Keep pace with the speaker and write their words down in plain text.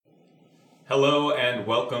Hello and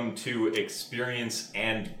welcome to Experience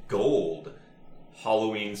and Gold,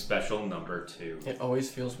 Halloween special number 2. It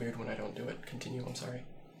always feels weird when I don't do it. Continue, I'm sorry.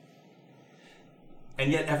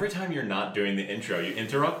 And yet every time you're not doing the intro, you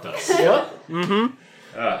interrupt us. Yep.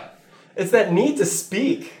 It's that need to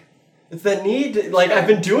speak. It's that need to, I've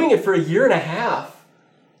been doing it for a year and a half.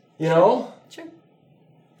 You know? Sure.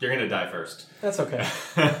 You're gonna die first. That's okay.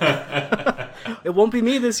 It won't be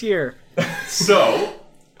me this year. So,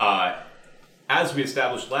 as we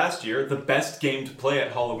established last year, the best game to play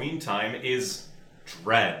at Halloween time is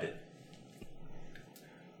Dread.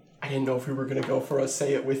 I didn't know if we were going to go for a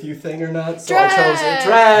say it with you thing or not, so Dread! I chose it.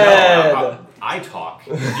 Dread! No, I talk.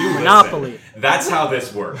 You listen. Monopoly. That's how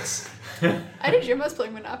this works. I did dream I was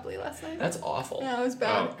playing Monopoly last night. That's awful. No, it was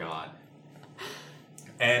bad. Oh, God.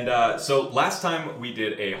 And so last time we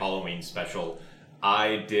did a Halloween special,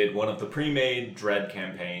 I did one of the pre-made Dread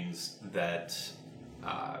campaigns that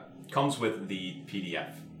comes with the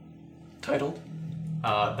PDF. Titled?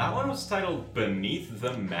 That one was titled Beneath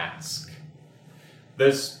the Mask.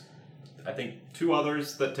 There's, I think, 2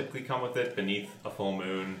 others that typically come with it, Beneath a Full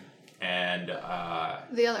Moon and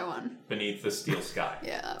The other one. Beneath the Steel Sky.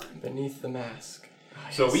 Yeah, that one. Beneath the Mask.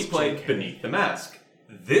 So we played Beneath the Mask.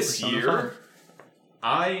 This Persona year, 5.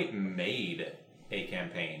 I made a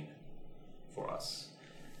campaign for us.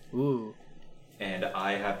 Ooh. And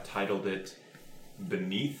I have titled it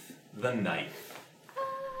Beneath the Knife.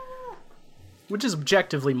 Which is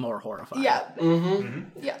objectively more horrifying. Yeah. Mm-hmm.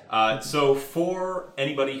 Yeah. So for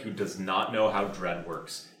anybody who does not know how Dread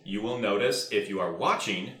works, you will notice if you are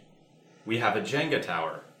watching, we have a Jenga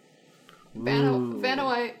tower. Vanna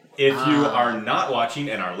White. If you are not watching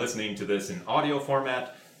and are listening to this in audio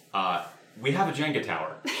format, we have a Jenga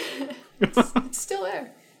tower. It's still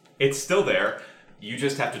there. It's still there. You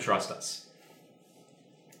just have to trust us.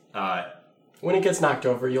 When it gets knocked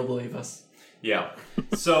over, you'll believe us. Yeah.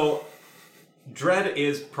 So, Dread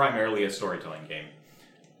is primarily a storytelling game.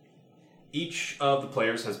 Each of the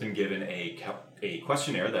players has been given a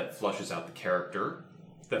questionnaire that flushes out the character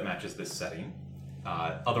that matches this setting.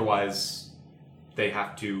 Otherwise, they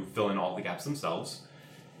have to fill in all the gaps themselves.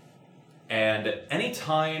 And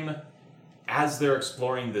anytime, as they're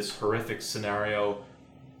exploring this horrific scenario,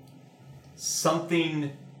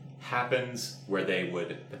 something happens where they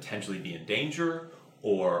would potentially be in danger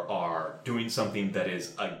or are doing something that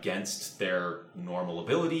is against their normal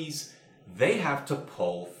abilities, they have to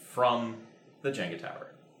pull from the Jenga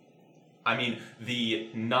tower. I mean, the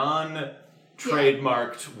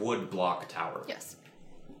non-trademarked wood block tower. Yes.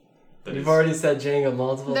 that You've is- already said Jenga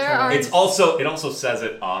multiple There times. are- It also says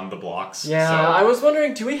it on the blocks. Yeah, so, I was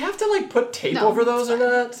wondering, do we have to put tape No, over those or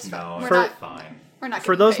it's not? No, We're it's not- fine. We're not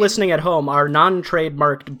For getting those paid. listening at home, our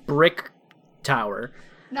non-trademarked brick tower.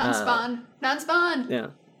 Non-spawn. Non-spawn.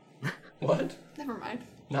 Yeah. What? Never mind.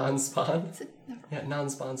 Non-spawn? It's a, never Yeah,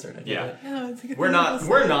 non-sponsored. I get Yeah. it. No, it's a good We're thing not. to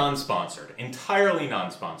We're say. non-sponsored. Entirely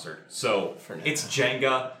non-sponsored. So For now. it's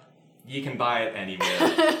Jenga. You can buy it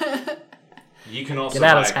anywhere. You can also Get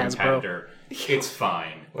at buy us, a Hasbro. competitor. It's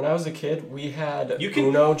fine. When I was a kid, we had You can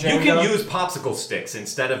Uno Jenga. you can use popsicle sticks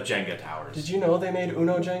instead of Jenga towers. Did you know they made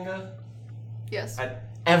Uno Jenga? Yes.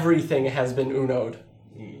 Everything has been Uno'd.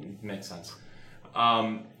 Makes sense.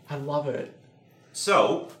 I love it.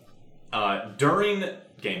 So during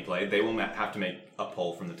gameplay, they will have to make a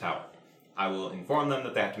pull from the tower. I will inform them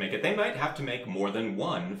that they have to make it. They might have to make more than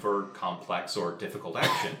one for complex or difficult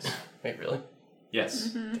actions. Wait, really?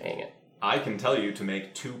 Yes. Dang it. I can tell you to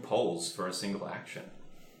make 2 polls for a single action.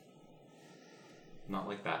 Not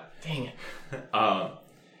like that. Dang it.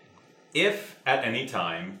 If at any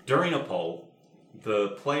time during a poll the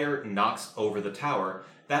player knocks over the tower,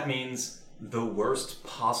 that means the worst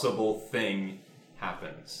possible thing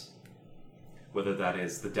happens. Whether that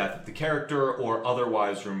is the death of the character or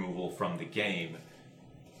otherwise removal from the game,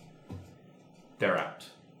 they're out.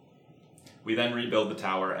 We then rebuild the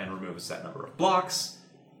tower and remove a set number of blocks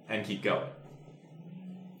and keep going.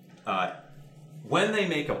 When they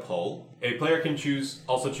make a pull, a player can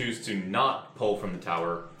also choose to not pull from the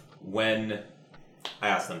tower when I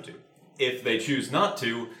ask them to. If they choose not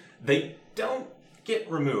to, they don't get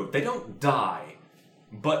removed. They don't die.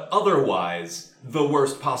 But otherwise, the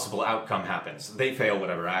worst possible outcome happens. They fail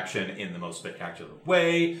whatever action in the most spectacular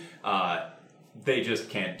way. They just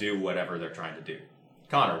can't do whatever they're trying to do.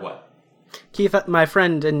 Connor, what? Keith, my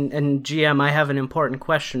friend and GM, I have an important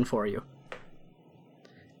question for you.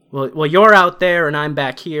 Well, you're out there and I'm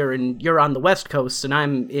back here, and you're on the West Coast and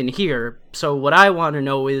I'm in here. So what I want to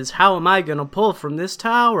know is, how am I going to pull from this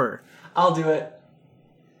tower? I'll do it.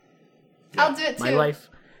 I'll do it too. My life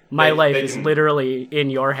My They- life they is can- literally in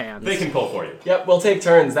your hands. They can pull for you. Yep, we'll take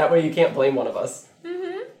turns. That way you can't blame one of us.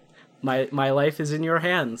 My life is in your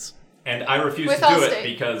hands. And I refuse With to do Allstate. it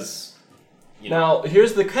because, you know, Now,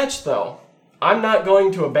 here's the catch, though. I'm not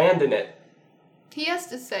going to abandon it He has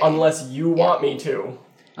to say. unless you want me to.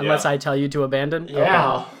 Unless Yeah. I tell you to abandon?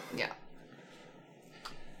 Yeah. Yeah.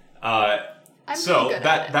 I'm so pretty good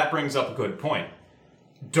at it. that brings up a good point.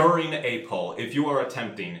 During a pull, if you are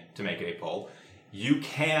attempting to make a pull, you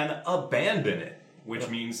can abandon it, which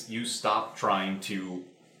means you stop trying to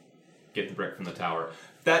get the brick from the tower.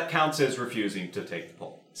 That counts as refusing to take the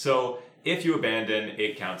pull. So if you abandon,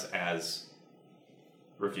 it counts as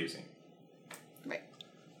refusing. Right.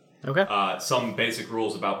 Okay. Some basic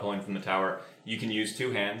rules about pulling from the tower. You can use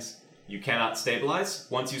two hands. You cannot stabilize.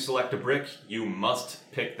 Once you select a brick, you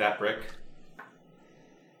must pick that brick.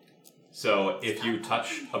 So if you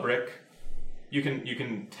touch a brick, you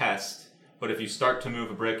can test, but if you start to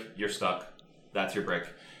move a brick, you're stuck. That's your brick.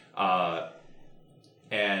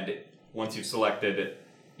 And once you've selected it,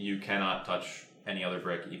 you cannot touch any other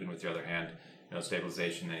brick, even with your other hand. No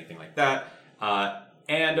stabilization, anything like that.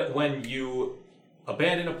 And when you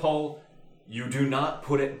abandon a pull, you do not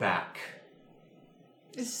put it back.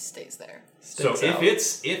 It just stays there. So Sticks out.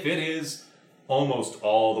 if it is almost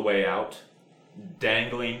all the way out,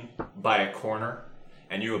 dangling by a corner,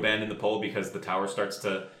 and you abandon the pole because the tower starts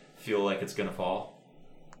to feel like it's gonna fall,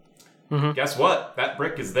 guess what? That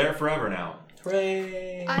brick is there forever now.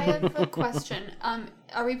 Hooray! I have a question.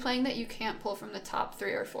 Are we playing that you can't pull from the top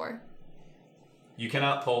 3 or 4? You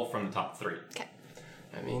cannot pull from the top 3. Okay.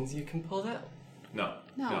 That means you can pull that. No.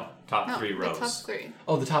 No. Top No, 3 rows. The top 3.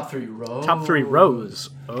 Oh, the top 3 rows. Top 3 rows.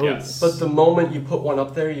 Oh. Yes. But the moment you put one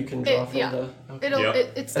up there, you can draw It- from yeah. the. Okay. It'll. Yep.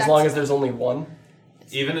 It As long as there's only one.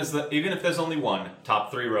 even if there's only one,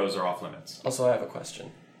 top 3 rows are off limits. Also, I have a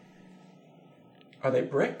question. Are they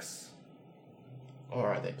bricks? Or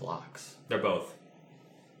are they blocks? They're both.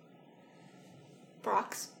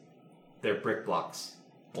 Brox. They're brick blocks.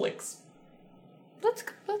 Blicks.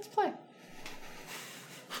 Let's play.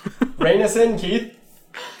 Rein us in, Keith.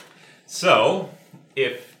 So,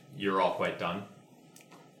 if you're all quite done,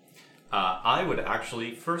 I would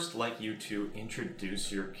actually first like you to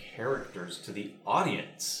introduce your characters to the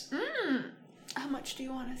audience. How much do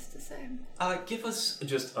you want us to say? Give us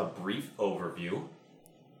just a brief overview.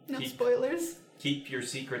 No Keep- spoilers. Keep your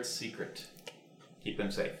secrets secret. Keep them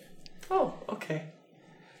safe. Oh, okay.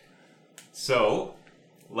 So,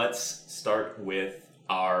 let's start with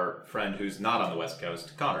our friend who's not on the West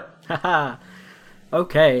Coast, Connor. Haha.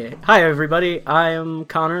 Okay. Hi, everybody. I am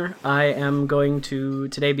Connor. I am going to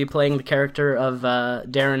today be playing the character of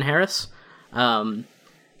Darren Harris.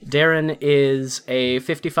 Darren is a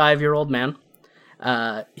 55-year-old man.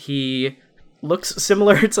 He looks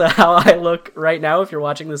similar to how I look right now if you're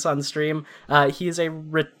watching this on stream. He's a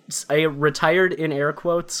retired, in air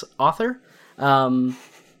quotes, author.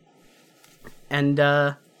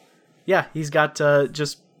 Yeah, he's got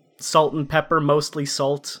just salt and pepper, mostly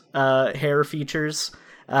salt, hair features.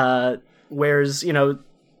 Wears,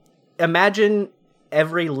 imagine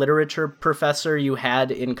every literature professor you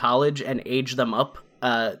had in college and age them up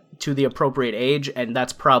to the appropriate age, and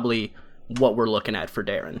that's probably what we're looking at for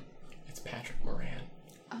Darren. It's Patrick Moran.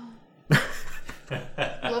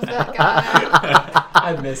 Love that guy.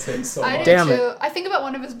 I miss him so I much. do Damn it. too. I think about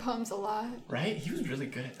one of his poems a lot. Right? He was really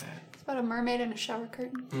good at that. It's about a mermaid and a shower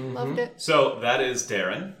curtain. Mm-hmm. Loved it. So, that is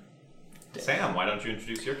Darren. Sam, why don't you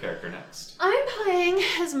introduce your character next? I'm playing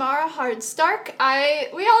as Mara Hardstark.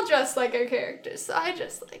 We all dress like our characters, so I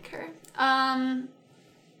just like her.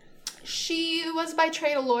 She was by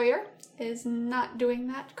trade a lawyer, is not doing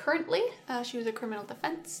that currently. She was a criminal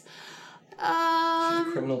defense.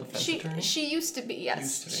 Criminal defense she, attorney? She used to be, yes.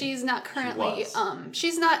 Used to be. She's not currently was.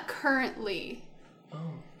 she's not currently Oh.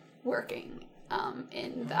 working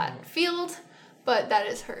in that field, but that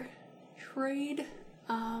is her trade.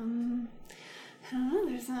 I don't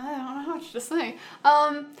know, I don't know how much to say.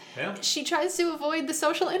 Yeah, She tries to avoid the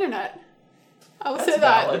social internet. I will That's say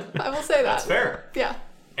that. valid. I will say that. that's fair. Yeah.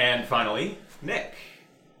 And finally, Nick.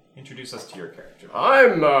 Introduce us to your character.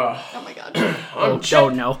 I'm Oh my god. Oh,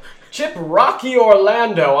 Chip, no. Chip Rocky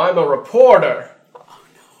Orlando. I'm a reporter. Oh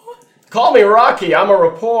no. Call me Rocky. I'm a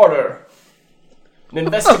reporter. An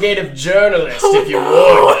investigative journalist, if you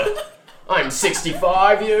would. I'm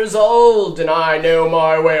 65 years old, and I know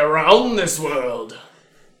my way around this world.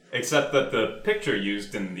 Except that the picture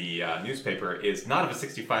used in the newspaper is not of a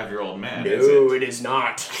 65-year-old man, is No, it? it is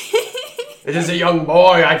not. It is a young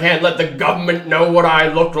boy. I can't let the government know what I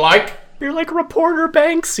look like. You're like reporter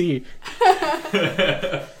Banksy.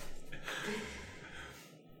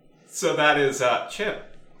 So that is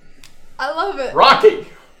Chip. I love it. Rocky!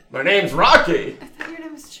 My name's Rocky! I thought your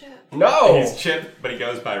name was Chip. No! He's Chip, but he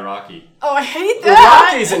goes by Rocky. Oh, I hate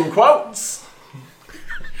that. Rocky's in quotes!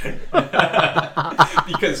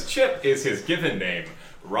 Because Chip is his given name,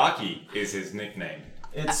 Rocky is his nickname.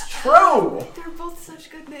 It's true! They're both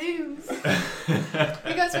such good names.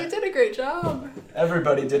 You guys, we did a great job.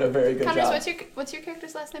 Everybody did a very good Connors, job. what's your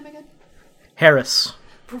character's last name again? Harris.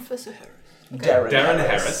 Professor Harris. Darren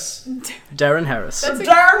Harris. Darren Harris. That's a,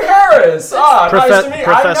 Darren Harris! Nice to meet you.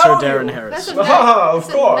 Professor I know Darren you. Harris. that's a, Of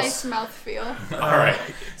that's course. a nice mouthfeel. All right.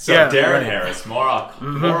 So Yeah, Darren right. Harris, Mora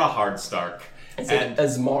Hardstark, Is it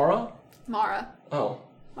Asmara? Mara. Oh.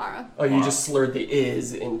 Mara. Oh, you Mara. just slurred the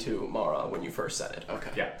is into Mara when you first said it.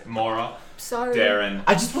 Okay. yeah, Mora, Sorry. Darren,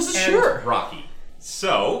 I just wasn't and sure. Rocky.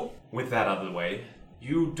 So, with that out of the way,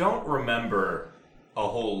 you don't remember a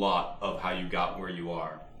whole lot of how you got where you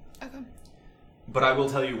are. Okay. But I will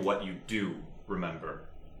tell you what you do remember.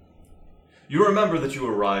 You remember that you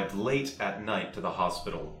arrived late at night to the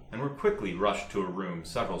hospital and were quickly rushed to a room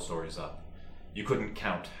several stories up. You couldn't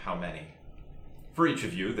count how many. For each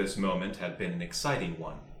of you, this moment had been an exciting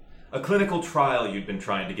one. A clinical trial you'd been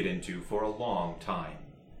trying to get into for a long time.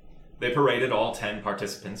 They paraded all 10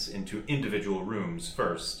 participants into individual rooms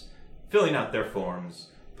first, filling out their forms,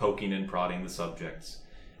 poking and prodding the subjects,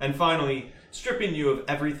 and finally, stripping you of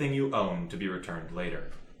everything you own to be returned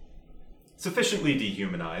later. Sufficiently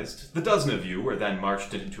dehumanized, the dozen of you were then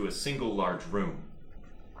marched into a single large room.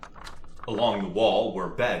 Along the wall were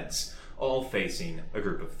beds, all facing a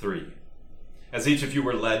group of 3. As each of you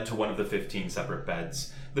were led to one of the 15 separate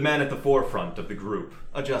beds, the man at the forefront of the group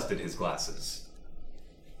adjusted his glasses.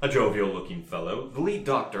 A jovial-looking fellow, the lead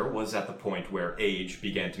doctor was at the point where age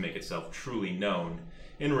began to make itself truly known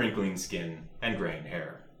in wrinkling skin and graying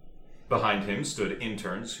hair. Behind him stood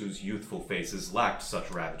interns whose youthful faces lacked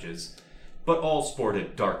such ravages, but all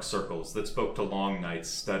sported dark circles that spoke to long nights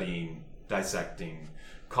studying, dissecting,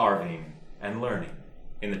 carving, and learning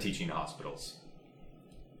in the teaching hospitals.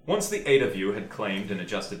 Once the 8 of you had claimed and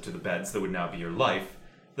adjusted to the beds that would now be your life,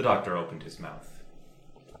 the doctor opened his mouth.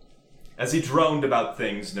 As he droned about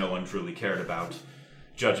things no one truly cared about,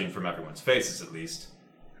 judging from everyone's faces at least,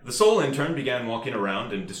 the sole intern began walking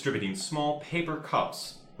around and distributing small paper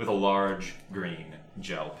cups with a large green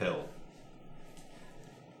gel pill.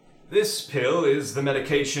 This pill is the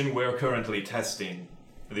medication we're currently testing,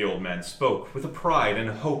 the old man spoke with a pride and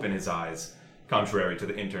hope in his eyes, contrary to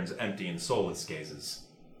the intern's empty and soulless gazes.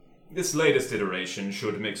 This latest iteration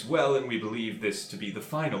should mix well, and we believe this to be the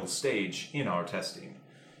final stage in our testing.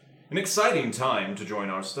 An exciting time to join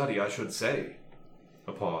our study, I should say.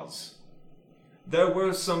 A pause. There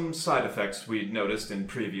were some side effects we'd noticed in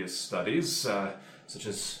previous studies, such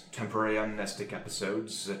as temporary amnestic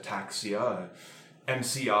episodes, ataxia,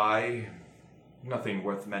 MCI, nothing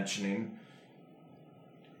worth mentioning.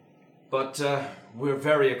 But we're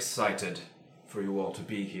very excited for you all to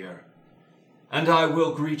be here. And I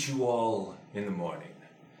will greet you all in the morning.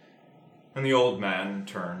 And the old man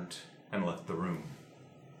turned and left the room.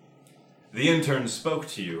 The intern spoke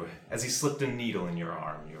to you as he slipped a needle in your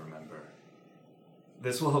arm, you remember.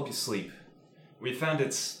 This will help you sleep. We found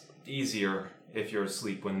it's easier if you're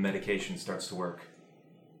asleep when the medication starts to work.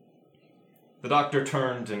 The doctor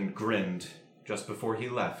turned and grinned just before he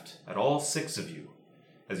left at all 6 of you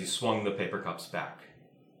as he swung the paper cups back.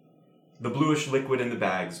 The bluish liquid in the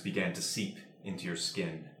bags began to seep into your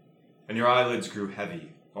skin, and your eyelids grew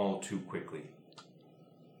heavy all too quickly.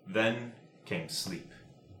 Then came sleep.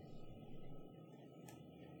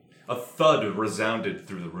 A thud resounded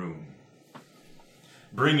through the room,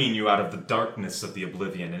 bringing you out of the darkness of the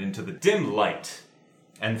oblivion and into the dim light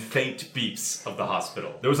and faint beeps of the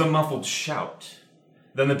hospital. There was a muffled shout.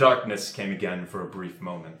 Then the darkness came again for a brief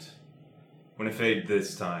moment. When it faded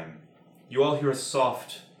this time, you all hear a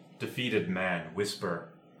soft, defeated man whisper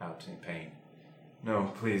out in pain.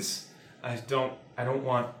 "No, please. I don't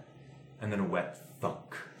want..." And then a wet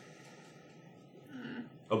thunk.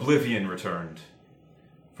 Oblivion returned.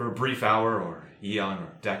 For a brief hour or eon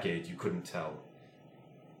or decade, you couldn't tell.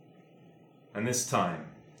 And this time,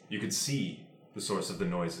 you could see the source of the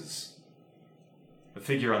noises. A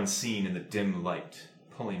figure unseen in the dim light,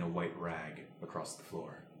 pulling a white rag across the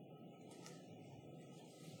floor.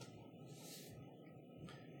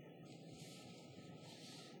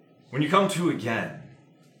 When you come to again,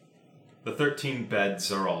 the 13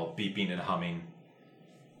 beds are all beeping and humming.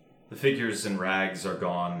 The figures in rags are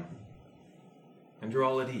gone, and you're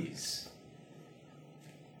all at ease.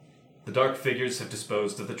 The dark figures have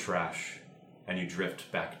disposed of the trash, and you drift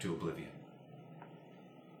back to oblivion.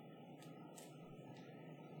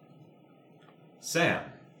 Sam,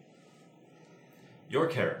 Your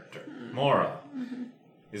character, Mora,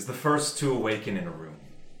 is the first to awaken in a room.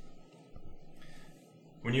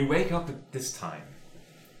 When you wake up at this time,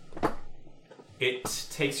 it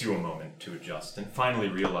takes you a moment to adjust and finally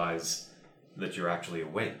realize that you're actually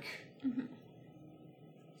awake.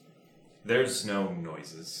 There's no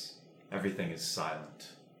noises. Everything is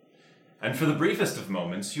silent. And for the briefest of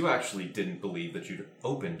moments, you actually didn't believe that you'd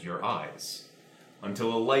opened your eyes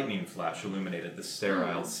until a lightning flash illuminated the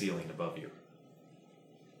sterile ceiling above you.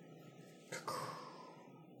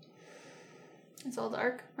 It's all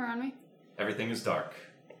dark around me. Everything is dark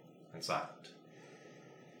and silent.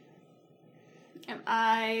 Am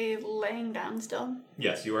I laying down still?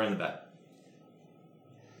 Yes, you are in the bed.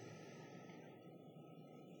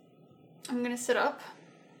 I'm gonna sit up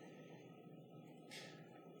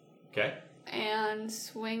Okay? and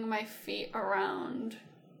swing my feet around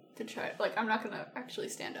to try. Like, I'm not gonna actually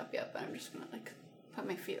stand up yet, but I'm just gonna, like, put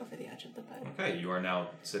my feet over the edge of the bed. Okay, you are now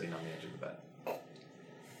sitting on the edge of the bed.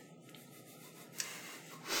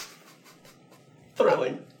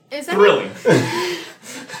 Thrilling. Is Thrilling.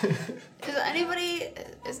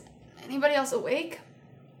 Is anybody else awake?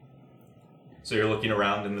 So you're looking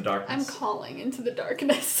around in the I'm darkness? calling into the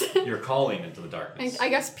darkness. You're calling into the darkness. I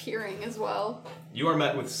guess peering as well. You are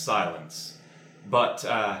met with silence. But,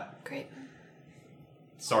 Great.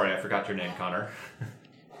 sorry, I forgot your name, Connor.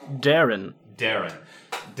 Darren. Darren.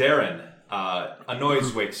 Darren, a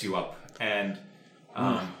noise wakes you up, and,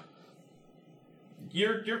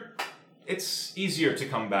 it's easier to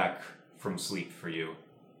come back from sleep for you.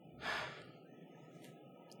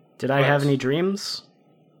 Did I have Right. any dreams?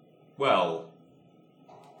 Well,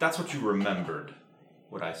 that's what you remembered,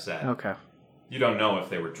 what I said. Okay. You don't know if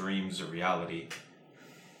they were dreams or reality.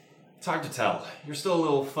 It's hard to tell. You're still a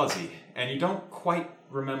little fuzzy, and you don't quite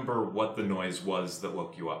remember what the noise was that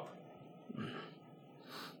woke you up.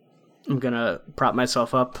 I'm gonna prop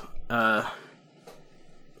myself up.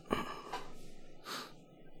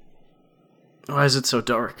 Why is it so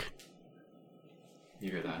dark?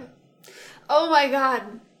 You hear that? Oh my god.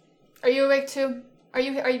 Are you awake too? Are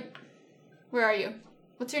you? Where are you?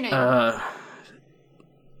 What's your name?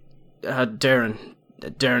 Darren.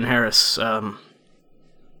 Darren Harris.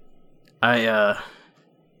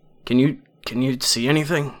 Can you see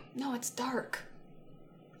anything? No, it's dark.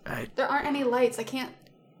 I There aren't any lights. I can't.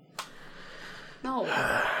 No.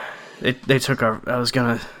 They took our. I was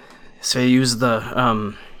gonna say use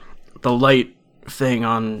the light thing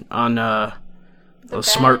on those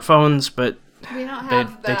bed? smartphones, but We don't they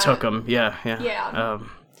have that. took them. Yeah. Yeah.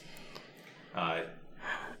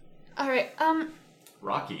 All right.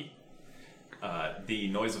 Rocky, the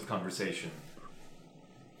noise of conversation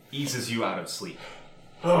eases you out of sleep.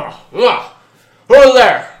 Who's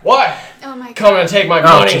there? What? Oh my god. Come and take my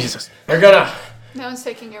Oh money. Jesus! They're gonna. No one's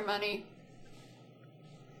taking your money.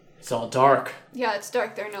 It's all dark. Yeah, it's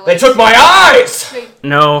dark. There are no They lights. took my eyes! Wait.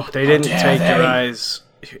 No, they didn't dare take your they. eyes,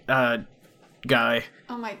 guy.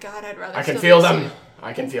 Oh my god. I'd rather. I can still feel be them. asleep.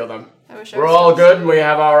 I can feel them. I wish I We're was all still good. asleep. We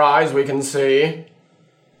have our eyes. We can see.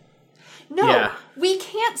 No, Yeah. we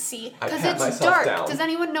can't see I because pat it's myself dark. down. Does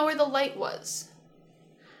anyone know where the light was?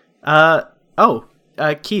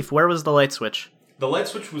 Keith, where was the light switch? The light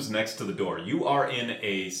switch was next to the door. You are in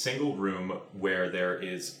a single room where there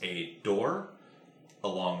is a door, a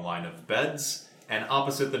long line of beds, and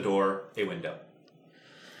opposite the door, a window.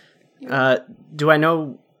 Do I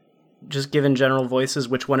know, just given general voices,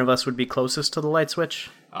 which one of us would be closest to the light switch?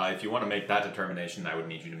 If you want to make that determination, I would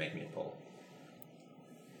need you to make me a poll.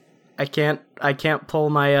 I can't pull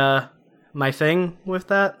my my thing with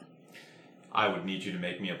that. I would need you to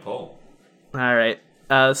make me a poll. All right,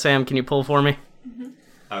 Sam, can you pull for me?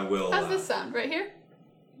 I will. How's this sound? Right here?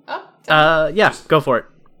 Up? Down? Yeah, go for it.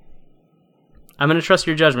 I'm gonna trust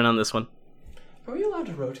your judgment on this one. Are we allowed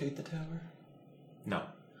to rotate the tower? No.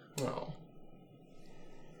 No.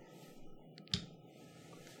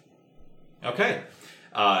 Okay.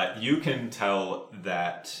 You can tell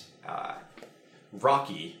that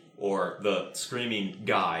Rocky, or the screaming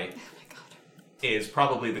guy, Oh my god. is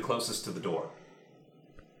probably the closest to the door.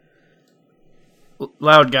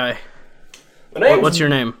 Loud guy. What's your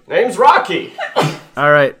name? Name's Rocky.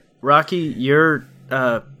 All right, Rocky, you're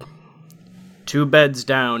 2 beds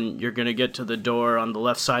down. You're gonna get to the door. On the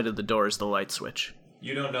left side of the door is the light switch.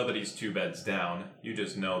 You don't know that he's 2 beds down. You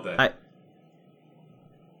just know that...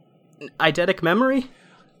 Eidetic memory?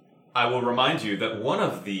 I will remind you that one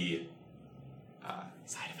of the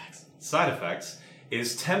side effects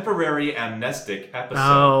is temporary amnestic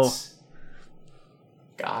episodes.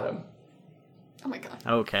 Got him. Oh my god.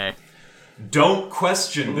 Okay. Don't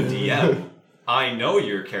question the DM. I know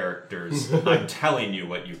your characters. I'm telling you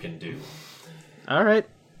what you can do. All right.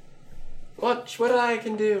 Watch what I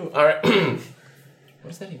can do. All right. What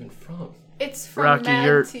is that even from? It's from Rocky, Mad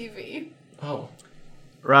you're- TV. Oh.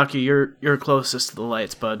 Rocky, you're closest to the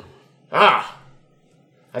lights, bud. Ah!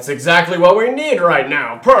 That's exactly what we need right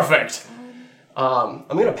now. Perfect. I'm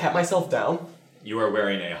gonna pat myself down. You are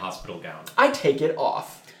wearing a hospital gown. I take it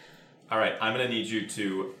off. Alright, I'm gonna need you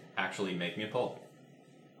to actually make me a pull.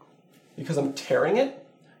 Because I'm tearing it?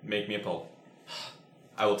 Make me a pull.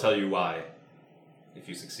 I will tell you why if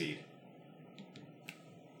you succeed.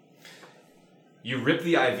 You rip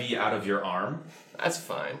the IV out of your arm, That's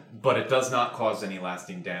fine. but it does not cause any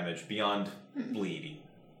lasting damage beyond bleeding.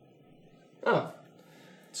 Oh.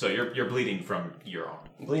 So you're bleeding from your arm.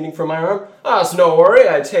 Bleeding from my arm? Ah, it's no worry.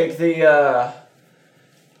 I take the,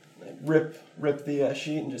 rip the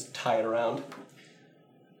sheet and just tie it around.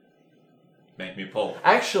 Make me a pull.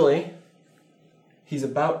 Actually, he's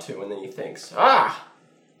about to, and then he thinks,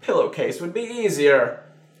 pillowcase would be easier.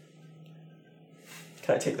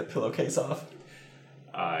 Can I take the pillowcase off?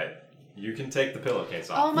 You can take the pillowcase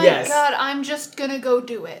off. Oh my Yes. god, I'm just gonna go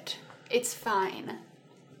do it. It's fine.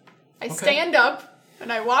 I stand up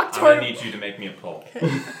and I walk I'm toward. gonna need you to make me a pull.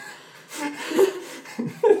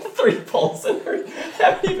 3 pulls and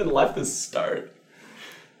haven't even left the start.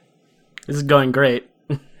 This is going great.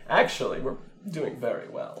 Actually, we're doing very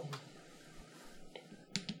well.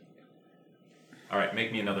 Alright,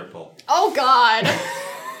 make me another pull. Oh god!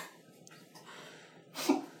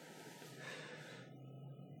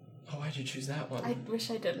 Oh, why'd you choose that one? I wish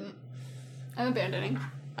I didn't. I'm abandoning.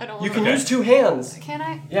 I don't You want can Okay. use 2 hands. Can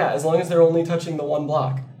I? Yeah, as long as they're only touching the one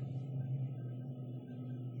block.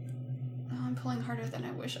 Oh, I'm pulling harder than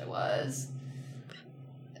I wish I was.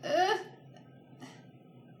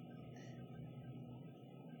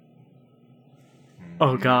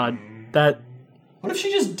 Oh God, that What if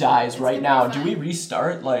she just dies right gonna now? be Do we fine.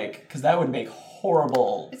 restart? Like, because that would make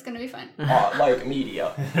horrible, It's gonna be fine. like,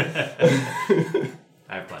 media.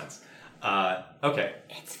 I have plans. Okay.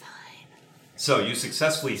 It's fine. So you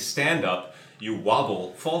successfully stand up, you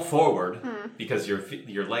wobble, fall forward, because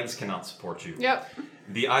your legs cannot support you. Yep.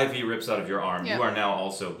 The IV rips out of your arm. Yep. You are now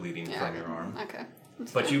also bleeding Yeah. from your arm. Okay.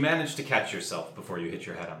 It's But fine. you manage to catch yourself before you hit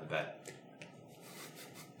your head on the bed.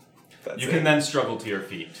 That's You it. can then struggle to your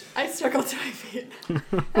feet. I struggle to my feet.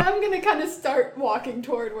 And I'm gonna kind of start walking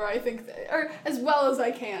toward where I think, or as well as I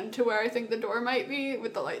can, to where I think the door might be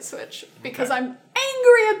with the light switch. Because Okay. I'm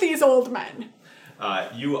angry at these old men.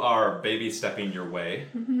 You are baby stepping your way,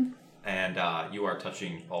 and you are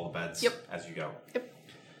touching all the beds Yep. as you go.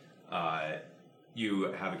 Yep.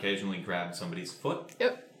 You have occasionally grabbed somebody's foot,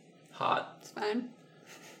 Yep. Hot. It's fine.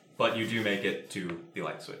 but you do make it to the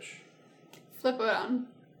light switch. Flip it on.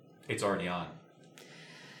 It's already on.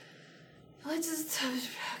 Let's just.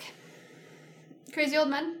 Okay. Crazy old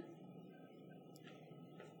men?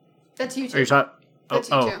 That's you two. are you talking? That's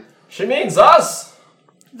you two. She means us!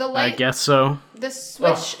 The I light. guess so. The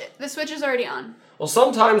switch. The switch is already on. Well,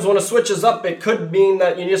 sometimes when a switch is up, it could mean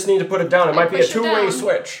that you just need to put it down. It might be a push it 2-way down.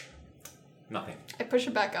 switch. Nothing. I push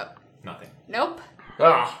it back up. Nothing. Nope.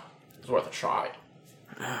 It's worth a try.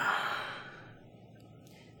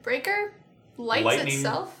 Breaker lights Lightning.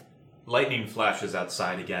 itself. Lightning flashes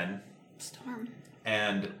outside again, Storm.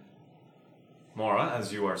 and Mora,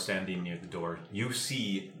 as you are standing near the door, you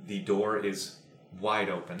see the door is wide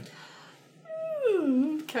open,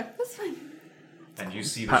 Okay, that's fine. and you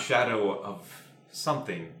see the shadow of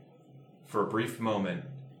something for a brief moment,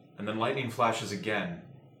 and then lightning flashes again,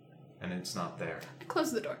 and it's not there. I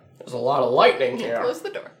close the door. There's a lot of lightning Yeah, here. close the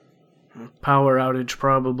door. Power outage,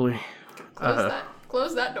 probably. Close that.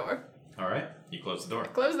 Close that door. Alright, you close the door.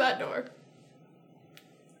 Close that door.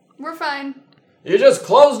 We're fine. You just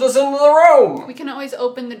closed us into the room! We can always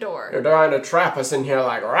open the door. You're trying to trap us in here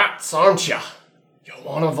like rats, aren't you? You're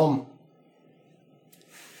one of them.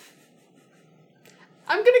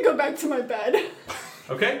 I'm gonna go back to my bed.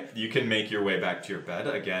 Okay, you can make your way back to your bed,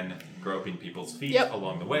 again, groping people's feet Yep.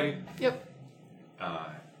 along the way. Yep.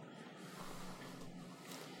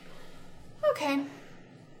 Okay.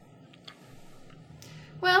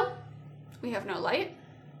 Well, we have no light.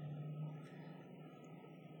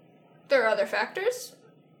 There are other factors.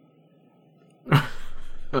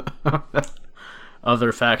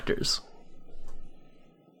 Other factors.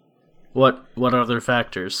 What other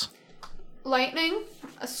factors? Lightning,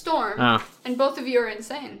 a storm, Ah. and both of you are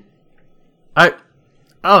insane.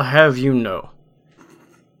 I'll have you know.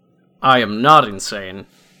 I am not insane.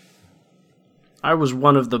 I was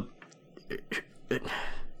one of the...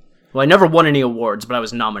 Well, I never won any awards, but I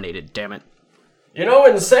was nominated, damn it. You know,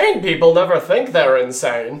 insane people never think they're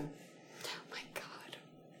insane. Oh my god.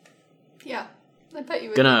 Yeah, I bet you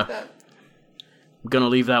would Gonna- think that. gonna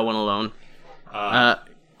leave that one alone. I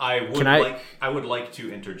would can I- I would like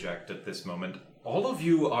to interject at this moment. All of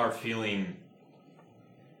you are feeling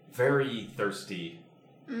very thirsty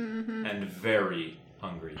and very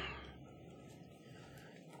hungry.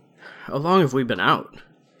 How long have we been out?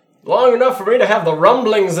 Long enough for me to have the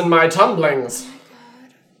rumblings in my tumblings.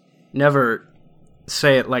 Never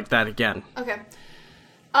say it like that again. Okay.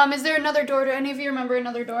 Is there another door? Do any of you remember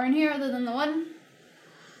another door in here other than the one?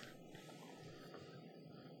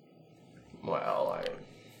 Well,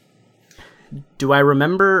 Do I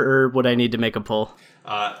remember, or would I need to make a pull?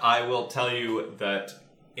 I will tell you that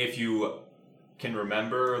if you can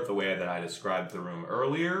remember the way that I described the room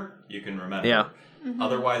earlier, you can remember. Yeah.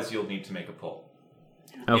 Otherwise, you'll need to make a pull.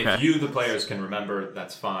 Okay. If you, the players, can remember,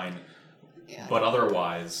 that's fine. Yeah. But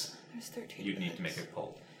otherwise, There's 13 you'd need to beds. make a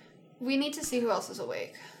pull. We need to see who else is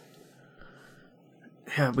awake.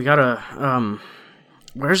 Yeah, we gotta,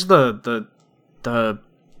 where's the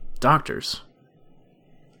doctors?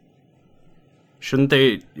 Shouldn't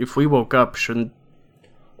they, if we woke up, shouldn't...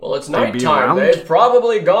 well, it's They'd be nighttime. around? They've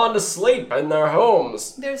probably gone to sleep in their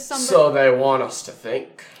homes. There's somebody. So they want us to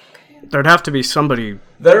think. There'd have to be somebody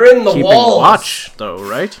They're in the keeping walls. watch, though,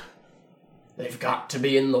 right? They've got to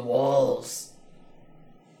be in the walls.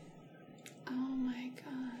 Oh my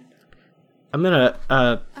god. I'm gonna,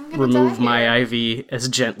 gonna remove die my here. IV as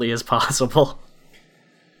gently as possible.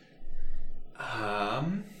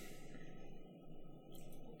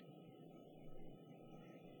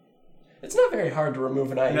 It's not very hard to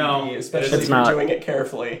remove an IUD, No, especially it's if you're not. doing it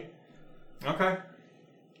carefully. Okay.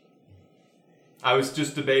 I was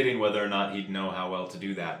just debating whether or not he'd know how well to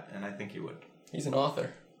do that, and I think he would. He's an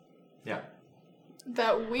author. Yeah.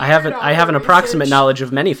 That weird I have an approximate research. knowledge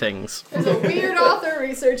of many things. There's a weird author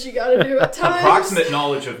research you gotta do at times. Approximate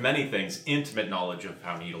knowledge of many things, intimate knowledge of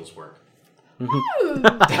how needles work.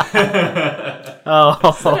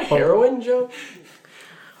 Oh, A heroin joke?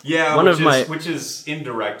 Yeah, One of my- which is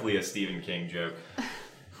indirectly a Stephen King joke.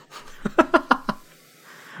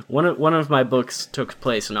 one of my books took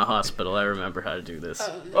place in a hospital. I remember how to do this.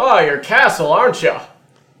 Oh, you're Castle, aren't you?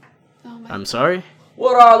 Oh my I'm sorry?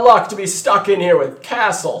 What our luck to be stuck in here with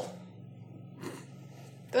Castle.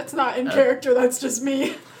 That's not in character, that's just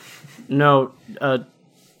me. No,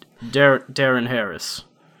 Darren Harris.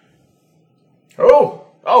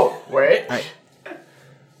 Oh, wait. I-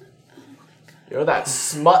 You're that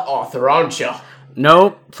smut author, aren't you?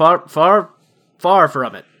 No, far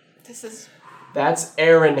from it. This is. That's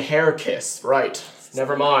Aaron Hairkiss, right.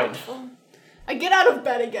 Never mind. I get out of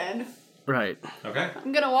bed again. Right. Okay.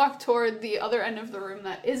 I'm gonna walk toward the other end of the room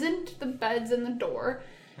that isn't the beds and the door,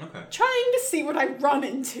 Okay. trying to see what I run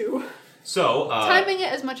into. So, Timing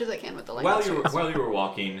it as much as I can with the light. while you were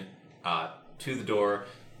walking to the door,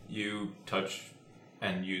 you touched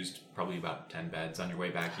and used probably about 10 beds. On your way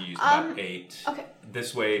back, you used about 8. Okay.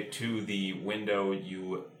 This way to the window,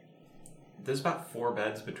 there's about 4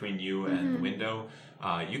 beds between you and the window.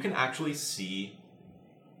 You can actually see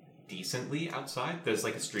decently outside. There's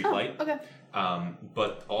like a street light. Okay.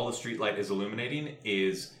 But all the street light is illuminating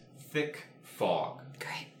is thick fog.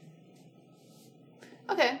 Great.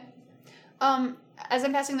 Okay. As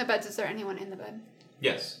I'm passing the beds, is there anyone in the bed?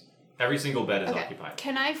 Yes. Every single bed is Okay. occupied.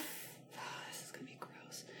 Can I? This is gonna be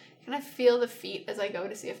gross. Can I feel the feet as I go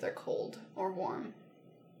to see if they're cold or warm?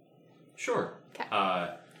 Sure. 'Kay.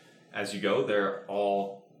 As you go, they're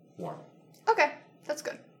all warm. Okay, that's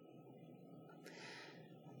good.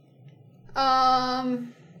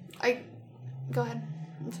 I go ahead.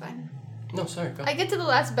 It's fine. No, sorry, go. I get to the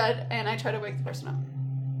last bed and I try to wake the person up.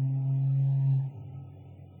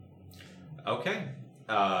 Okay.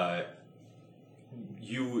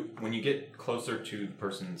 When you get closer to the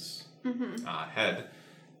person's head,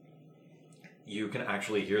 you can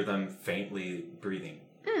actually hear them faintly breathing.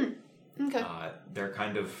 Okay. They're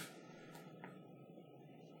kind of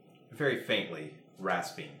very faintly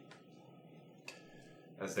rasping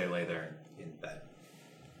as they lay there in bed.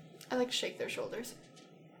 I like shake their shoulders.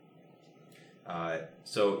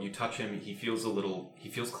 So you touch him. He feels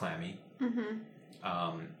clammy.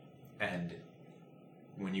 And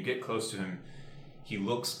when you get close to him, he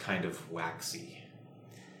looks kind of waxy,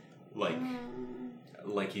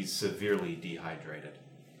 like he's severely dehydrated.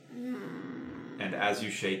 And as you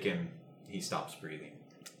shake him, he stops breathing.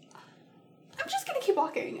 I'm just gonna keep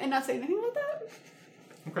walking and not say anything about that.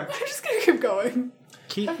 Okay. I'm just gonna keep going.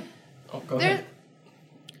 Oh, go There, ahead.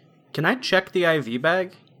 Can I check the IV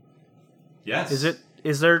bag? Yes.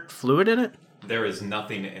 Is there fluid in it? There is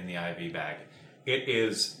nothing in the IV bag. It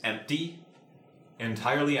is empty,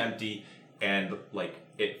 entirely empty, and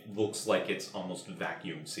it looks like it's almost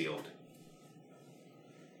vacuum sealed.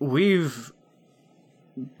 We've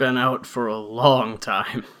been out for a long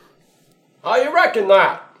time. How you reckon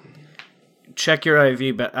that? Check your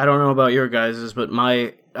IV bag. I don't know about your guys's, but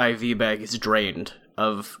my IV bag is drained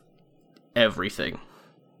of everything.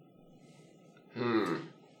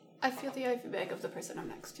 I feel the IV bag of the person I'm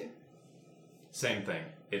next to. Same thing.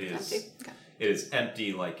 It is Empty? Okay. It is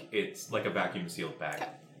empty, like it's like a vacuum sealed bag. Okay.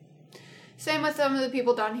 Same with some of the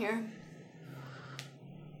people down here.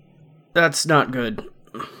 That's not good.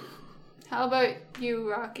 How about you,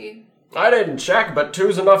 Rocky? I didn't check, but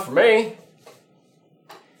 2's enough for me.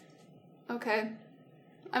 Okay.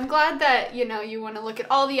 I'm glad that, you want to look at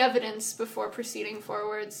all the evidence before proceeding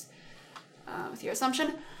forwards with your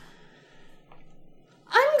assumption.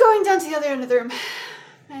 I'm going down to the other end of the room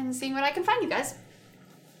and seeing what I can find, you guys.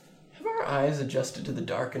 Have our eyes adjusted to the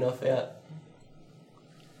dark enough yet?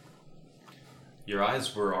 Your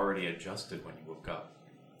eyes were already adjusted when you woke up.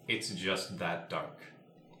 It's just that dark.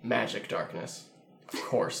 Magic darkness. Of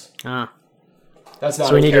course. Ah. That's not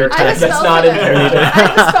So we in need to character. I have a That's spell not for in this. character. I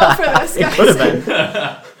have a spell for this, guys. Could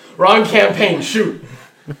have been. Wrong campaign, shoot.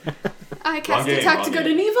 I cast Wrong game, Detect wrong Good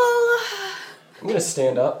game. and Evil. I'm gonna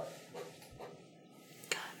stand up.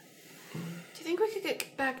 Do you think we could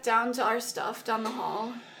get back down to our stuff down the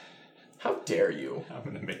hall? How dare you? I'm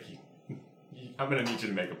gonna need you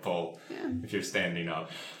to make a poll if you're standing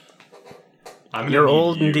up. I'm gonna You're need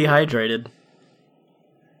old you, and dehydrated.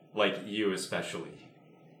 Like you especially.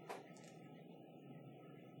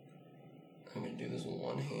 I'm gonna do this with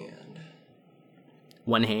one hand.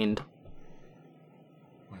 One hand.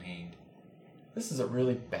 One hand. This is a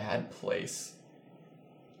really bad place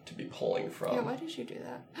to be pulling from. Yeah, why did you do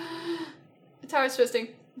that? The tower's twisting.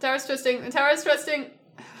 The tower's twisting. The tower's twisting.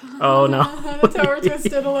 Oh no. The tower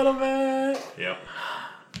twisted a little bit. Yep.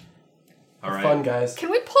 All right. Fun, guys. Can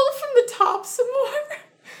we pull from the top some more?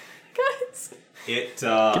 Guys. It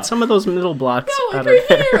Get some of those middle blocks No, out like of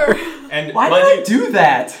right there. here. and Why mind did I do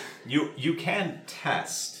that? you can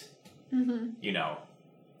test. You know.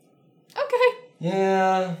 Okay.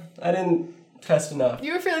 Yeah, I didn't test enough.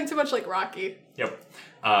 You were feeling too much like Rocky.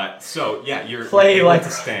 Yep. So yeah, you're Play able like- to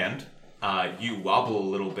stand. You wobble a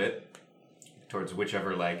little bit towards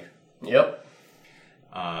whichever leg, Yep.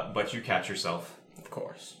 but you catch yourself Of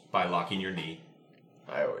course. by locking your knee.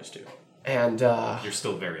 I always do. And, You're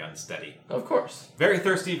still very unsteady. of course. Very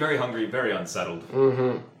thirsty, very hungry, very unsettled.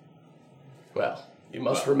 Well, you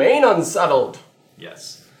must remain unsettled.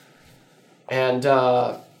 Yes. And,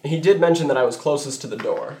 he did mention that I was closest to the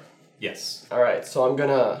door. Yes. Alright, so I'm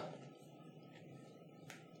gonna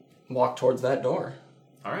walk towards that door,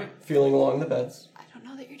 All right. feeling along the beds. I don't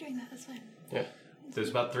know that you're doing that. That's fine. Yeah. There's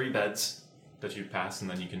about 3 beds that you pass, and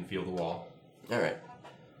then you can feel the wall. Alright.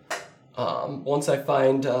 Once I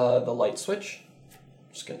find, the light switch,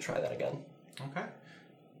 I'm just gonna try that again. Okay.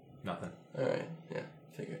 Nothing. Alright, yeah,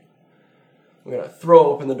 figured. I'm gonna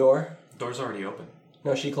throw open the door. Door's already open.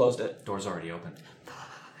 No, she closed it. Door's already open.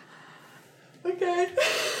 Okay.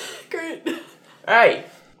 Great. Hey!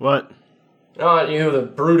 What? Not you, the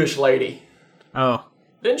brutish lady. Oh.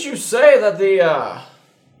 Didn't you say that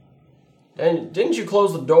didn't you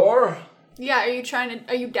close the door? Yeah,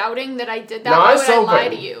 are you doubting that I did that? No, Why it's would I lie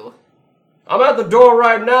open. to you? I'm at the door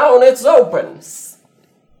right now and it's open.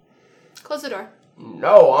 Close the door.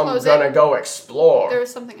 No, I'm Close gonna it. go explore. There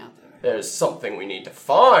was something out there. There's something we need to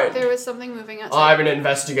find. There was something moving outside. I'm an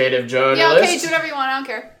investigative journalist. Yeah, okay, do whatever you want. I don't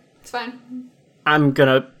care. It's fine. I'm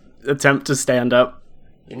gonna attempt to stand up.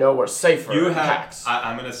 You know we're safer You in have. packs.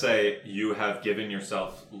 I'm gonna say you have given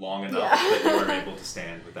yourself long enough Yeah. that you are able to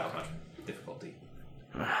stand without much difficulty.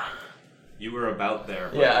 You were about there.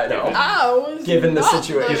 but Yeah, I know. given- Ow! Given the not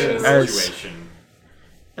situation. Given the As- situation.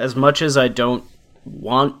 As much as I don't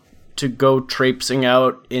want to go traipsing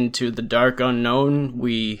out into the dark unknown,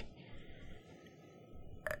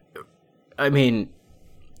 I mean,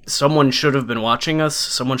 someone should have been watching us.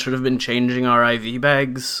 Someone should have been changing our IV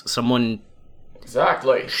bags. Someone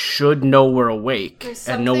Exactly. should know we're awake, There's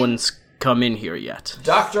and no something- one's come in here yet.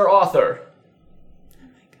 Dr. Author.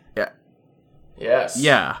 Yeah. Yes.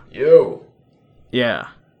 Yeah. You. Yeah.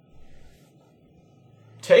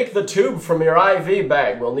 Take the tube from your IV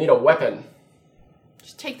bag. We'll need a weapon.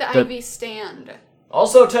 Just take the The- IV stand.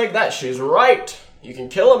 Also take that. She's right. You can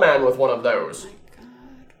kill a man with one of those.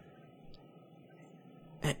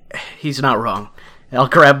 He's not wrong. I'll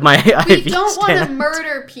grab my We IV don't want to stand.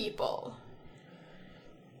 murder people.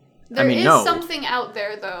 There is no. something out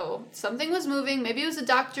there, though. Something was moving. Maybe it was a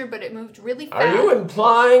doctor, but it moved really fast. Are you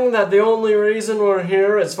implying that the only reason we're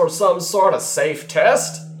here is for some sort of safe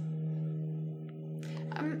test?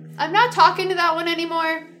 I'm not talking to that one anymore.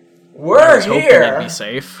 I We're was hoping here it'd be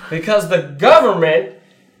safe. because the government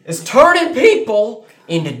is turning people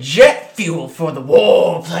into jet fuel for the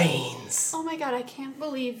warplanes. Oh my god, I can't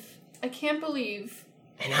believe.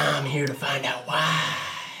 And I'm here to find out why.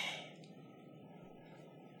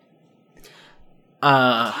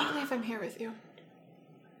 I can't believe I'm here with you.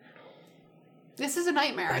 This is a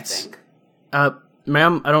nightmare, I think.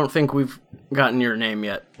 Ma'am, I don't think we've gotten your name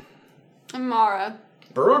yet. I'm Mara.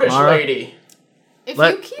 Brutish Mara? lady. If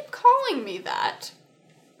you keep calling me that,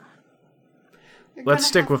 you're Let's gonna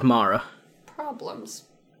stick have with Mara. problems.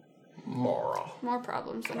 Mara. More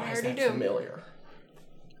problems than I Why is already that do. familiar?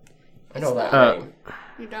 I know that name.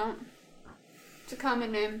 You don't? It's a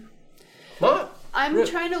common name. Not. I'm Really?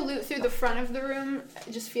 trying to loot through the front of the room,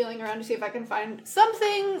 just feeling around to see if I can find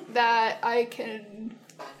something that I can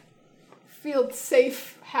feel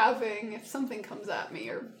safe having if something comes at me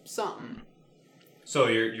or something. So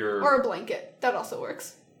you're Or a blanket. That also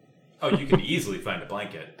works. Oh, you can easily find a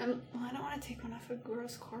blanket. Well, I don't want to take one off a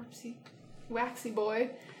gross corpsey, waxy boy.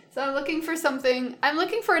 So I'm looking for something. I'm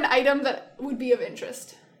looking for an item that would be of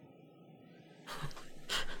interest.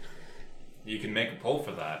 You can make a poll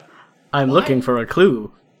for that. I'm looking for a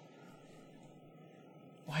clue.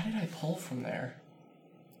 Why did I pull from there?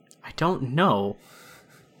 I don't know.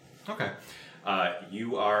 Okay.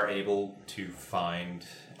 You are able to find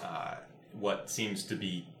what seems to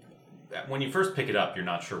be... When you first pick it up, you're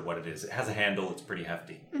not sure what it is. It has a handle. It's pretty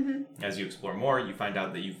hefty. Mm-hmm. As you explore more, you find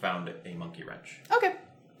out that you found a monkey wrench. Okay.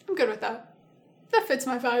 I'm good with that. That fits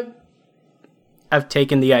my vibe. I've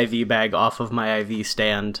taken the IV bag off of my IV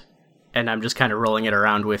stand, and I'm just kind of rolling it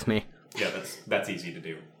around with me. Yeah, that's easy to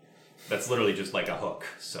do. That's literally just like a hook.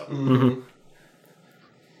 So,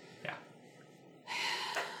 yeah.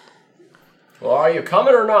 Well, are you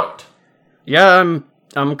coming or not? Yeah,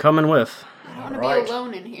 I'm coming with. I don't want to Alright. be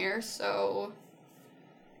alone in here, so...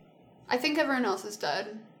 I think everyone else is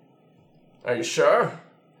dead. Are you sure?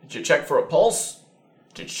 Did you check for a pulse?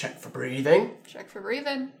 Did you check for breathing? Check for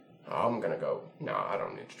breathing. I'm gonna go. No, I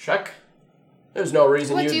don't need to check. There's no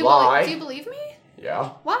reason What, you'd do you lie. do you believe me?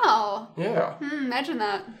 Yeah. Wow. Yeah. Imagine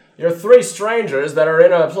that. You're three strangers that are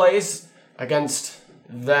in a place against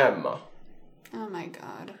them. Oh my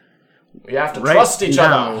god. We have to Right trust each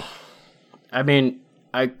now. other. I mean,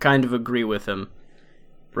 I kind of agree with him.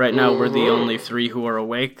 Right now, we're the only three who are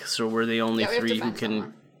awake, so we're the only Yeah, we have to three who find can...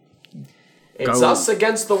 someone. It's Go. us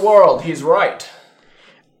against the world. He's right.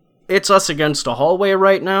 It's us against a hallway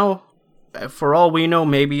right now. For all we know,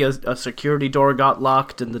 maybe a security door got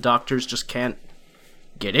locked and the doctors just can't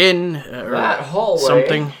get in, or That hallway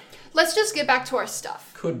something. Let's just get back to our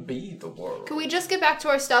stuff. could be the world. Can we just get back to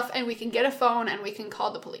our stuff and we can get a phone and we can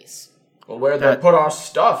call the police? Well, where'd they That- put our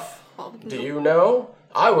stuff? Well, we can Do go- you know?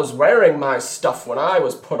 I was wearing my stuff when I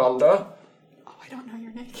was put under. Oh, I don't know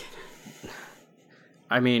you're naked.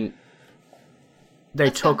 I mean, they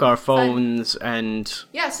Let's took go. our Fine. phones and...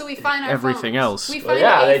 Yeah, so we find our Everything phones. else. We Well, find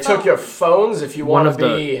yeah, a they took phone. your phones if you One want of to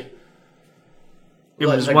the- be... It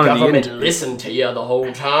let was the one of the... government listen to you the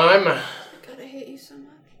whole time. God, I hate you so much.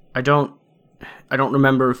 I don't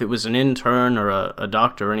remember if it was an intern or a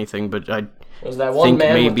doctor or anything, but It was that one Think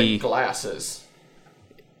man with maybe- the glasses.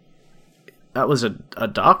 that was a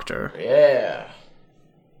doctor. Yeah,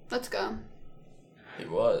 Let's go. he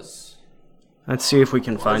was. Let's see if we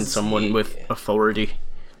can find Was someone he? with authority.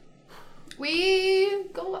 We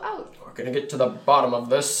go out. We're gonna get to the bottom of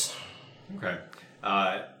this. Okay.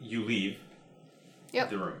 You leave Yep.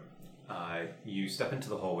 the room. You step into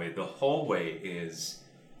the hallway. The hallway is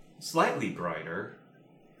slightly brighter,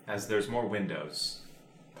 as there's more windows,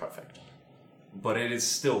 Perfect. but it is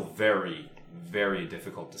still very, very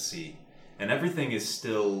difficult to see. And everything is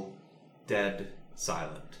still dead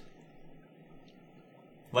silent.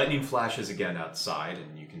 Lightning flashes again outside,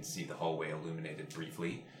 and you can see the hallway illuminated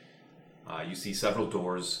briefly. You see several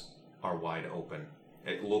doors are wide open.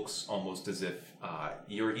 It looks almost as if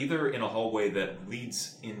you're either in a hallway that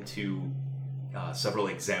leads into several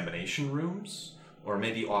examination rooms, or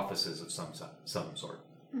maybe offices of some sort.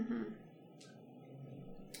 Mm-hmm.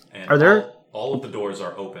 And Are there- all of the doors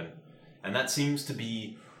are open, and that seems to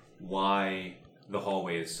be why the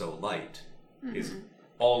hallway is so light. Is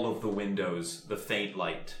all of the windows, the faint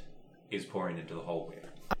light is pouring into the hallway.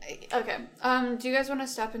 Okay. Do you guys want to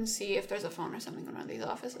stop and see if there's a phone or something in one of these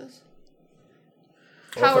offices?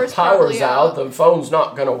 Well, if the probably power's out, the phone's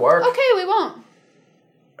not gonna work. Okay, we won't.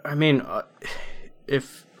 I mean,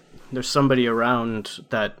 if there's somebody around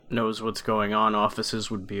that knows what's going on,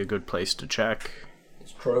 offices would be a good place to check.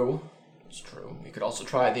 It's true. It's true. We could also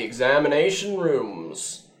try the examination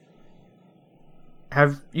rooms.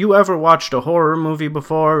 Have you ever watched a horror movie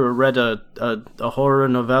before or read a horror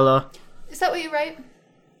novella? Is that what you write?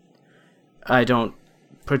 I don't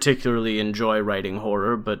particularly enjoy writing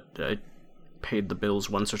horror, but I paid the bills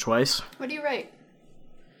once or twice. What do you write?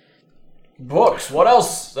 Books. What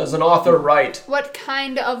else does an author write? What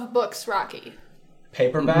kind of books, Rocky?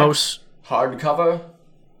 Paperback? Hardcover?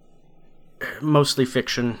 Mostly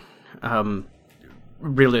fiction.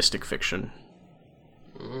 Realistic fiction.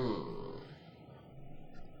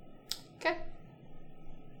 Okay.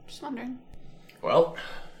 Just wondering. Well,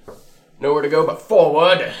 nowhere to go but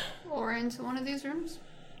forward. Or into one of these rooms?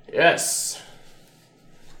 Yes.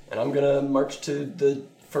 And I'm gonna march to the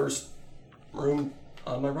first room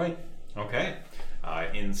on my right. Okay.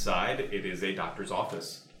 Inside, it is a doctor's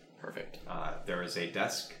office. Perfect. There is a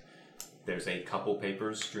desk. There's a couple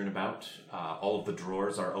papers strewn about. All of the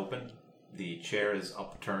drawers are open. The chair is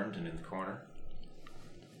upturned and in the corner.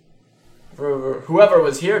 Whoever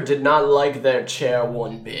was here did not like their chair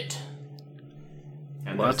one bit.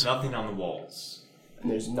 And What? there's nothing on the walls.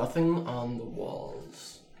 And there's nothing on the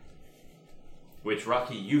walls. Which,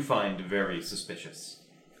 Rocky, you find very suspicious.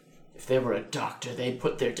 If they were a doctor, they'd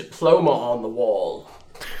put their diploma on the wall.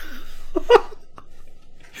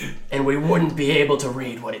 And we wouldn't be able to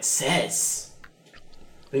read what it says.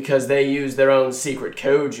 Because they use their own secret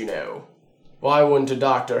code, you know. Why wouldn't a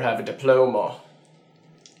doctor have a diploma?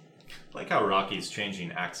 Like how Rocky's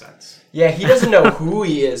changing accents. Yeah, he doesn't know who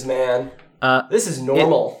he is, man. This is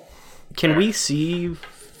normal. Can we see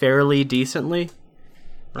fairly decently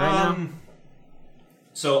right now?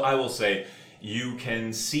 So I will say, you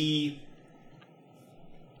can see...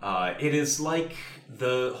 it is like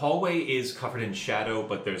the hallway is covered in shadow,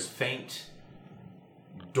 but there's faint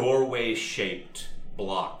doorway-shaped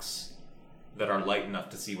blocks that are light enough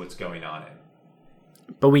to see what's going on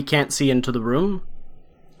in. But we can't see into the room?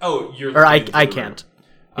 Oh, you're Or looking into I the room. can't.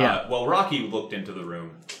 Yeah. Well, Rocky looked into the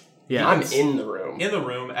room. Yeah. I'm in the room. In the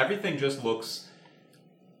room, everything just looks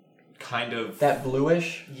kind of... That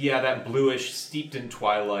bluish? Yeah, that bluish, steeped in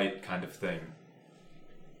twilight kind of thing.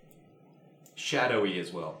 Shadowy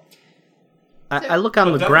as well. I look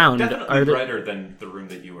on But the ground. Definitely Are there, brighter than the room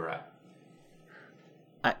that you were at.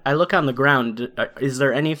 I look on the ground. Is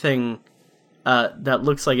there anything that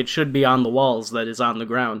looks like it should be on the walls that is on the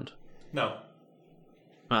ground? No.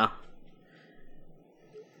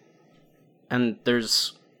 And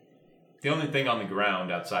there's... The only thing on the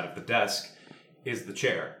ground outside of the desk is the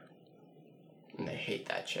chair. And they hate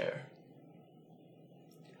that chair.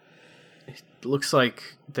 looks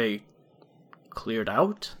like they cleared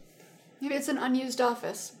out? Maybe it's an unused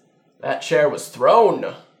office. That chair was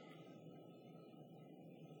thrown.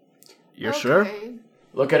 You're sure?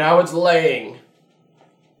 Look at how it's laying.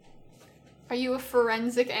 Are you a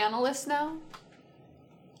forensic analyst now?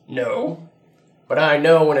 No. But I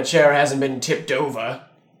know when a chair hasn't been tipped over.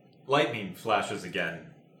 Lightning flashes again,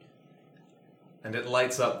 and it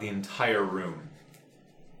lights up the entire room,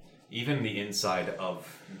 even the inside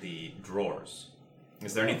of the drawers.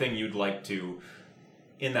 Is there anything you'd like to,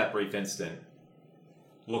 in that brief instant,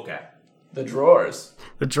 look at? The drawers.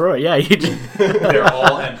 The drawer, yeah. You just... They're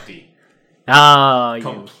all empty. Ah, you...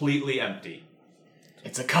 Completely empty.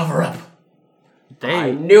 It's a cover-up. I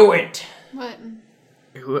They... knew it. What?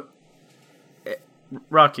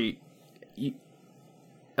 Rocky, you,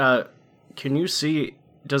 can you see...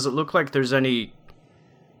 Does it look like there's any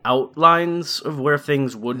outlines of where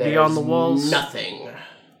things would be on the walls? Nothing.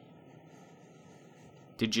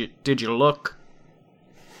 Did you look?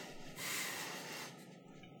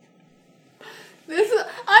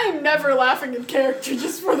 I am never laughing in character,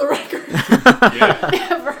 just for the record. Yeah.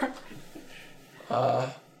 Never.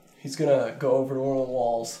 He's gonna go over to one of the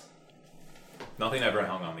walls. Nothing ever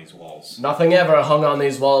hung on these walls. Nothing ever hung on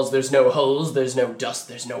these walls. There's no holes, there's no dust,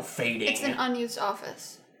 there's no fading. It's an unused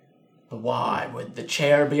office. But why would the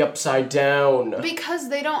chair be upside down? Because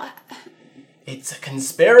they don't... It's a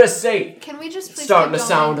conspiracy. Can we just please Starting to keep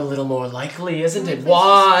sound a going? little more likely, isn't Can we it? please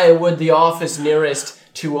Why would the office nearest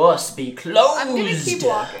to us be closed? I'm gonna keep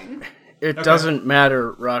walking. It doesn't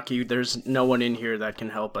matter, Rocky. There's no one in here that can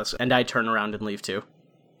help us. And I turn around and leave too.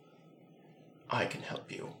 I can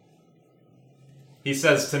help you. He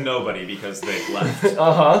says to nobody because they've left.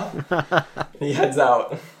 Uh-huh. He heads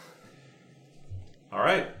out. All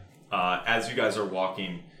right. As you guys are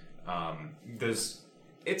walking,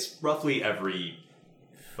 it's roughly every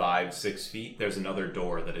 5-6 feet. There's another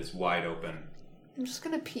door that is wide open. I'm just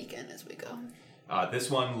gonna peek in as we go.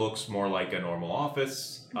 This one looks more like a normal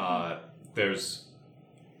office. There's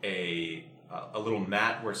a little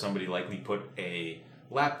mat where somebody likely put a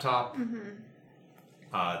laptop.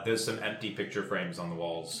 There's some empty picture frames on the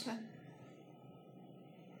walls.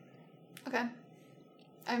 Okay.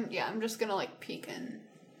 I'm just gonna peek in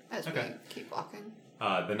as we keep walking.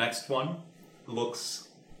 The next one looks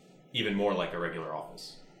even more like a regular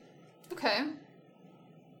office. Okay.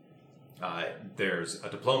 There's a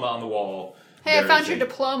diploma on the wall. Hey, I found your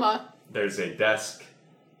diploma. There's a desk.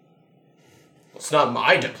 It's not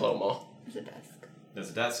my diploma. There's a desk. There's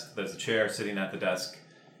a desk. There's a chair sitting at the desk.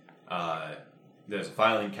 There's a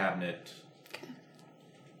filing cabinet. Okay.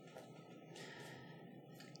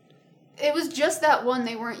 It was just that one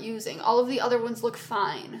they weren't using. All of the other ones look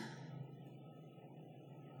fine.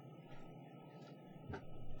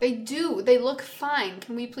 They do. They look fine.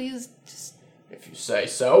 Can we please just... If you say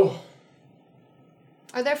so.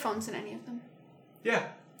 Are there phones in any of them? Yeah.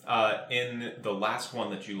 In the last one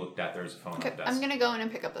that you looked at, there's a phone Okay, on the desk. I'm gonna go in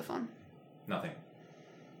and pick up the phone. Nothing.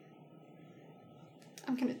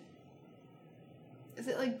 I'm gonna... Is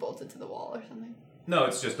it, like, bolted to the wall or something? No,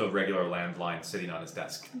 it's just a regular landline sitting on his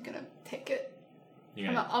desk. I'm gonna take it. You're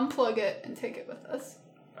I'm gonna... gonna unplug it and take it with us.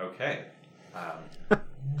 Okay.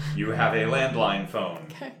 You have a landline phone.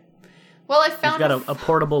 Okay. Well, I He's found got a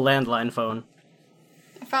portable landline phone.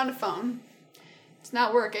 I found a phone. It's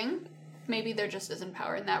not working. Maybe there just isn't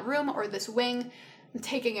power in that room or this wing. I'm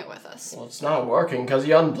taking it with us. Well, it's not working because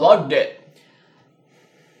you unplugged it.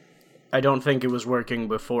 I don't think it was working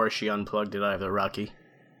before she unplugged it either, Rocky.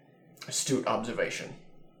 Astute observation.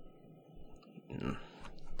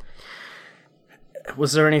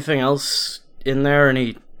 Was there anything else in there?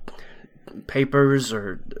 Any papers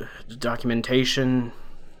or documentation?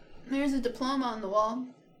 There's a diploma on the wall.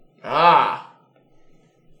 Ah.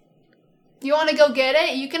 You want to go get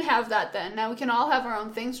it? You can have that then. Now we can all have our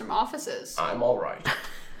own things from offices. I'm alright.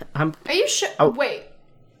 I'm Are you sure? Oh. Wait.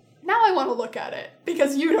 Now I want to look at it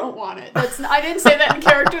because you don't want it. I didn't say that in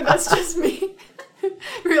character. That's just me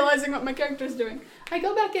realizing what my character's doing. I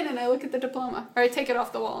go back in and I look at the diploma, or I take it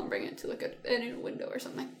off the wall and bring it to look at it in a window or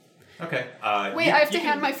something. Okay. Wait, I have to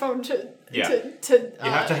hand my phone to Yeah. to You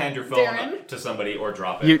have to hand your phone Darren. to somebody or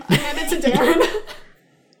drop it. you. I hand it to Darren.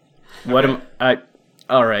 What am I?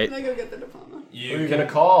 All right. And I go get the diploma. You Who are you can- gonna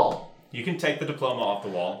call? You can take the diploma off the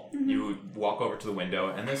wall. You walk over to the window,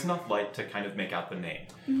 and there's enough light to kind of make out the name.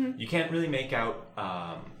 You can't really make out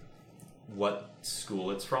what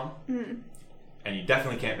school it's from, and you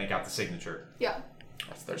definitely can't make out the signature. Yeah.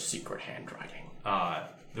 That's their secret handwriting.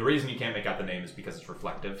 The reason you can't make out the name is because it's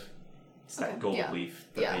reflective. It's that Okay, gold yeah. leaf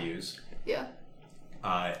that Yeah. they use. Yeah.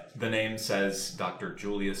 The name says Dr.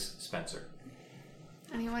 Julius Spencer.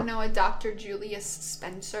 Anyone know a Dr. Julius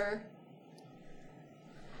Spencer?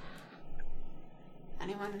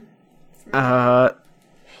 Anyone?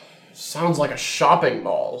 Sounds like a shopping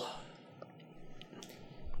mall.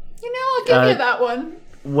 You know, I'll give you that one.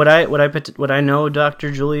 Would I know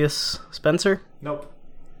Dr. Julius Spencer? Nope.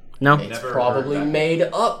 No, It's Never probably heard that. made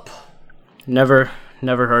up. never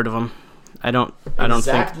heard of him. I don't think.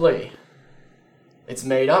 Exactly. It's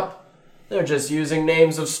made up. They're just using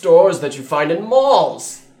names of stores that you find in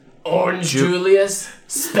malls. Orange Julius,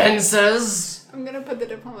 Spencer's. I'm gonna put the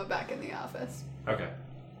diploma back in the office. Okay.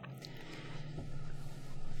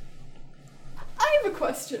 I have a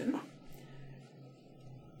question.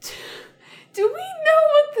 Do we know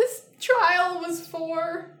what this trial was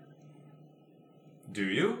for? Do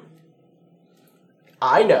you?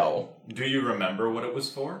 I know. Do you remember what it was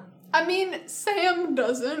for? I mean, Sam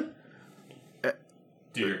doesn't.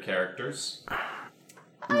 Do your characters?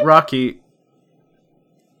 Rocky,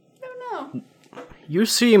 I don't know. you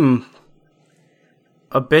seem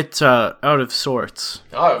a bit out of sorts.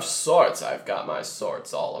 Out of sorts, I've got my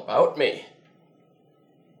sorts all about me.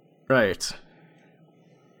 Right.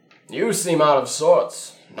 You seem out of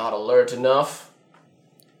sorts. Not alert enough.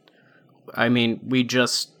 I mean, we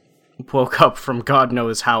just woke up from God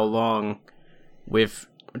knows how long with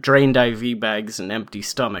drained IV bags and empty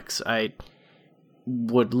stomachs. I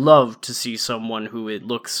would love to see someone who it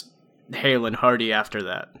looks hale and hearty after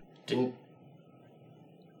that. Didn't...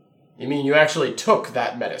 You mean you actually took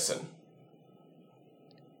that medicine?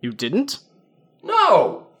 You didn't?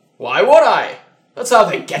 No! Why would I? That's how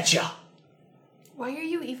they get ya. Why are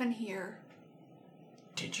you even here?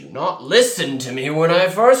 Did you not listen to me when I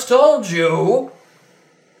first told you?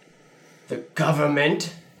 The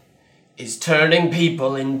government is turning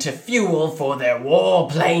people into fuel for their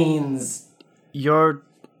warplanes. You're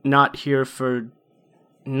not here for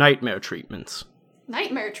nightmare treatments.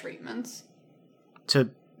 Nightmare treatments. To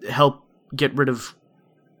help get rid of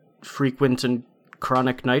frequent and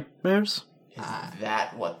chronic nightmares? Is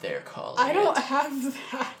that what they're calling I don't it? have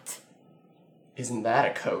that. Isn't that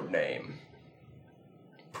a code name?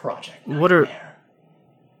 Project What are- Nightmare.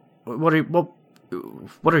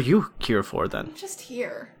 What are you here for then? I'm just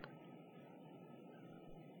here.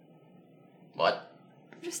 What?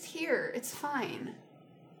 I'm just here. It's fine.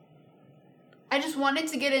 I just wanted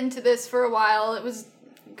to get into this for a while. It was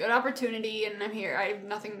a good opportunity, and I'm here. I have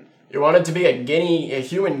nothing. You wanted to be a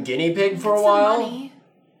human guinea pig for a Some while? money.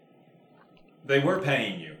 They were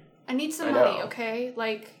paying you. I need some I money, know. okay?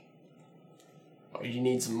 Like, Oh, you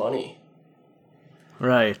need some money.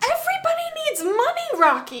 Right. everybody needs money,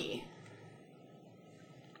 Rocky.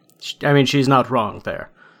 I mean, she's not wrong there.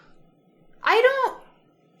 I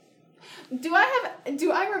don't. Do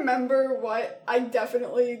I remember what I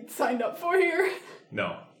definitely signed up for here?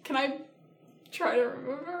 No. Can I try to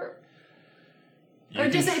remember? You Or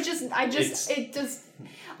can-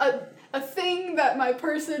 a thing that my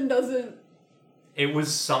person doesn't. It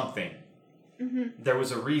was something. Mm-hmm. There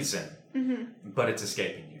was a reason. But it's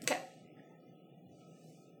escaping you. Okay.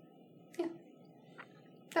 Yeah.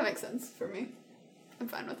 That makes sense for me. I'm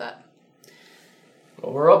fine with that.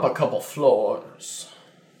 Well, we're up a couple floors.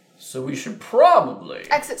 So we should probably...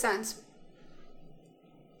 Exit signs.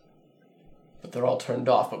 But they're all turned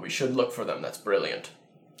off, but we should look for them. That's brilliant.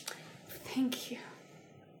 Thank you.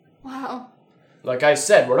 Wow. Like I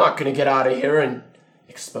said, we're not going to get out of here and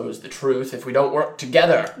expose the truth if we don't work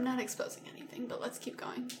together. I'm not exposing anything, but let's keep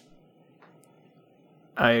going.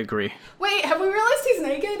 I agree. Wait, have we realized he's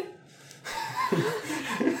naked?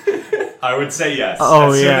 I would say yes. Oh,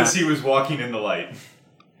 as soon yeah. as he was walking in the light.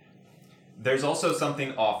 There's also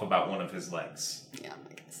something off about one of his legs. Yeah, I'm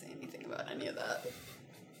not gonna say anything about any of that.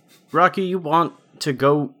 Rocky, you want to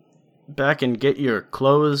go back and get your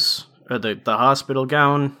clothes? Or the hospital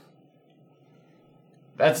gown?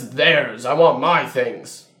 That's theirs. I want my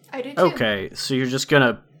things. I do too. Okay, so you're just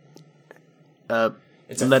gonna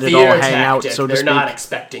It's a let it fear all hang out, tactic. so to They're speak? not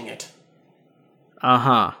expecting it.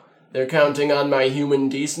 Uh-huh. They're counting on my human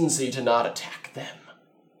decency to not attack them.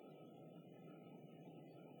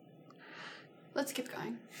 Let's keep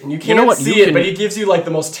going. And you can't know what? see You it, can- but he gives you like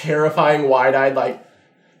the most terrifying wide-eyed, like,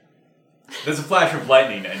 There's a flash of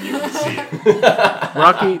lightning and you can see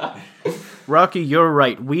it. Rocky, you're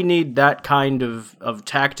right. We need that kind of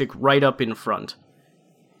tactic right up in front.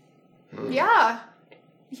 Yeah.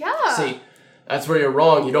 Yeah. see, that's where you're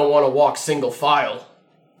wrong. You don't want to walk single file.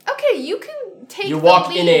 Okay, you can take You the walk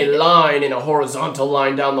lead. in a line, in a horizontal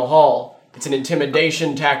line down the hall. It's an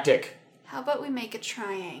intimidation tactic. How about we make a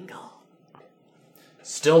triangle?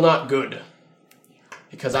 Still not good.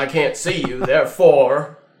 Because I can't see you,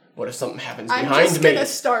 therefore, what if something happens I'm behind just me? gonna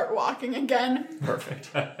start walking again. Perfect.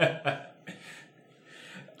 I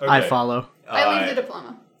Okay. follow. I leave the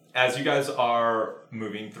diploma. As you guys are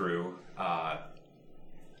moving through,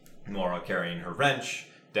 Mora carrying her wrench,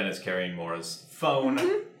 Dennis carrying Mora's phone.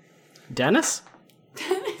 Dennis?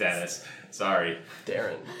 Dennis, sorry,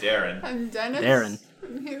 Darren. Darren. I'm Dennis. Darren.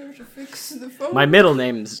 I'm here to fix the phone. My middle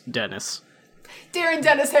name's Dennis. Darren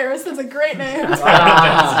Dennis Harris. That's a great name. Dennis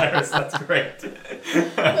Harris, that's great.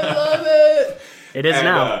 I love it. It is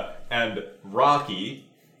now. And Rocky.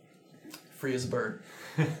 Free as a bird.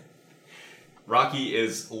 Rocky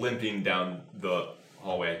is limping down the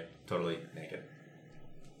hallway, totally naked.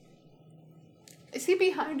 Is he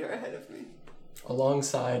behind or ahead of me?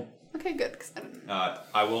 Alongside. Okay, good. Cause I don't.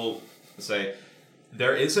 I will say,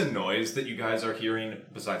 there is a noise that you guys are hearing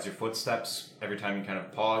besides your footsteps every time you kind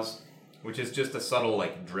of pause, which is just a subtle,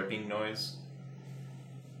 like, dripping noise.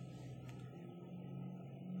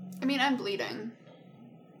 I mean, I'm bleeding.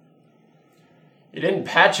 You didn't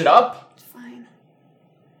patch it up? It's fine.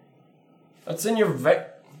 That's in your Yeah,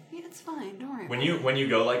 it's fine. Don't worry. When you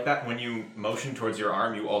go like that, when you motion towards your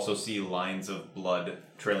arm, you also see lines of blood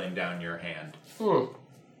trailing down your hand.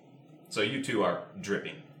 So you two are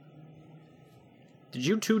dripping. Did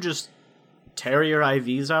you two just tear your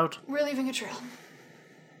IVs out? We're leaving a trail.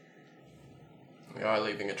 We are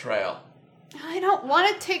leaving a trail. I don't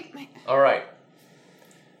want to take my. Alright.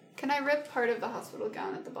 Can I rip part of the hospital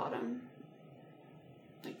gown at the bottom?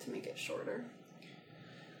 Like to make it shorter.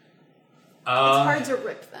 It's hard to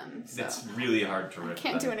rip them. So. It's really hard to I rip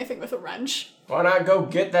can't them. do anything with a wrench. Why not go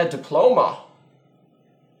get that diploma?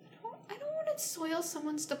 I don't want to soil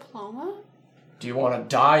someone's diploma. Do you want to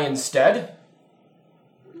die instead?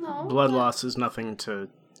 No. Blood but loss is nothing to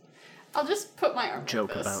I'll just put my arm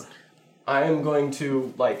joke like this. about. I am going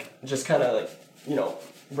to, like, just kind of, like, you know,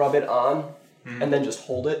 rub it on and then just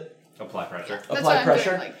hold it. Apply pressure. That's Apply why I'm pressure.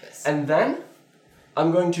 doing like this. And then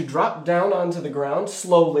I'm going to drop down onto the ground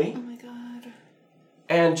slowly Oh my god.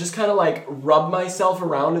 and just kind of, like, rub myself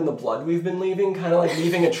around in the blood we've been leaving, kind of like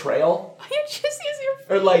leaving a trail. Why you just use your feet?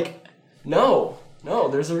 Or, like, no,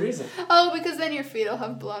 there's a reason. Oh, because then your feet will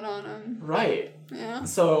have blood on them. Right. Yeah.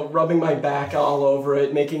 So, rubbing my back all over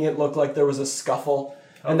it, making it look like there was a scuffle,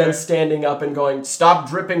 and then Okay. standing up and going, "Stop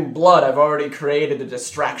dripping blood, I've already created a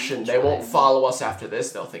distraction. They won't follow us after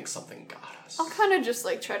this, they'll think something got Yes. I'll kind of just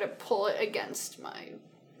like try to pull it against my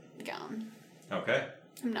gown. Okay.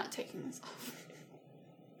 I'm not taking this off.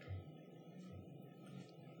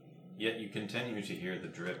 Yet you continue to hear the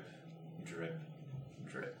drip, drip,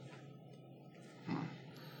 drip.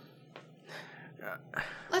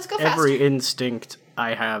 Let's go faster. Every instinct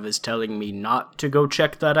I have is telling me not to go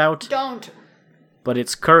check that out, Don't. but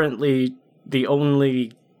it's currently the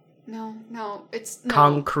only No, it's no.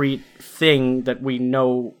 concrete thing that we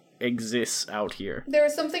know exists out here. There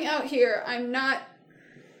is something out here. I'm not.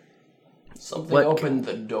 Something What- opened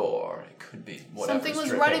the door. It could be whatever's Something was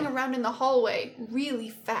dripping. running around in the hallway really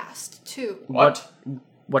fast too. What?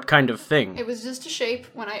 What kind of thing? It was just a shape.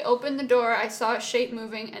 When I opened the door, I saw a shape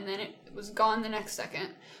moving, and then it was gone the next second.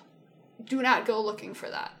 Do not go looking for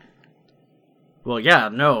that. Well, yeah,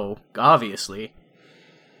 no, obviously.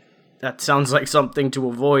 That sounds like something to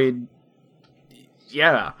avoid.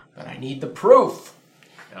 Yeah. But I need the proof.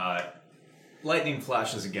 Lightning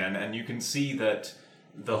flashes again, and you can see that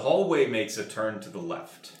the hallway makes a turn to the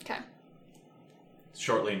left, Okay,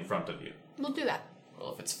 shortly in front of you. we'll do that.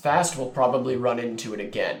 Well, if it's fast, we'll probably run into it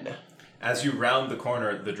again. As you round the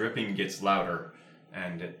corner, the dripping gets louder,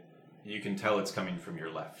 and you can tell it's coming from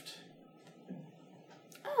your left.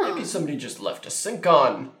 Maybe somebody just left a sink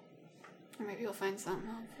on. Or maybe you'll find something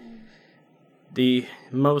helpful. The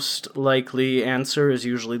most likely answer is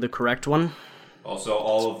usually the correct one. Also,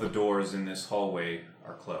 all of the doors in this hallway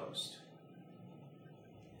are closed.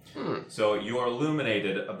 So you are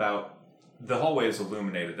illuminated about... The hallway is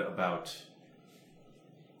illuminated about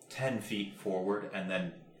 10 feet forward and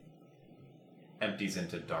then empties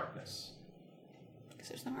into darkness. Because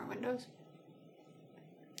there's no more windows.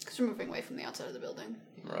 Because we're moving away from the outside of the building.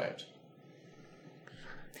 Right.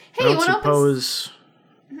 Hey, I you don't want to open... suppose.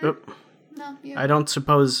 No, you... I don't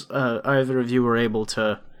suppose either of you were able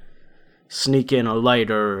to sneak in a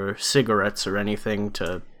lighter or cigarettes or anything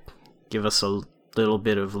to give us a little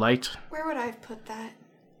bit of light. Where would I have put that?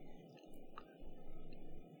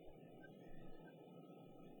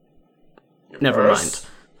 Never Purse? mind.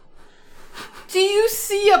 Do you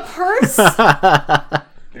see a purse?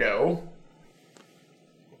 No.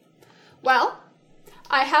 Well,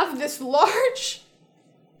 I have this large...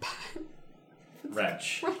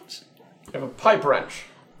 Wrench. wrench. I have a pipe wrench.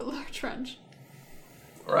 A large wrench.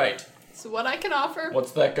 Right. So what I can offer...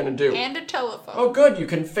 What's that gonna do? And a telephone. Oh, good. You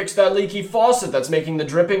can fix that leaky faucet that's making the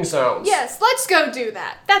dripping sounds. Yes, let's go do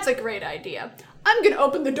that. That's a great idea. I'm gonna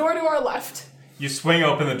open the door to our left. You swing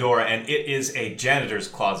open the door, and it is a janitor's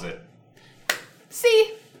closet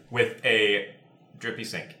See? with a drippy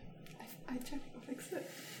sink. I tried to fix it.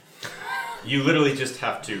 You literally just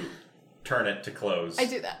have to turn it to close. I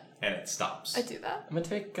do that. And it stops. I do that. I'm gonna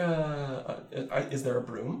take, is there a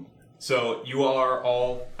broom? So you are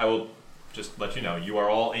all... I will just let you know. You are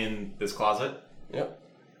all in this closet. Yep.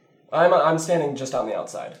 I'm standing just on the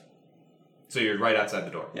outside. So you're right outside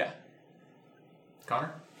the door. Yeah.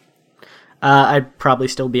 Connor? I'd probably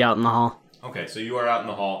still be out in the hall. Okay, so you are out in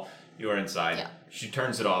the hall. You are inside. Yeah. She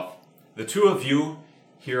turns it off. The two of you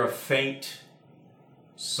hear a faint,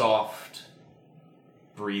 soft,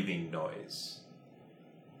 breathing noise.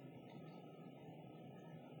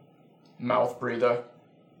 Mouth breather.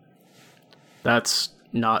 That's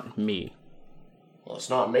not me. Well, it's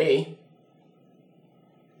not me.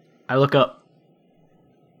 I look up.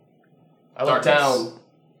 I look Darkness. down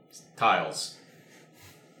Tiles.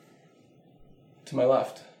 to my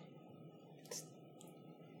left.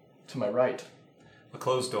 To my right. A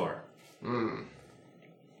closed door. Are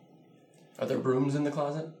there brooms in the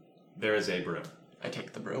closet? There is a broom. I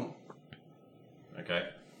take the broom. Okay.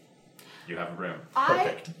 You have a broom.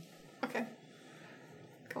 Perfect. Okay.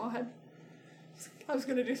 Go ahead. I was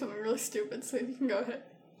gonna do something really stupid, so you can go ahead.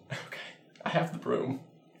 Okay. I have the broom.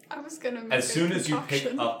 I was gonna make As soon as you pick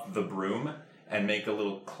concoction. up the broom and make a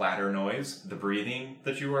little clatter noise, the breathing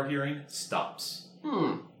that you are hearing stops.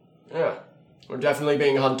 Yeah. We're definitely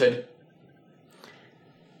being hunted.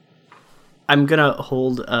 I'm gonna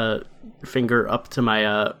hold a finger up to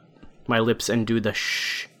my my lips and do the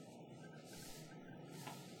shh.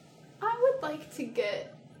 I would like to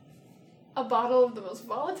get a bottle of the most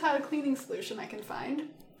volatile cleaning solution I can find.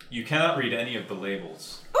 You cannot read any of the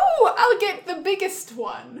labels. Ooh, I'll get the biggest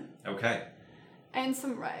one. Okay. And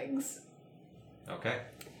some rags. Okay.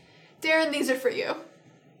 Darren, these are for you.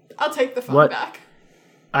 I'll take the phone What? back.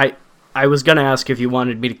 I was gonna ask if you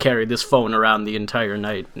wanted me to carry this phone around the entire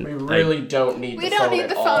night. and We I- really don't need We the don't phone need at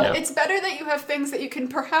the all. phone. Yeah. It's better that you have things that you can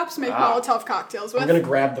perhaps make Ah. Molotov cocktails with. I'm gonna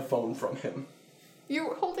grab the phone from him.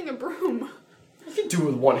 You're holding a broom. I can do it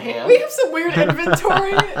with one hand. We have some weird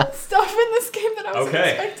inventory stuff in this game that I wasn't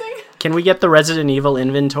Okay. expecting. Can we get the Resident Evil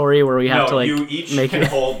inventory where we have to, like, you each make can it...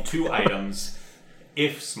 hold 2 items,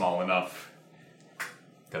 if small enough,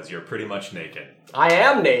 because you're pretty much naked. I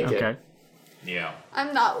am naked. Okay. Yeah.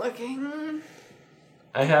 I'm not looking.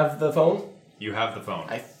 I have the phone. You have the phone.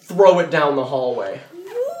 I throw it down the hallway.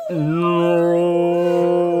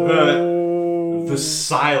 The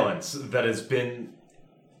silence that has been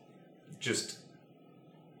just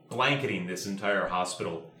blanketing this entire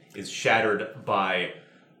hospital is shattered by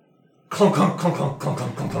clunk, clunk, clunk, clunk, clunk,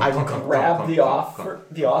 clunk, clunk, I clunk, clunk, grab clunk, the clunk,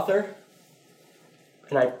 clunk. author,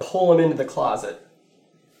 and I pull him into the closet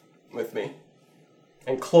with me,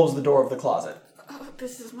 and close the door of the closet. Oh,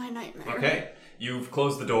 this is my nightmare. Okay, you've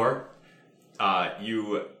closed the door.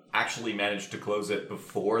 You actually managed to close it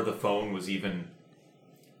before the phone was even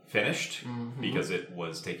finished, because it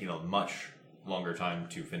was taking a much longer time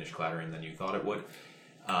to finish clattering than you thought it would.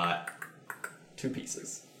 2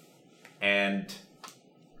 pieces. And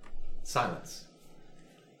silence.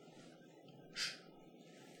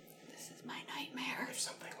 This is my nightmare. If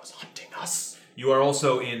something was hunting us. You are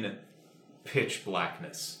also in pitch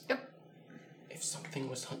blackness. Yep. If something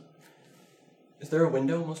was Is there a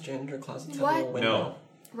window? Most janitor closets have a little What? window.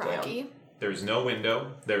 No, Rocky. there's no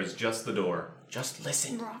window. There's just the door. Just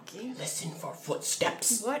listen. Rocky. Listen for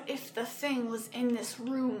footsteps. What if the thing was in this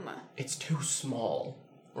room? It's too small.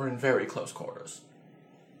 We're in very close quarters.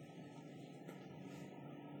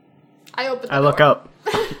 I open the I look door. up.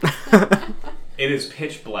 It is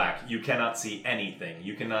pitch black. You cannot see anything.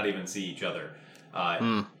 You cannot even see each other.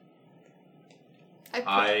 I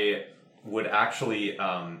would actually.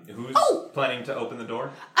 Who's planning to open the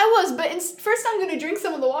door? I was, but first I'm going to drink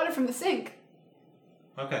some of the water from the sink.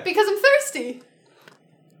 Okay. Because I'm thirsty.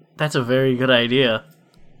 That's a very good idea.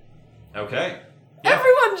 Okay.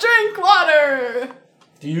 Everyone drink water!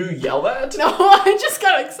 Do you yell that? No, I just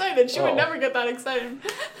got excited. She Oh. would never get that excited.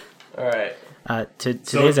 Alright.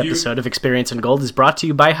 Today's if you- episode of Experience in Gold is brought to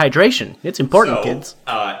you by hydration. It's important, So, kids.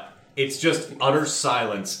 it's just utter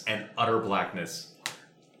silence and utter blackness.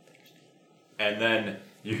 And then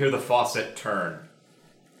you hear the faucet turn.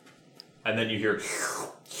 And then you hear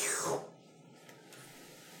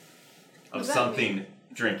of does that something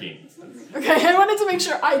drinking. Okay, I wanted to make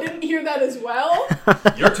sure I didn't hear that as well.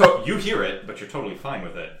 You hear it, but you're totally fine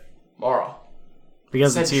with it. Mara.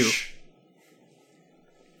 Because Said it's you. shh.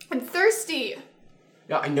 I'm thirsty.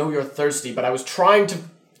 Yeah, I know you're thirsty, but I was trying to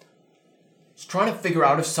figure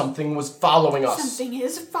out if something was following us. Something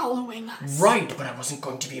is following us. Right, but I wasn't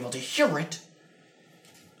going to be able to hear it.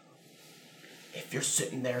 If you're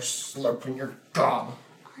sitting there slurping your gum.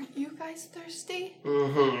 Aren't you guys thirsty?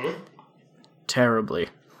 Mm-hmm. Terribly.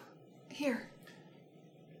 Here.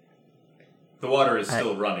 The water is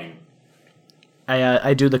still running.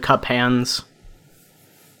 I do the cup hands.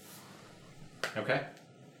 Okay.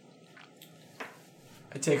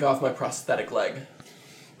 I take off my prosthetic leg.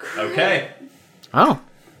 Okay. Oh.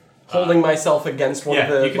 Holding myself against one of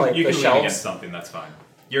the, you can the lean against shelves. something, that's fine.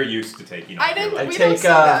 You're used to taking off I didn't. your We leg. don't take, see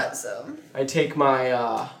that, so. I take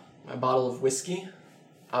my my bottle of whiskey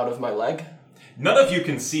out of my leg, None of you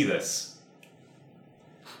can see this.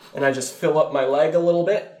 and I just fill up my leg a little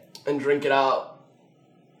bit and drink it out.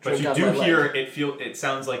 But Drink you out do my leg. hear it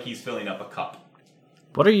sounds like he's filling up a cup.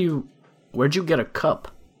 What are you... Where'd you get a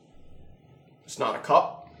cup? It's not a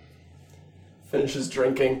cup. Finishes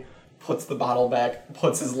drinking, puts the bottle back,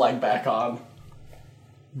 puts his leg back on.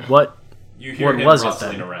 What? You hear What him was it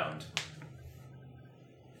rustling then? around.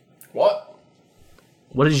 What?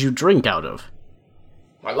 What did you drink out of?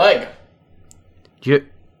 My leg. You're...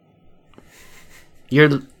 You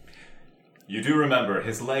do remember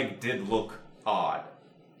his leg did look odd.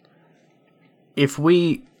 If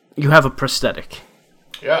we... You have a prosthetic.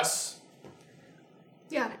 Yes.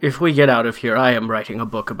 Yeah. If we get out of here, I am writing a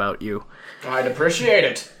book about you. I'd appreciate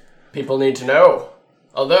it. People need to know.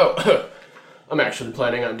 Although, I'm actually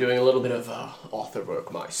planning on doing a little bit of author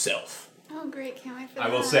work myself. Oh, great. Can't wait for I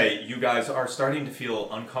that. will say, you guys are starting to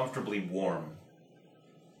feel uncomfortably warm.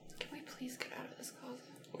 Can we please get out of this closet?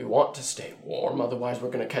 We want to stay warm, otherwise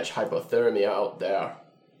we're going to catch hypothermia out there.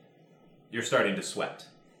 You're starting to sweat.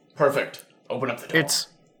 Perfect. Open up the door.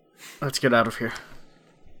 Let's get out of here.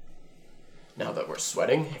 Now that we're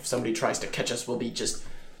sweating, if somebody tries to catch us, we'll be just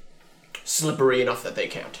slippery enough that they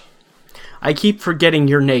can't. I keep forgetting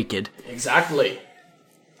you're naked. Exactly.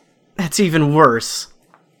 That's even worse.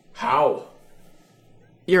 How?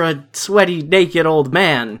 You're a sweaty, naked old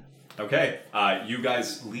man. Okay, you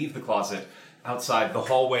guys leave the closet. Outside, the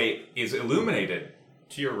hallway is illuminated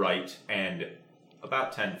to your right and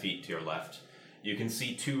about 10 feet to your left. You can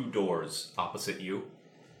see 2 doors opposite you,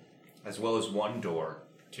 as well as 1 door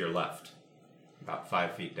to your left, about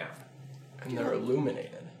 5 feet down. And they're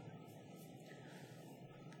illuminated.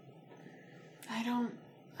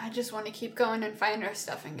 I just want to keep going and find our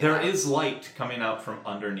stuff and get There out. is light coming out from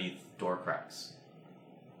underneath door cracks.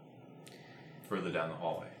 Further down the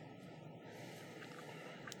hallway.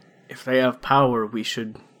 If they have power, we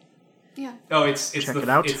should... Yeah. Oh, it's Check it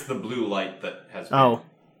out? It's the blue light that has been Oh.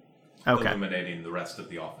 Okay. illuminating the rest of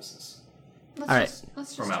the offices Let's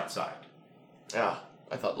just from outside. Ah,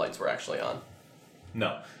 I thought lights were actually on.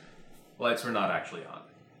 No. Lights were not actually on.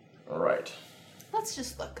 Alright. Let's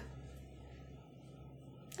just look.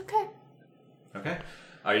 Okay. Okay.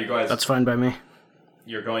 Are you guys... That's fine by me.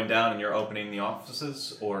 You're going down and you're opening the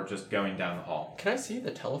offices, or just going down the hall? Can I see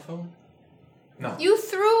the telephone? No. You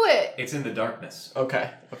threw it! It's in the darkness. Okay.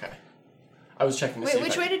 I was checking to see Wait, if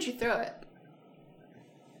which I- way did you throw it?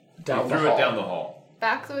 Down You the threw hall. it down the hall.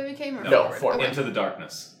 Back the way we came or No, forward? forward. Okay. Into the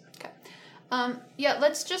darkness. Yeah,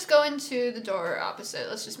 let's just go into the door opposite.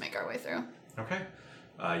 Let's just make our way through. Okay.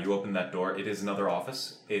 You open that door. It is another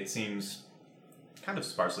office. It seems kind of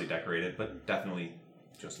sparsely decorated, but definitely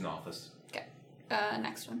just an office. Okay.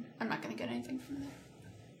 Next one. I'm not gonna get anything from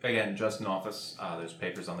there. Again, just an office. There's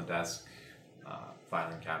papers on the desk,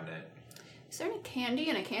 filing cabinet. Is there any candy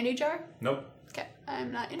in a candy jar? Nope. Okay,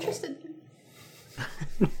 I'm not interested.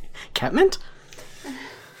 Catmint?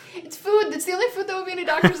 It's food. That's the only food that would be in a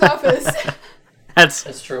doctor's office.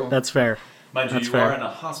 That's true. That's fair. Mind you, That's you fair. are in a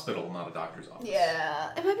hospital, not a doctor's office.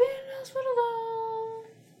 Yeah. Am I being in a hospital though?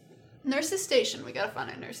 Nurse's station. We gotta find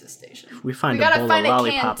a nurse's station. We find we a gotta bowl find of a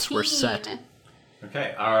lollipops, we're canteen. set.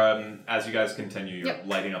 Okay. As you guys continue, you're Yep.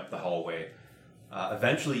 lighting up the hallway.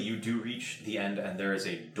 Eventually, you do reach the end, and there is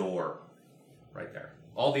a door right there.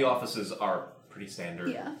 All the offices are pretty standard.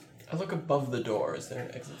 Yeah. I look above the door. Is there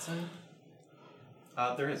an exit sign?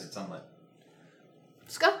 There is. It's unlit.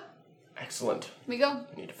 Let's go. Excellent. We go.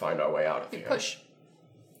 We need to find our way out of We here. push.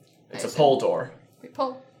 It's I a assume. pull door. We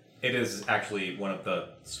pull. It is actually one of the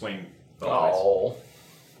swing doorways. Oh.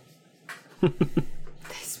 They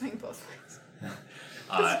swing both ways.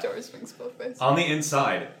 This door swings both ways. On the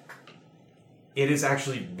inside, it is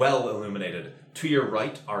actually well illuminated. To your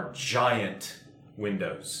right are giant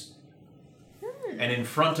windows. And in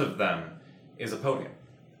front of them is a podium.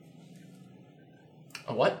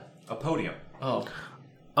 A what? A podium. Oh.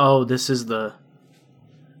 Oh, this is the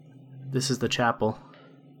chapel.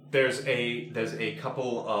 There's a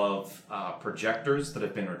couple of projectors that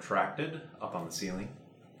have been retracted up on the ceiling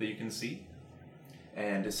that you can see.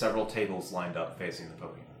 And several tables lined up facing the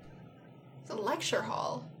podium. It's a lecture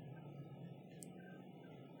hall.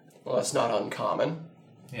 Well, that's not uncommon.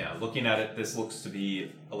 Yeah, looking at it, this looks to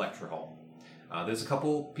be a lecture hall. There's a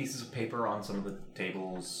couple pieces of paper on some of the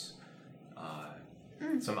tables,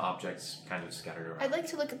 some objects kind of scattered around. I'd like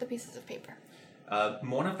to look at the pieces of paper.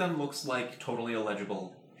 One of them looks like totally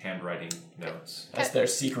illegible handwriting notes. That's their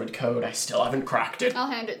secret code. I still haven't cracked it. I'll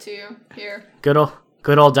hand it to you. Here. Good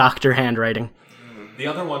old doctor handwriting. The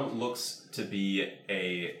other one looks to be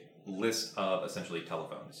a list of essentially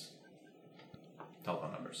telephone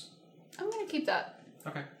numbers. I'm gonna keep that.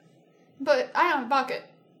 Okay. But I don't have a pocket.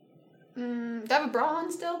 Do I have a bra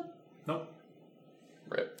on still? Nope.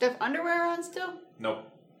 Rip. Do I have underwear on still? Nope.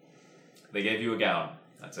 They gave you a gown.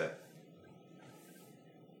 That's it.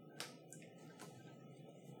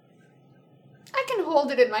 I can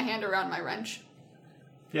hold it in my hand around my wrench.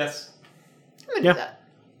 Yes. I'm gonna Yeah. do that.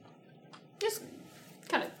 Just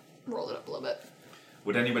kind of roll it up a little bit.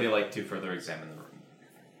 Would anybody like to further examine the room?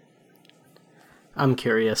 I'm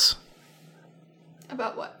curious.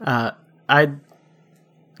 About what? I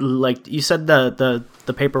like you said the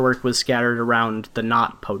paperwork was scattered around the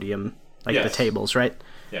not podium, like the Yes. tables, right?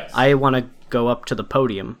 Yes. I want to go up to the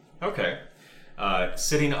podium. Okay.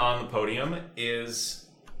 Sitting on the podium is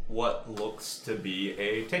what looks to be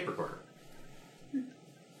a tape recorder.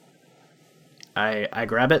 I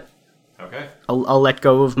grab it. Okay. I'll let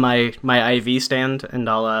go of my IV stand and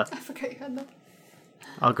I forgot you had that.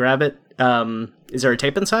 I'll grab it. Is there a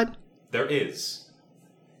tape inside? There is.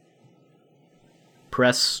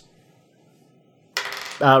 Press.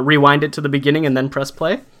 Rewind it to the beginning and then press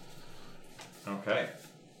play. Okay.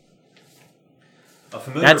 A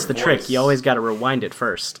familiar That's the voice, trick. You always got to rewind it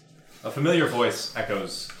first. A familiar voice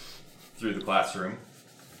echoes through the classroom.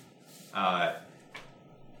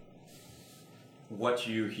 What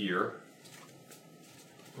you hear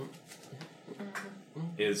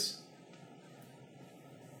is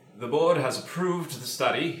the board has approved the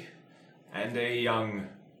study, and a young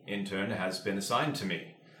intern has been assigned to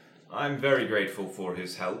me. I'm very grateful for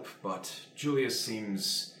his help, but Julius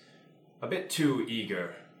seems a bit too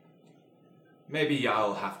eager. Maybe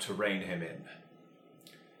I'll have to rein him in.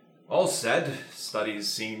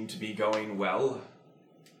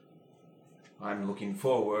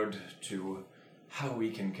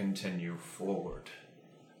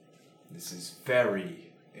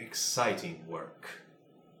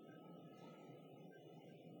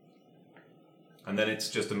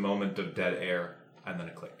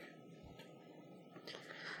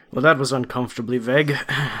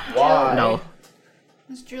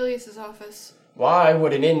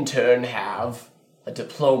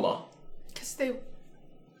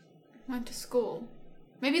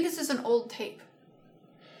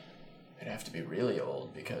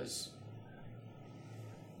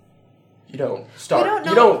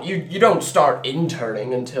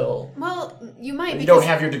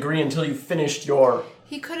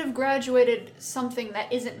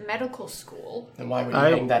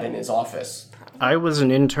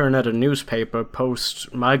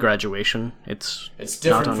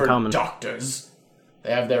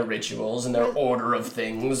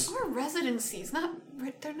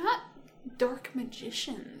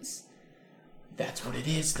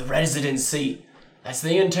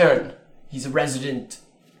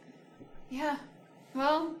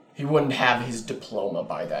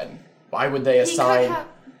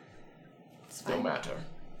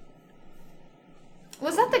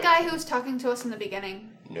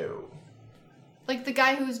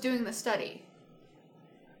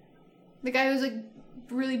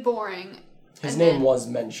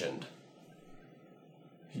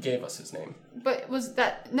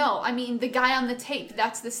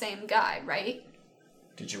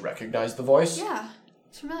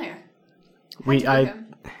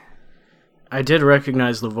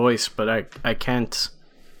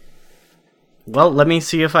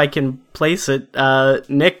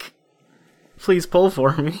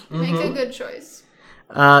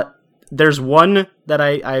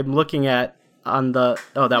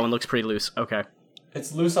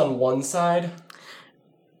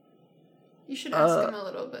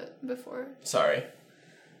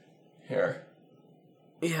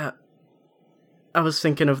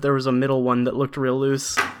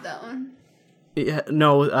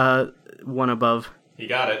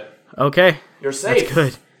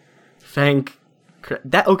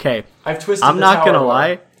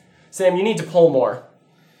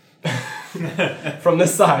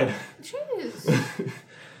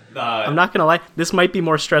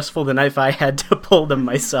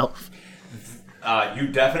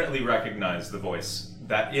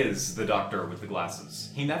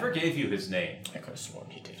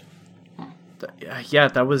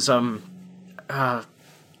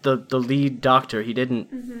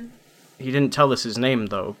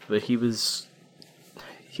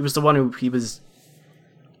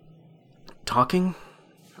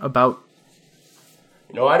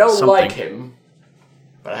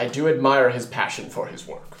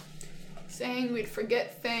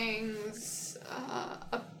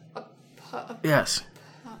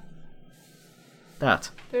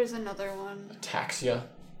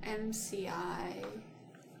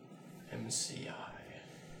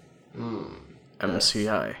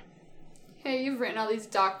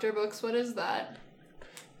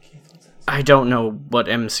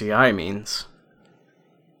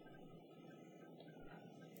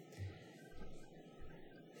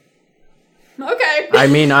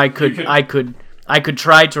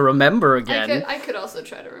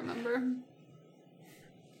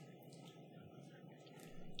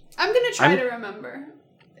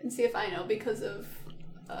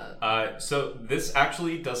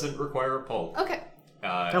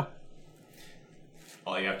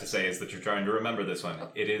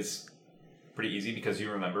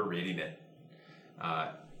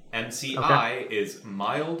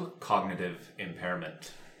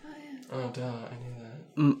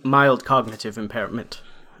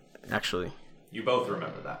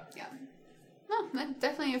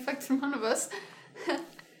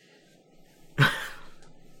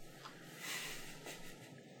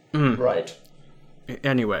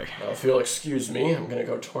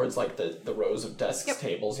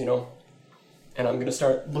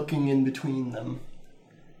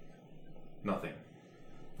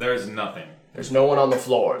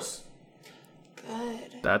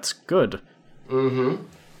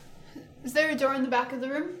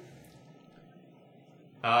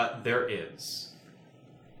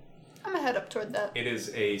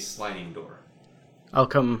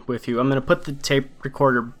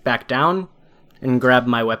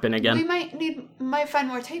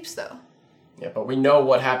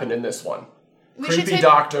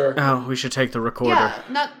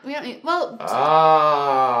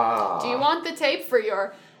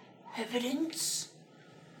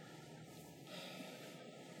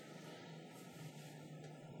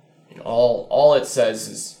 And all it says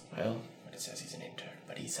is, well, it says he's an intern,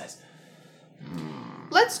 but he says,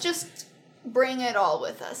 Let's just bring it all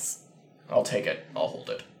with us. I'll take it. I'll hold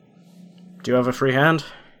it. Do you have a free hand?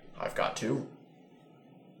 I've got two.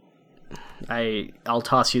 I'll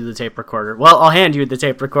toss you the tape recorder. Well, I'll hand you the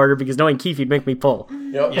tape recorder because knowing Keith, he'd make me pull.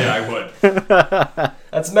 Yep. Yeah, I would.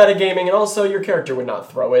 That's metagaming, and also your character would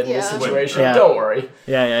not throw it in this Yeah. situation. Yeah. Don't worry.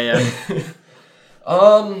 Yeah.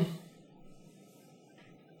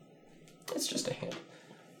 It's just a hand.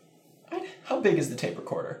 How big is the tape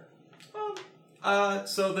recorder?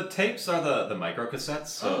 So the tapes are the micro cassettes.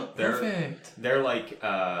 So Perfect. they're like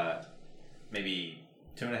maybe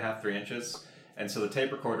 2.5, 3 inches, and so the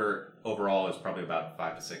tape recorder overall is probably about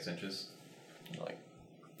 5 to 6 inches. Like,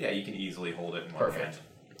 Yeah, you can easily hold it in one perfect. hand.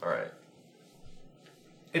 All right.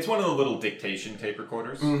 It's one of the little dictation tape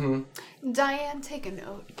recorders. Mm-hmm. Diane, take a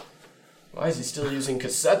note. Why is he still using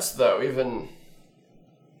cassettes, though? Even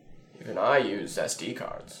I use SD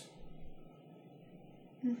cards.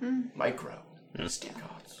 Micro SD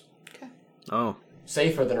cards. Okay. Oh.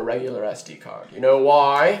 Safer than a regular SD card. You know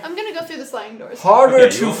why? I'm gonna go through the sliding doors. Harder Okay,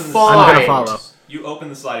 you to open the- find. I'm gonna follow. You open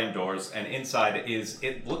the sliding doors, and inside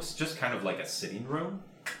it looks just kind of like a sitting room,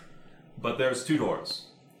 but there's 2 doors.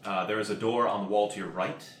 There is a door on the wall to your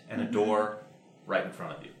right, and a door right in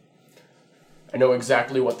front of you. I know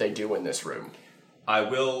exactly what they do in this room. I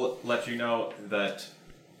will let you know that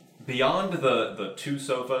beyond the 2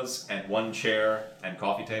 sofas and 1 chair and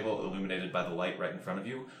coffee table illuminated by the light right in front of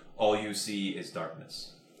you, all you see is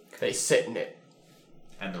darkness They sit in it.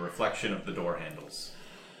 and the reflection of the door handles.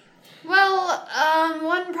 Well,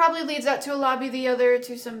 one probably leads out to a lobby, the other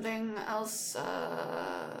to something else.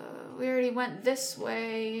 We already went this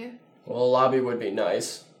way. Well, a lobby would be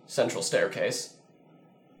nice. Central staircase.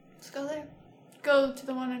 Let's go there. Go to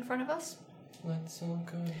the one in front of us. Let's all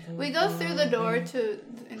go. We go through the door to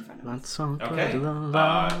in front of us. Let's all go Okay. to the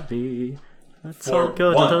lobby. Let's for all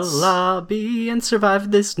go to once. the lobby and survive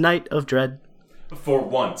this night of dread. For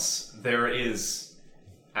once, there is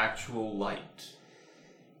actual light.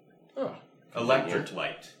 Oh, Electric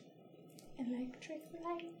light. Electric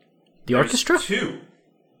light. The There's orchestra? 2.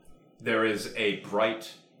 There is a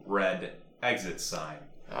bright red exit sign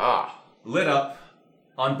ah. lit up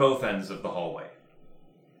on both ends of the hallway.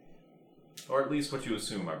 Or at least what you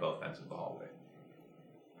assume are both ends of the hallway.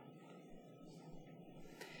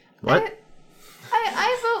 What?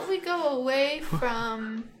 I vote we go away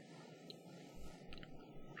from.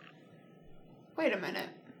 Wait a minute.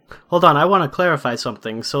 Hold on, I want to clarify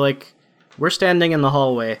something. So, like, we're standing in the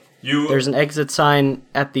hallway. There's an exit sign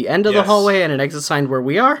at the end of the Yes. hallway and an exit sign where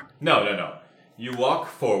we are? No. You walk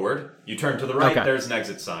forward, you turn to the right, Okay. there's an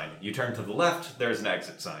exit sign. You turn to the left, there's an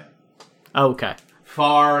exit sign. Okay.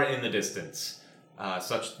 Far in the distance,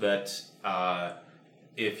 such that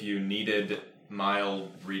if you needed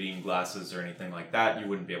mild reading glasses or anything like that, you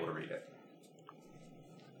wouldn't be able to read it.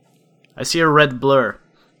 I see a red blur.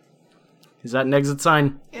 Is that an exit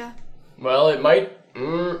sign? Yeah. Well, it might.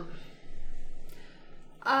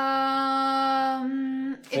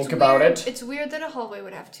 It's Think about weird. it. It's weird that a hallway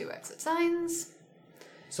would have 2 exit signs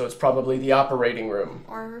So it's probably the operating room.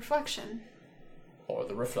 or a reflection. Or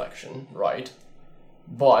the reflection, right?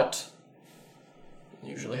 But it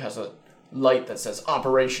usually has a light that says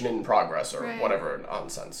operation in progress or Right. whatever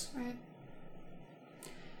nonsense. Right.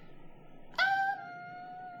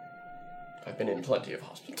 I've been in plenty of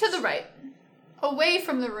hospitals. To the right. Away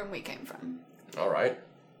from the room we came from. All right.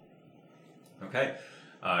 Okay.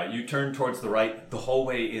 You turn towards the right. The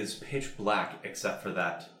hallway is pitch black except for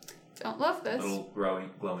that Don't love this. little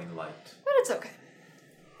glowing light. But it's okay.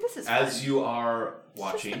 This is As fun. you are just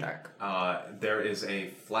watching, the dark. there is a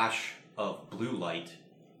flash of blue light,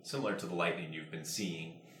 similar to the lightning you've been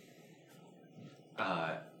seeing,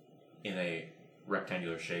 in a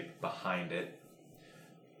rectangular shape behind it,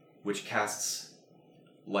 which casts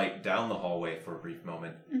light down the hallway for a brief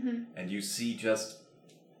moment, and you see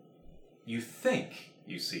you think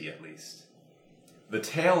you see at least, the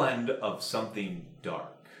tail end of something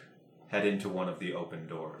dark head into one of the open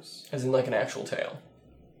doors. As in like an actual tail.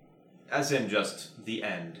 As in just the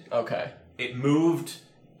end. Okay. It moved,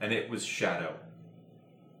 and it was shadow.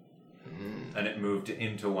 And it moved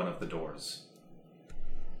into one of the doors.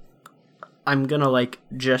 I'm gonna, like,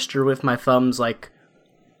 gesture with my thumbs, like,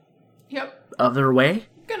 Yep. other way?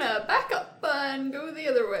 Gonna back up and go the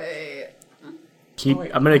other way.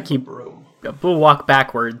 I'm gonna keep... Broom. We'll walk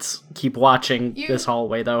backwards. Keep watching You- this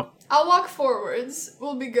hallway, though. I'll walk forwards.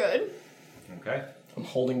 We'll be good. Okay? I'm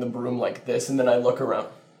holding the broom like this, and then I look around.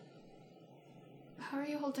 How are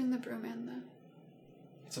you holding the broom in the...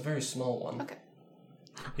 It's a very small one. Okay.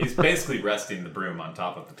 He's basically resting the broom on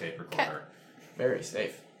top of the tape recorder. Very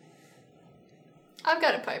safe. I've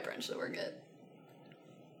got a pipe wrench, so we're good.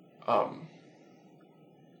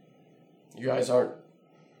 You guys aren't...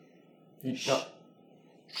 No.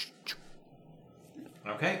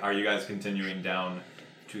 Okay, are you guys continuing down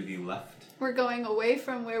to the left? We're going away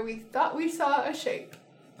from where we thought we saw a shape.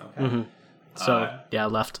 Okay. Mm-hmm. So, yeah,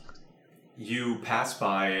 left. You pass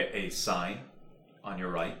by a sign on your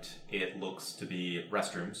right. It looks to be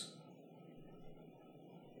restrooms.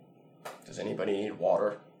 Does anybody need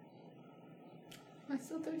water? Am I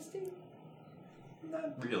still thirsty?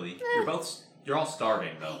 Not really. You're all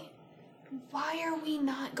starving though. Why are we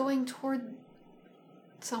not going toward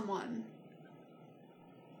someone?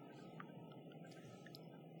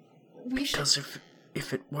 We should... Because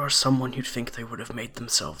if it were someone, you'd think they would have made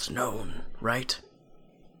themselves known, right?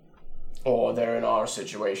 Or they're in our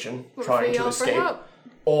situation, We're trying free to all for escape. help.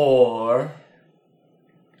 Or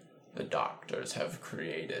the doctors have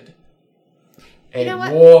created a know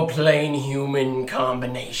what? warplane human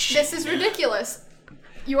combination. This is ridiculous.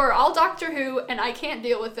 You are all Doctor Who, and I can't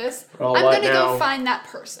deal with this. Well, I'm what gonna now? go find that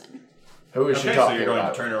person. Who is she Okay, so talking you're going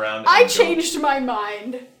about? to turn around. I and go- changed my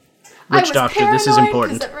mind. I was Doctor? This is paranoid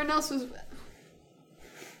important. 'cause everyone else was...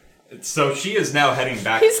 So she is now heading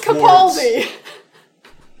back. He's towards... Capaldi.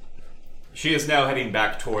 She is now heading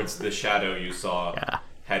back towards the shadow you saw Yeah.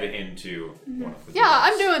 head into one of the Yeah,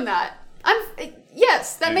 I'm doors. doing that.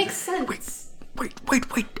 Yes, that makes sense. Wait.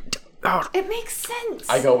 It makes sense.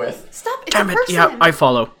 I go with. Stop, it's Damn a it. person. Yeah, I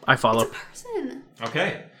follow. It's a person.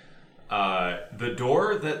 Okay. The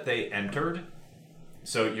door that they entered,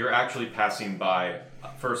 so you're actually passing by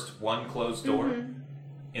first one closed door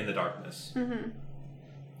in the darkness.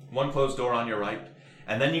 One closed door on your right,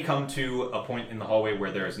 and then you come to a point in the hallway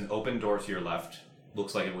where there is an open door to your left.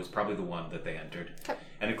 Looks like it was probably the one that they entered. Okay.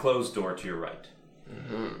 And a closed door to your right.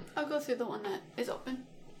 I'll go through the one that is open.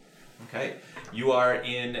 Okay. You are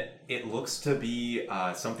in, it looks to be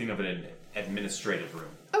something of an administrative room.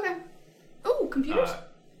 Okay. Ooh, computers?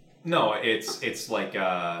 No, it's like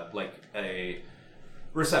a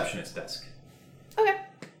receptionist desk. Okay.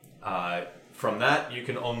 From that, you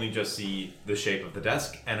can only just see the shape of the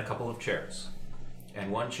desk and a couple of chairs.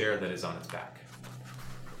 And one chair that is on its back.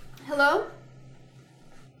 Hello?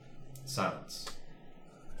 Silence.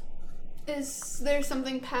 Is there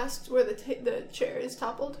something past where the chair is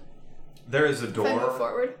toppled? There is a If I move door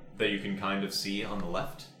forward. that you can kind of see on the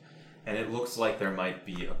left, and it looks like there might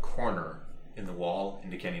be a corner in the wall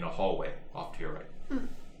indicating a hallway off to your right.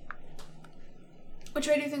 Which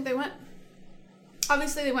way do you think they went?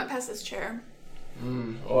 Obviously, they went past this chair.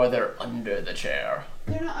 Or they're under the chair.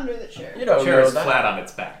 They're not under the chair. You The don't chair know is that. flat on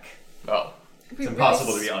its back. Oh, It'd be It's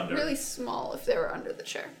impossible to be under. Really small if they were under the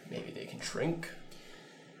chair. maybe they can shrink.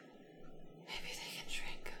 Maybe they can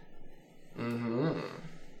shrink. Mm-hmm.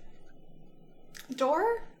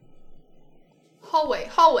 Door? Hallway,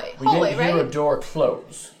 We didn't right? hear a door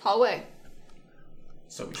close, Hallway.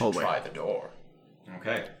 so we should Hallway. try the door.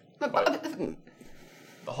 Okay. The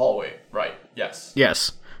hallway, right? Yes.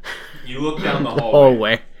 Yes. You look down the hallway.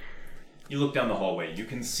 Hallway. You look down the hallway. You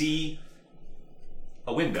can see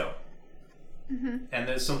a window. And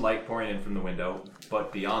there's some light pouring in from the window,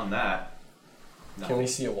 but beyond that, no. Can we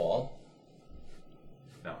see a wall?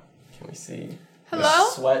 No. Can we see Hello?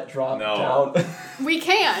 sweat drop No. down? We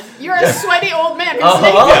can. You're a sweaty old man who's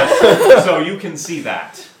Yes. So you can see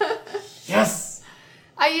that. Yes.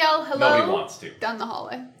 I yell hello Nobody wants to. down the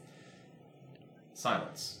hallway.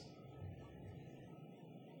 Silence.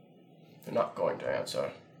 They're not going to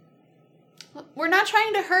answer. We're not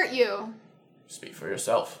trying to hurt you. Speak for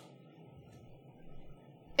yourself.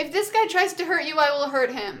 If this guy tries to hurt you, I will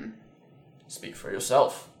hurt him. Speak for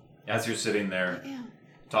yourself. As you're sitting there Yeah.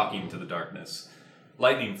 talking to the darkness,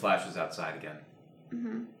 lightning flashes outside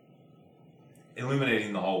again.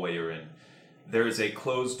 Illuminating the hallway you're in. There is a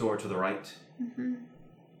closed door to the right,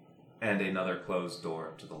 and another closed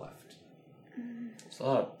door to the left. There's a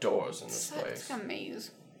lot of doors in this It's place. like a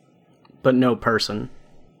maze. But no person.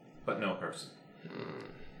 But no person.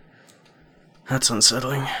 That's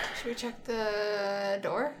unsettling. Should we check the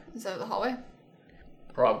door? Is that the hallway?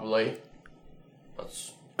 Probably.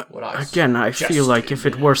 That's what I Again, I feel like if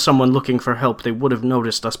it were someone looking for help, they would have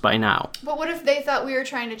noticed us by now. But what if they thought we were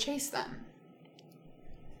trying to chase them?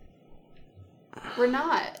 We're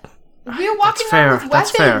not. We're walking fair, around with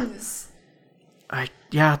that's fair. weapons.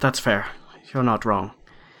 Yeah, that's fair. You're not wrong.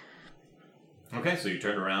 Okay, so you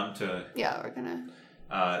turn around to Yeah, we're gonna.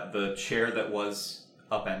 the chair that was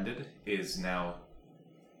upended is now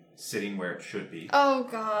sitting where it should be. Oh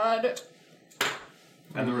God.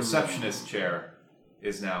 And the receptionist chair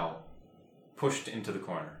is now pushed into the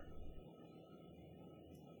corner.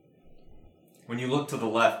 When you look to the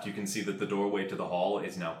left, you can see that the doorway to the hall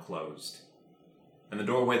is now closed. And the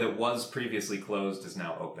doorway that was previously closed is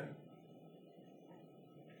now open.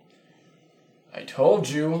 I told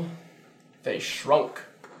you they shrunk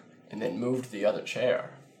and then moved the other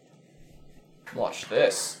chair. Watch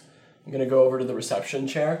this. I'm gonna go over to the reception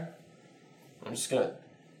chair. I'm just gonna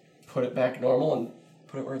put it back normal and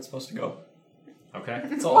put it where it's supposed to go. Okay?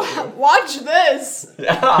 That's all I do. Watch this!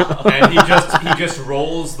 Yeah. And he just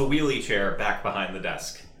rolls the wheelie chair back behind the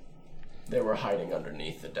desk. They were hiding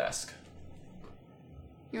underneath the desk.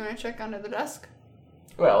 You want to check under the desk?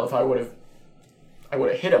 Well, if I would have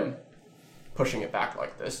hit him pushing it back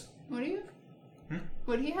like this. What do you have?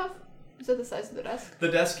 What do you have? Is that the size of the desk?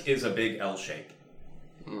 The desk is a big L shape.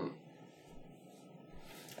 I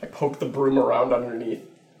poke the broom around underneath.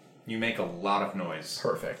 You make a lot of noise.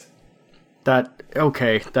 Perfect.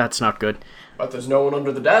 Okay, that's not good. But there's no one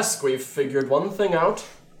under the desk. We've figured one thing out.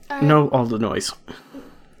 No, all the noise.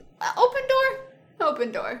 Open door?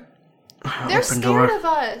 Open door. They're Open scared door. of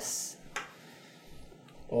us.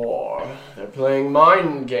 Or they're playing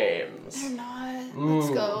mind games. They're not. Let's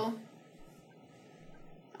go.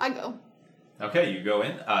 I go. Okay, you go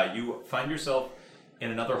in. You find yourself in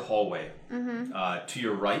another hallway. To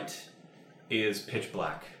your right is pitch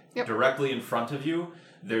black. Yep. Directly in front of you,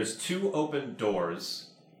 there's 2 open doors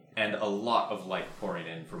and a lot of light pouring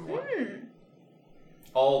in from one.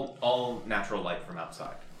 All natural light from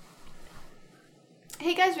outside.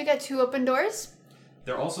 Hey guys, we got 2 open doors.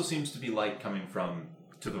 There also seems to be light coming from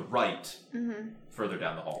to the right, further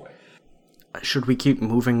down the hallway. Should we keep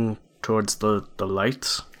moving towards the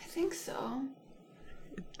lights? I think so.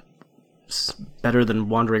 It's better than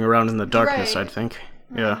wandering around in the darkness, Right. I think.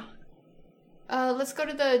 Yeah. Let's go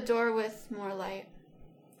to the door with more light.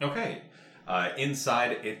 Okay.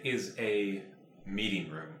 Inside, it is a meeting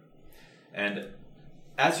room, and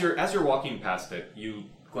as you're walking past it, you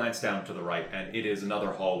glance down to the right, and it is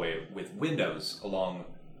another hallway with windows along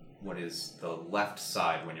what is the left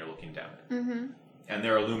side when you're looking down it. And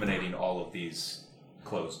they're illuminating all of these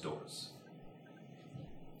closed doors.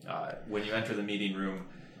 When you enter the meeting room,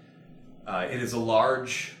 it is a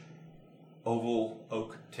large oval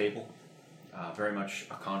oak table, very much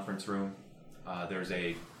a conference room. There's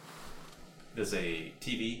a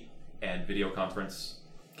TV and video conference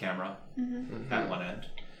camera at one end,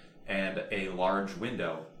 and a large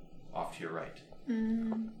window off to your right.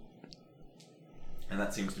 And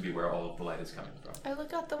that seems to be where all of the light is coming from. I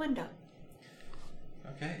look out the window.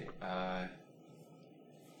 Okay.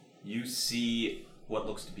 You see what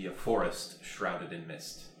looks to be a forest shrouded in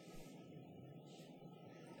mist.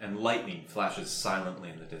 And lightning flashes silently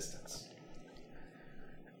in the distance.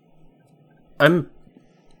 I'm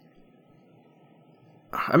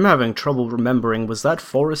having trouble remembering. Was that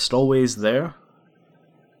forest always there?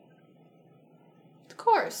 Of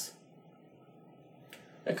course.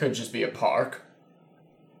 It could just be a park.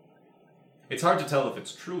 It's hard to tell if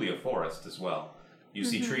it's truly a forest as well. You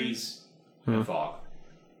see trees and fog.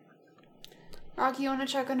 Rocky, you want to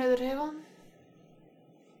check under the table?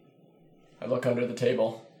 I look under the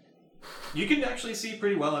table. You can actually see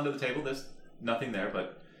pretty well under the table. There's nothing there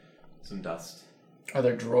but some dust. Are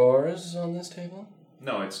there drawers on this table?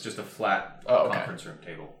 No, it's just a flat Oh, okay. conference room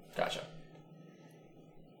table. Gotcha.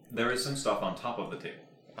 There is some stuff on top of the table.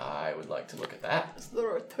 I would like to look at that. Is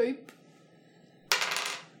there a tape?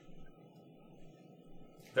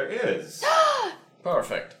 There is.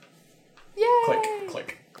 Perfect. Yay! Click,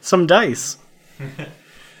 click. Some dice.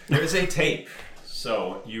 There is a tape.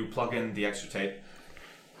 So you plug in the extra tape.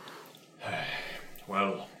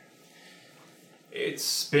 Well,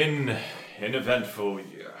 it's been an eventful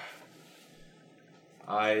year.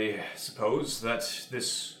 I suppose that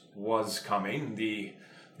this was coming. The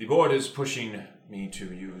board is pushing me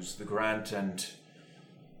to use the grant and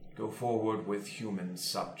go forward with human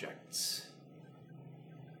subjects.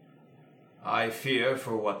 I fear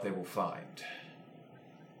for what they will find.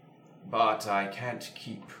 But I can't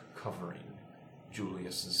keep covering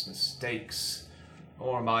Julius's mistakes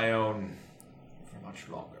or my own for much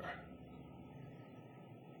longer.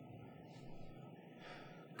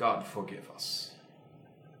 God forgive us.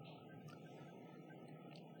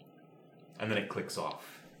 And then it clicks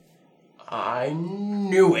off. I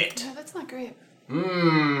knew it. No, that's not great.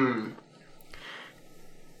 Mmm.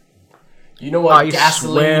 You know what I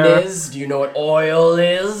gasoline swear. is? Do you know what oil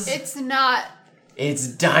is? It's not. It's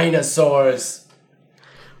dinosaurs.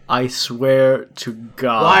 I swear to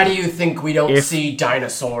God. Why do you think we don't If- see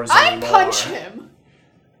dinosaurs I anymore? punch him.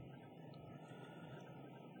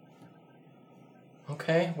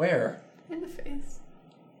 Okay, where? In the face.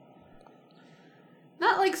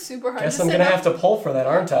 super hard. Guess Just I'm gonna enough- have to pull for that,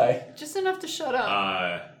 aren't I? Just enough to shut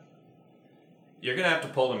up. You're gonna have to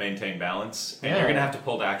pull to maintain balance, and Yeah. you're gonna have to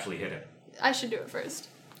pull to actually hit him. I should do it first.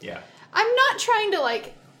 Yeah. I'm not trying to,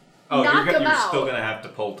 like, Oh, knock you're him out. still gonna have to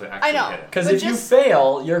pull to actually I know. hit him. Because But if you just-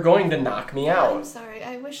 fail, you're going to knock me I'm out. sorry.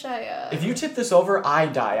 I wish I, If you tip this over, I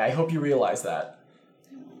die. I hope you realize that.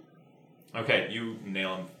 Okay, you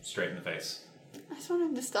nail him straight in the face. I just want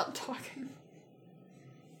him to stop talking.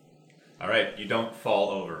 Alright, you don't fall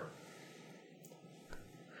over.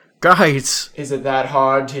 Guys, Is it that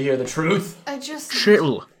hard to hear the truth? I just...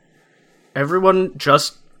 chill. Everyone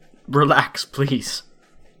just relax, please.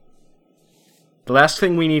 The last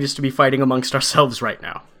thing we need is to be fighting amongst ourselves right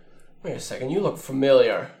now. Wait a second, you look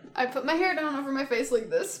familiar. I put my hair down over my face like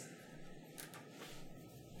this.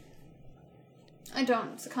 I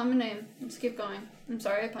don't. It's a common name. Let's keep going. I'm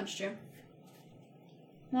sorry I punched you.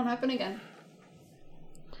 Won't happen again.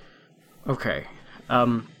 Okay.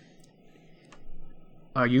 Are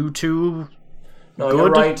you two No, good? you're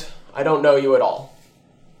right. I don't know you at all.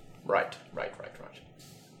 Right.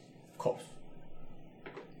 Of course.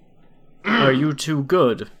 Are you two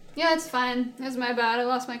good? Yeah, it's fine. It was my bad. I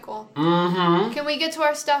lost my cool. Mm-hmm. Can we get to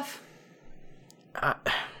our stuff?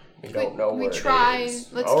 We don't know We where try. it is.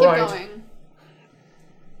 Let's All keep right. going.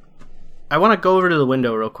 I want to go over to the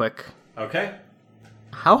window real quick. Okay?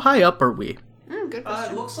 Oh. How high up are we? Good It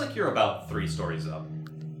question. looks like you're about 3 stories up.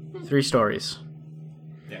 3 stories.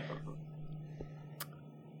 Yeah.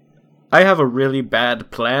 I have a really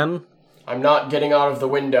bad plan, I'm not getting out of the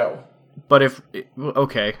window. but if...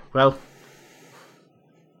 Okay, well,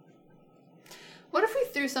 What if we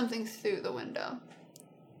threw something through the window?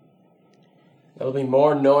 There'll be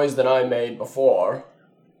more noise than I made before.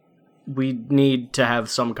 we need to have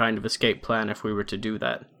some kind of escape plan if we were to do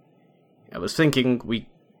that. I was thinking we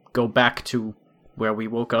go back to where we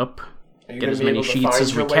woke up, Are you get gonna as be many able to sheets find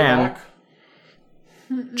as we your way can,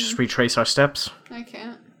 back? just retrace our steps. I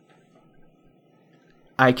can't.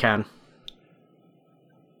 I can.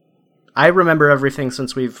 I remember everything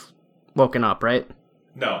since we've woken up, right?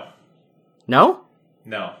 No. No?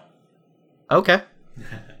 No. Okay.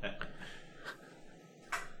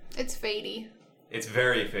 It's fadey. It's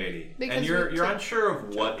very fadey. Because And you're we you're took unsure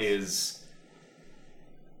of what is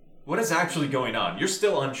actually going on. You're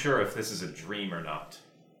still unsure if this is a dream or not.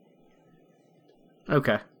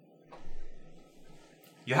 Okay.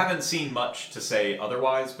 You haven't seen much to say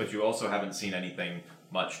otherwise, but you also haven't seen anything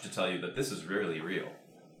much to tell you that this is really real.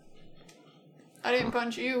 I didn't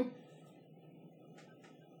punch you.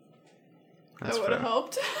 That's That would have fair.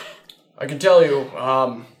 helped. I can tell you,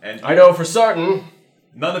 And I know for certain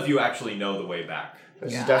none of you actually know the way back.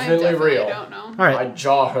 this Yeah, is definitely real. I don't know. All My right.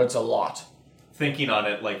 jaw hurts a lot. Thinking on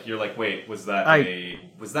it, like you're like, wait, was that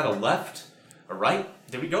a left, a right?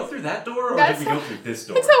 Did we go through that door, or That's did we go how- through this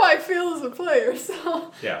door? That's how I feel as a player,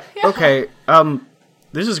 so... Yeah. Yeah. Okay,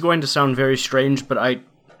 this is going to sound very strange, but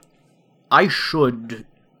I should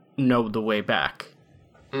know the way back.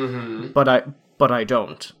 Mm-hmm. But I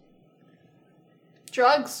don't.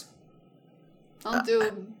 Drugs. I'll do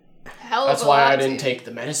a hell of That's a why lot I to didn't you. take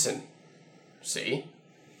the medicine. See?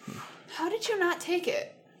 How did you not take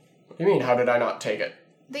it? What do you mean, how did I not take it?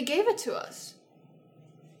 They gave it to us.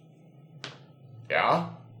 Yeah?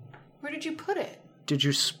 Where did you put it? Did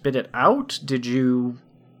you spit it out? Did you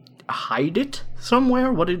hide it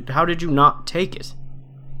somewhere? How did you not take it?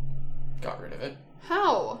 Got rid of it.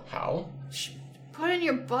 How? How? Put it in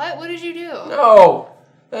your butt? What did you do? No!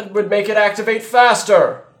 That would make it activate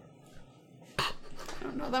faster! I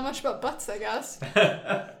don't know that much about butts, I guess.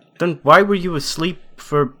 Then why were you asleep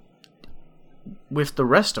with the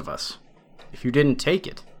rest of us? If you didn't take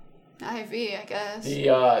it. IV, I guess.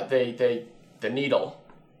 The needle.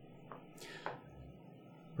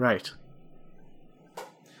 Right.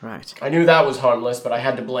 Right. I knew that was harmless, but I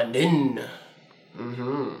had to blend in.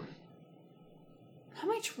 Mm-hmm. How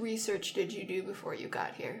much research did you do before you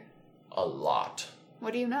got here? A lot.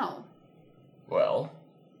 What do you know? Well,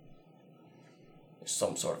 there's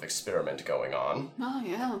some sort of experiment going on. Oh,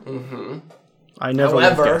 yeah. Mm-hmm. I never would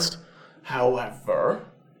have However, guessed.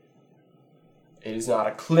 it is not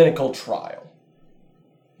a clinical trial.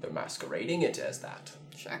 They're masquerading it as that.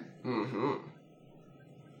 Sure. Mm-hmm.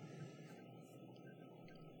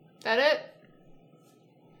 That it?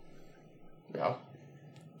 Yeah.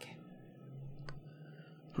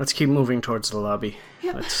 Let's keep moving towards the lobby.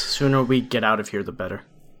 Yep. Sooner we get out of here, the better.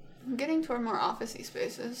 I'm getting toward more office-y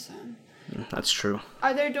spaces. That's true.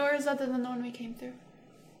 Are there doors other than the one we came through?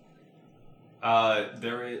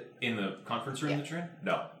 They're in the conference room Yeah. that you're in?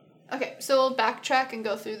 No. Okay, so we'll backtrack and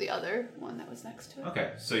go through the other one that was next to it.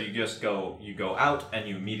 Okay, so you go out and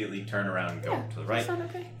you immediately turn around and go Yeah, to the does right. that sound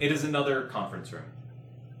okay? It is another conference room.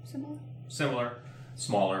 Similar. Similar,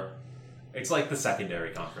 smaller. It's like the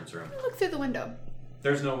secondary conference room. Look through the window.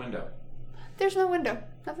 There's no window. There's no window.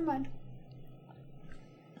 Never mind.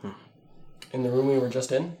 In the room we were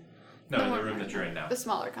just in? No, No in the one- room that you're in now. The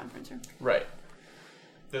smaller conference room. Right.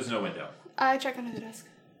 There's no window. I check under the desk.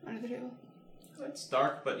 Under the table. It's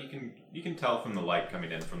dark, but you can tell from the light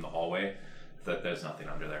coming in from the hallway that there's nothing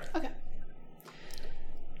under there. Okay.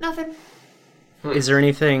 Nothing. Is there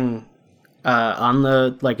anything on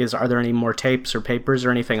the are there any more tapes or papers or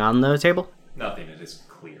anything on the table? Nothing. It is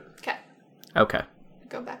clear. Okay. Okay.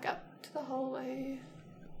 Go back up to the hallway.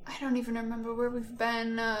 I don't even remember where we've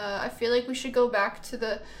been. I feel like we should go back to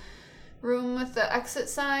the room with the exit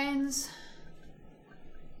signs.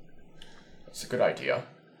 That's a good idea.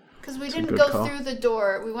 Because we a didn't good go call. through the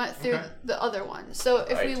door. We went through Okay. the other one. So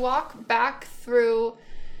if we Right. walk back through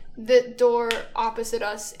the door opposite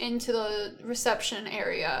us into the reception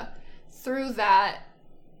area, through that,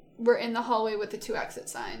 we're in the hallway with the 2 exit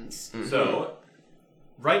signs. So,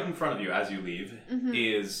 right in front of you as you leave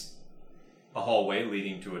is a hallway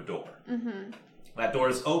leading to a door. Mm-hmm. That door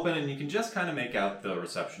is open, and you can just kind of make out the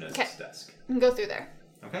receptionist's Okay. desk. We can go through there.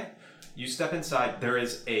 Okay? You step inside. There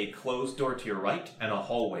is a closed door to your right and a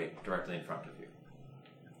hallway directly in front of you.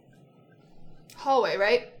 Hallway,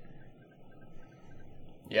 right?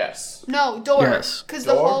 Yes. No, door. Yes. Because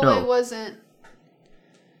the Door? hallway No. wasn't.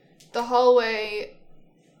 The hallway.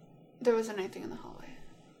 There wasn't anything in the hallway.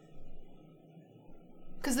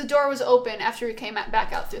 Because the door was open after we came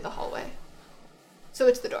back out through the hallway. So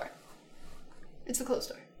it's the door. It's the closed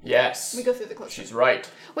door. Yes. We go through the closed door. She's right.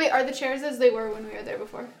 Wait, are the chairs as they were when we were there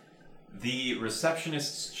before? The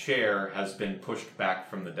receptionist's chair has been pushed back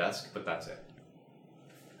from the desk, but that's it.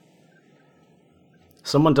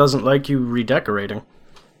 Someone doesn't like you redecorating.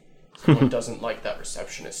 Someone doesn't like that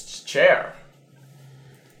receptionist's chair.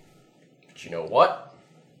 But you know what?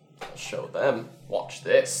 I'll show them. Watch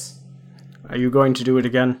this. Are you going to do it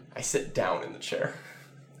again? I sit down in the chair.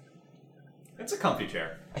 It's a comfy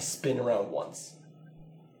chair. I spin around once.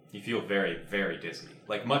 You feel very, very dizzy.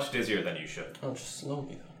 Like, much dizzier than you should. Oh, just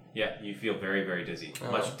slowly though. Yeah, you feel very, very dizzy.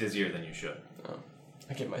 Oh. Much dizzier than you should. Oh,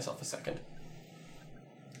 I give myself a second.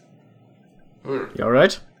 You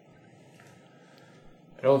alright?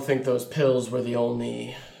 I don't think those pills were the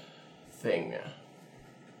only thing.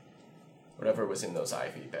 Whatever was in those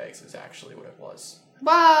IV bags is actually what it was.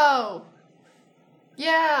 Wow!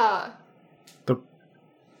 Yeah!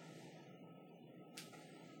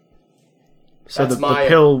 So That's the my-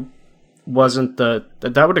 pill wasn't that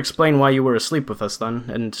would explain why you were asleep with us then,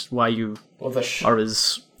 and why you Well, the are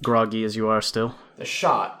as groggy as you are still. the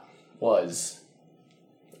shot was,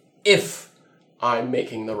 if I'm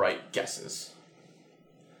making the right guesses,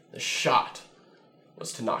 the shot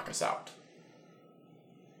was to knock us out.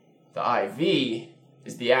 The IV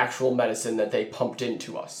is the actual medicine that they pumped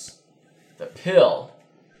into us. The pill,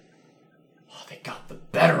 oh, they got the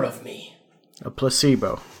better of me. A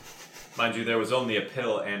placebo. Mind you, there was only a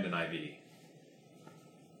pill and an IV.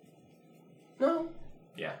 No,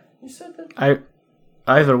 Yeah. you said that.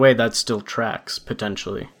 Either way, that still tracks,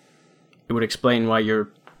 potentially. It would explain why you're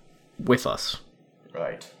with us.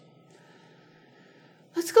 Right.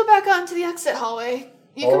 Let's go back out into the exit hallway.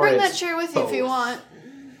 You can Or bring that it's chair with you if you both. want.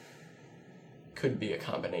 Could be a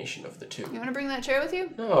combination of the two. You want to bring that chair with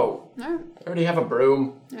you? No, Alright. I already have a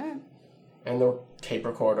broom Alright. and the tape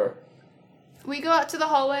recorder. We go out to the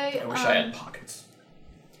hallway. I wish I had pockets.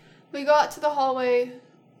 We go out to the hallway,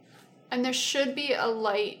 and there should be a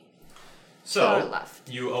light to our So, left.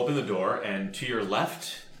 you open the door, and to your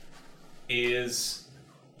left is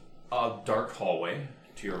a dark hallway.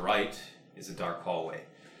 To your right is a dark hallway.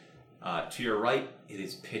 To your right, it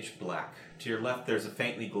is pitch black. To your left, there's a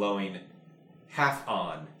faintly glowing,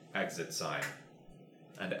 half-on exit sign.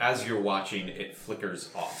 And as you're watching, it flickers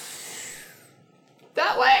off.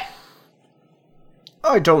 That way!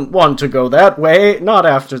 I don't want to go that way. Not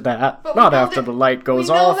after that. But we Not know after that- the light goes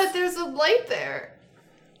we know off. that there's a light there.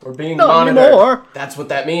 We're being Not monitored. anymore. That's what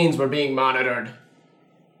that means. We're being monitored.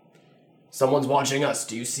 Someone's watching us.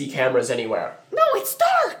 Do you see cameras anywhere? No, it's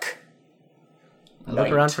dark! Look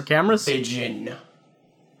Night around for cameras. Vision.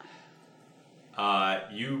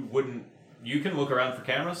 You wouldn't... You can look around for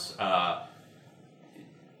cameras.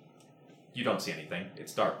 You don't see anything.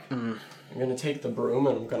 It's dark. I'm gonna take the broom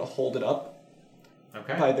and I'm gonna hold it up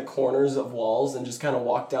Okay? by the corners of walls and just kind of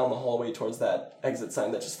walk down the hallway towards that exit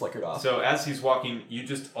sign that just flickered off. So as he's walking, you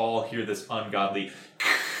just all hear this ungodly...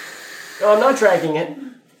 No, I'm not dragging it.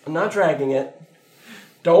 I'm not dragging it.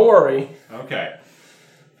 Don't worry. Okay.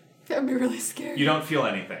 That'd be really scary. You don't feel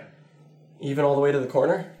anything. Even all the way to the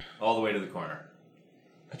corner? All the way to the corner.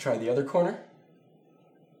 I try the other corner.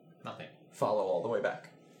 Nothing. Follow all the way back.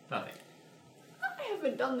 Nothing. I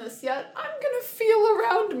haven't done this yet. I'm gonna feel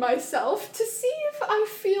around myself to see if I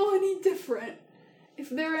feel any different. If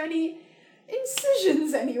there are any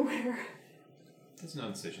incisions anywhere. There's no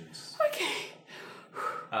incisions. Okay.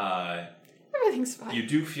 Everything's fine. You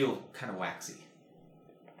do feel kind of waxy.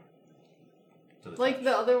 To the Like touch.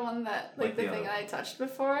 the other one that, Like the the thing other I touched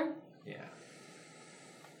before? Yeah.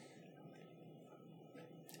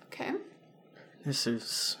 Okay. This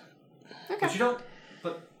is... Okay. But you don't.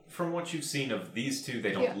 But from what you've seen of these two,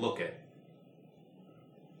 they don't Yeah. look it.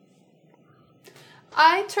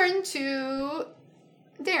 I turn to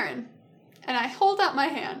Darren, and I hold out my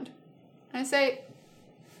hand. And I say,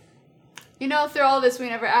 you know, through all this, we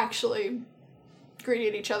never actually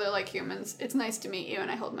greeted each other like humans. It's nice to meet you, and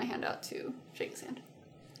I hold my hand out to shake his hand.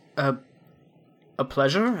 A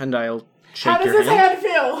pleasure, and I'll shake How does your this hand. hand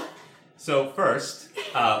feel? So first,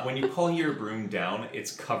 when you pull your broom down,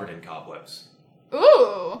 it's covered in cobwebs.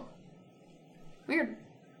 Ooh. Weird.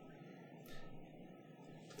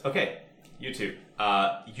 Okay, you two.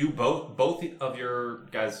 You both of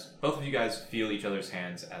you guys feel each other's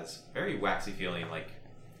hands as very waxy feeling, like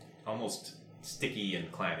almost sticky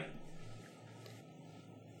and clammy.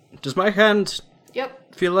 Does my hand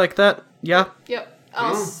Yep. feel like that? Yeah? Yep.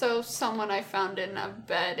 Also, someone I found in a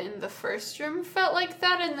bed in the first room felt like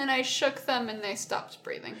that, and then I shook them and they stopped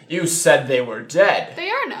breathing. You said they were dead. They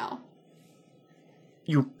are now.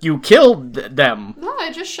 You killed them. No,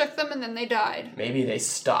 I just shook them and then they died. Maybe they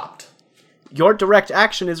stopped. Your direct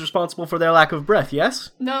action is responsible for their lack of breath,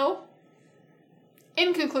 yes? No.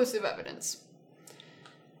 Inconclusive evidence.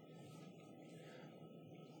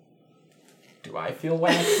 Do I feel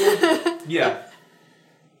waxy? Yeah.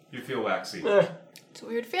 You feel waxy. It's a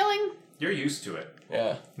weird feeling. You're used to it.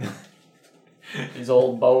 Yeah. These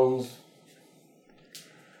old bones.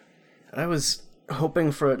 I was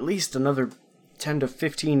hoping for at least another 10 to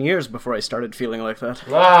 15 years before I started feeling like that.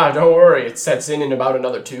 Ah, don't worry. It sets in about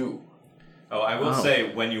another 2. Oh, I will Oh.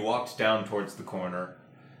 say, when you walked down towards the corner,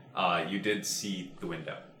 you did see the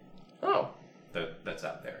window Oh. that's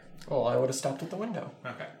out there. Well, I would have stopped at the window.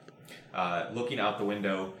 Okay. Looking out the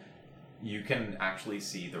window, you can actually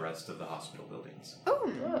see the rest of the hospital buildings.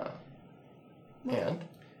 Oh. Ah. And?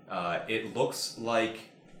 It looks like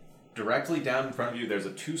directly down in front of you, there's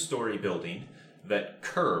a 2-story building that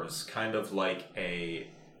curves kind of like a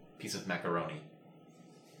piece of macaroni.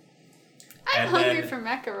 I'm And hungry then- for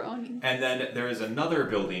macaroni. And then there is another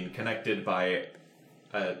building connected by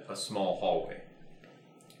a small hallway.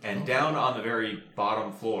 And down on the very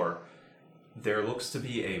bottom floor, there looks to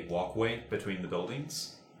be a walkway between the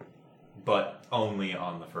buildings, but only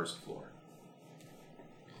on the first floor.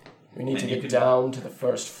 We need And to you get can- down to the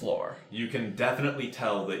first floor. You can definitely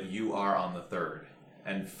tell that you are on the third.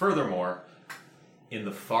 And furthermore, in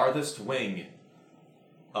the farthest wing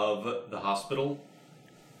of the hospital,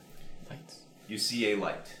 Lights. you see a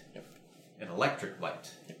light. Yep. An electric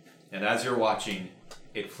light. And as you're watching,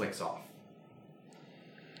 it flicks off.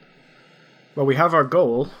 Well, we have our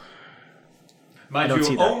goal. Mind don't you,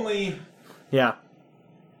 see that. only Yeah.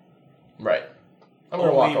 Right. I'm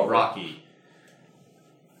gonna walk only over. Rocky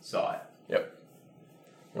saw it. Yep.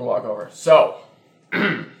 I'm gonna walk over. So,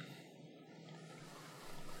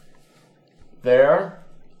 there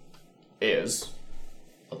is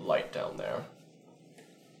a light down there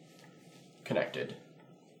connected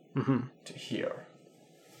to here.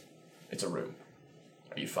 It's a room.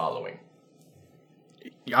 Are you following?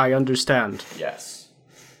 I understand. Yes.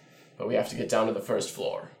 But we have to get down to the first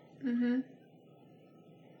floor. Mm-hmm. And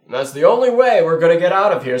that's the only way we're gonna get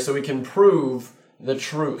out of here so we can prove the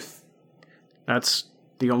truth. That's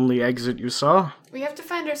the only exit you saw? We have to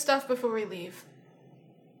find our stuff before we leave.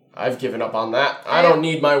 I've given up on that. I don't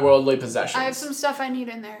need my worldly possessions. I have some stuff I need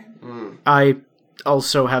in there. I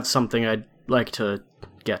also have something I'd like to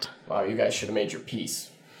get. Wow, you guys should have made your peace.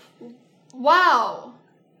 Wow.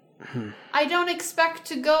 I don't expect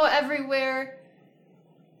to go everywhere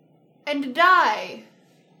and die.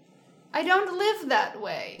 I don't live that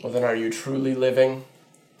way. Well, then are you truly living?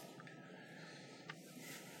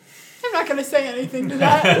 I'm not gonna say anything to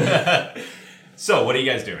that. So, what are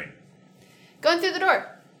you guys doing? Going through the door.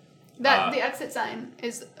 The exit sign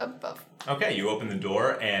is above. Okay, you open the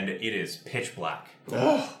door and it is pitch black.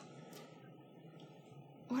 Ugh.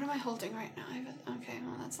 What am I holding right now? Okay,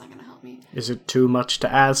 well that's not gonna help me. Is it too much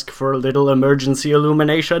to ask for a little emergency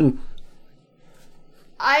illumination?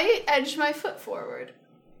 I edge my foot forward.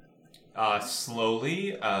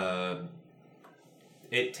 Slowly,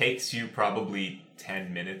 It takes you probably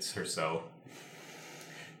 10 minutes or so,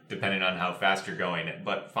 depending on how fast you're going.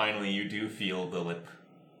 But finally, you do feel the lip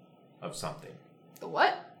of something. The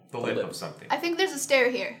what? The lip of something. I think there's a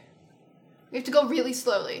stair here. We have to go really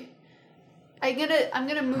slowly. I'm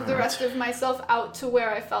gonna move the rest of myself out to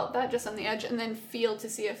where I felt that, just on the edge, and then feel to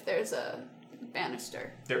see if there's a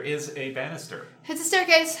banister. There is a banister. It's a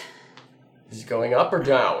staircase. Is it going up or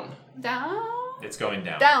down? Down. It's going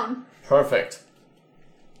down. Down. Perfect.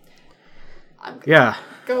 I'm gonna Yeah.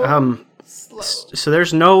 go slow. So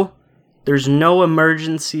there's no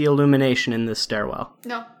emergency illumination in this stairwell.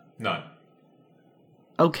 No, None.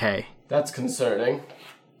 Okay. That's concerning.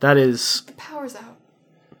 That is the power's out.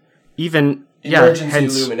 even Emergency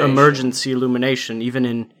hence illumination. emergency illumination. Even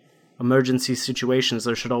in emergency situations,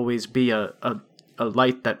 there should always be a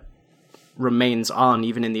light that remains on,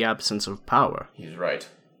 even in the absence of power, He's right.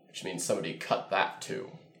 Which means somebody cut that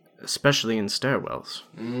too. especially in stairwells.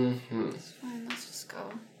 Fine, let's just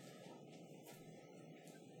go.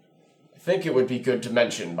 I think it would be good to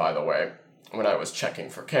mention, by the way, when I was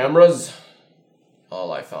checking for cameras,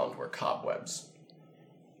 all I found were cobwebs.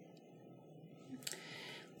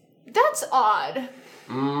 That's odd.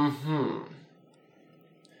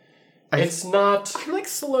 It's not... I'm like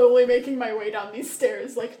slowly making my way down these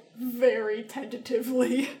stairs, like very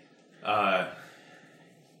tentatively. I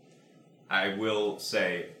will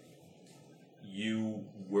say, you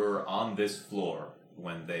were on this floor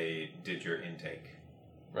when they did your intake.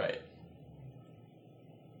 Right.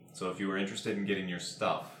 So if you were interested in getting your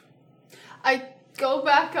stuff, I go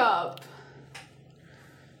back up.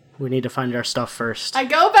 We need to find our stuff first. I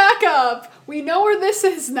go back up. We know where this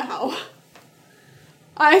is now.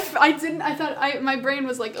 I thought my brain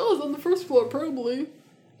was like, oh, it's on the first floor, probably.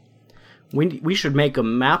 We should make a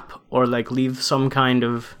map or like leave some kind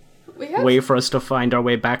of We have way for us to find our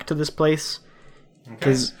way back to this place. okay.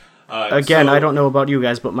 Because again, So I don't know about you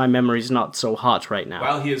guys, but my memory's not so hot right now.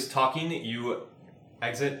 While he is talking, you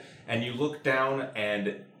exit and you look down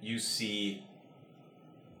and you see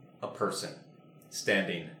a person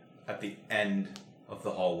standing at the end of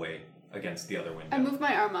the hallway against the other window. I move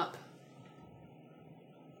my arm up.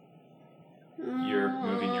 You're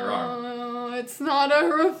moving your arm. Oh, it's not a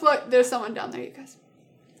reflect. There's someone down there, you guys.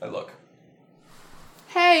 I look.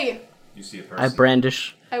 Hey! You see a person. I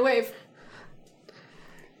brandish. I wave.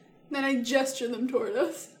 Then I gesture them toward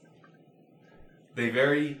us. They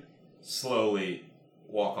very slowly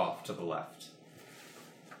walk off to the left.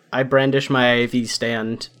 I brandish my IV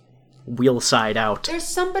stand, wheel side out. There's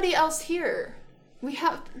somebody else here. We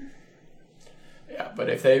have... Yeah, but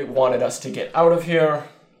if they wanted us to get out of here,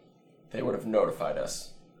 they would have notified us.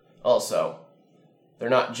 Also, they're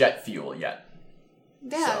not jet fuel yet.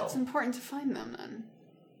 Yeah, So- it's important to find them then.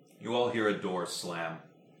 You all hear a door slam.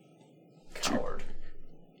 Coward.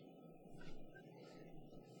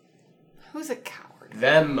 Who's a coward?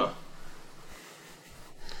 Them.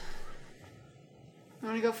 You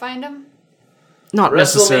want to go find him? Not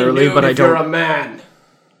Wrestle me necessarily, nude but I if you're don't. a man.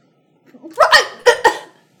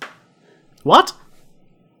 What?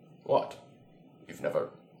 What? You've never...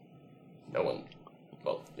 No one...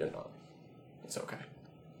 Well, you're not. It's okay.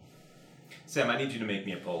 Sam, I need you to make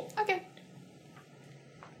me a poll. Okay.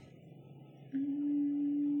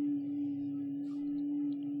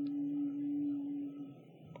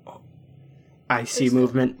 I see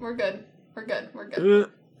movement. We're good. We're good. We're good. Uh,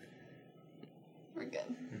 We're good.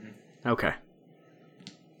 okay.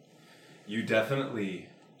 You definitely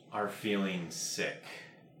are feeling sick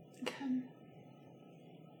Okay.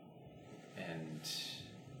 and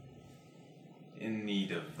in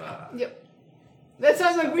need of... Yep. That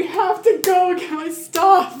sounds like we have to go get my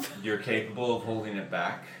stuff. You're capable of holding it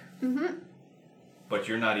back, but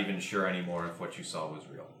you're not even sure anymore if what you saw was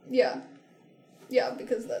real. Yeah. Yeah,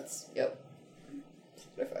 because that's... Yep.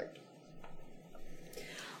 Perfect.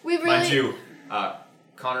 We really... Mind you,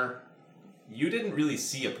 Connor, you didn't really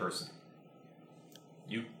see a person.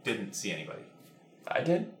 You didn't see anybody. I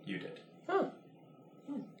did? You did. Huh.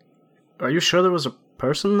 Are you sure there was a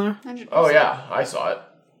person there? 100%. Oh, yeah, I saw it.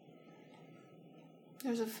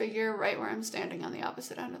 There's a figure right where I'm standing on the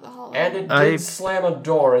opposite end of the hallway. And it did I- slam a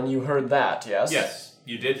door, and you heard that, yes? Yes,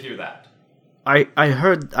 you did hear that. I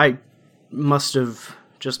heard. I must have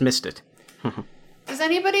just missed it. Does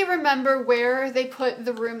anybody remember where they put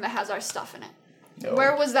the room that has our stuff in it? No.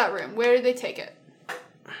 Where was that room? Where did they take it?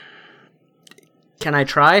 Can I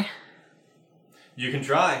try? You can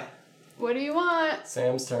try. What do you want?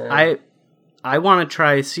 Sam's turn. I want to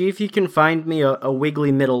try. See if you can find me a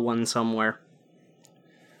wiggly middle one somewhere.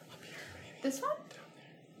 This one?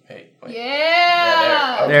 Hey, wait.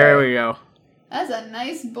 Yeah! there. Okay. There we go. That's a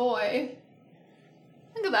nice boy.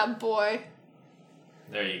 Look at that boy.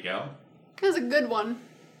 There you go. That was a good one.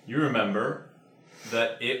 You remember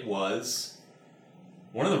that it was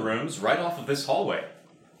one of the rooms right off of this hallway.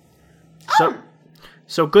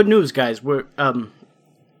 So good news, guys. We're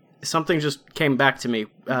something just came back to me.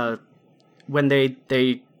 When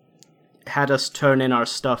they had us turn in our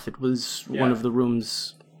stuff, it was one Yeah. of the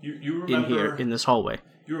rooms You in remember here in this hallway.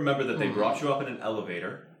 You remember that they brought you up in an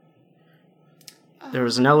elevator, There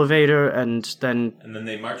was an elevator, and then and then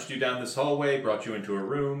they marched you down this hallway, brought you into a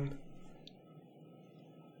room.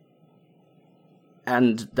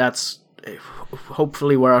 that's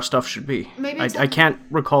hopefully where our stuff should be. Maybe I, it's I on- can't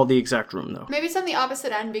recall the exact room though. Maybe it's on the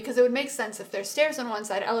opposite end because it would make sense if there's stairs on one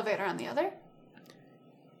side, elevator on the other.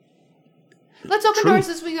 Let's open True. doors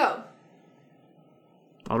as we go.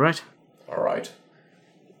 All right. All right.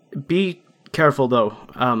 Be careful though.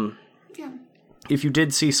 Yeah. If you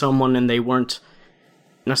did see someone and they weren't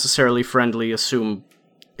necessarily friendly, assume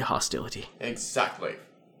hostility. Exactly.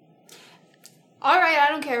 All right, I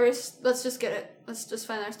don't care. Let's just get it. Let's just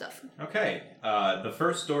find our stuff. Okay, the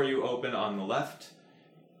first door you open on the left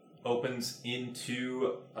opens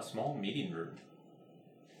into a small meeting room.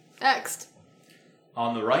 Next.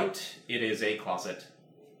 On the right, it is a closet.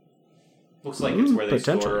 Looks like it's where they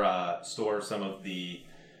potentially. store some of the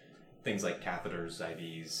things like catheters,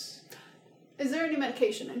 IVs. Is there any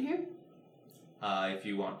medication in here? If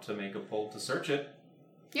you want to make a pull to search it.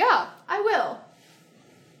 Yeah, I will.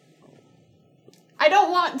 I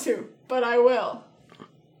don't want to, but I will.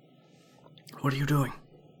 What are you doing?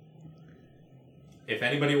 If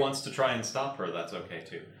anybody wants to try and stop her, that's okay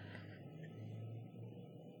too.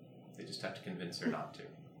 They just have to convince her not to.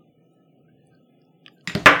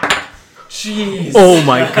 Jeez. Oh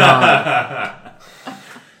my god.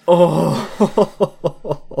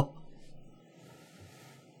 Oh.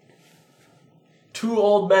 Two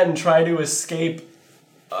old men try to escape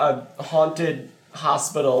a haunted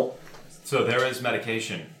hospital. So there is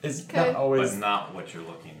medication, Is Okay. not but always. not what you're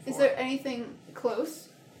looking for. Is there anything close?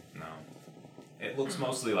 No. It looks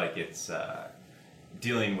mostly like it's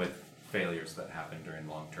dealing with failures that happen during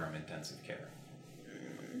long-term intensive care.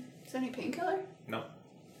 Is there any painkiller? No.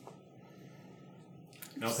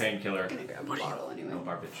 No painkiller. I'm gonna grab a bottle anyway. No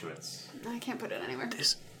barbiturates. I can't put it anywhere.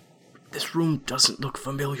 This room doesn't look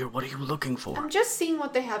familiar. What are you looking for? I'm just seeing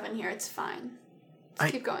what they have in here. It's fine. Let's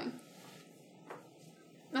I- keep going.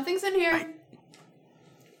 Nothing's in here.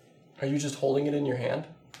 Are you just holding it in your hand?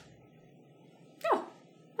 No. I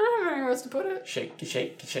don't have anywhere else to put it. Shake,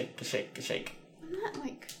 shake, shake, shake, shake. I'm not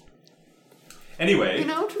like, Anyway, you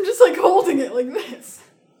know, I'm just like holding it like this.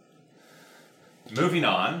 moving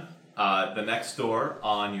on. The next door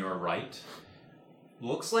on your right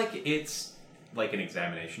looks like it's like an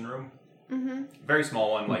examination room. Mm-hmm. Very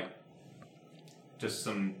small one, like just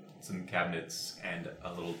some cabinets and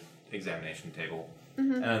a little examination table.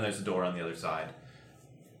 Mm-hmm. And then there's a door on the other side.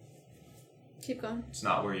 Keep going. It's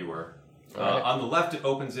not where you were. Alright. On the left, it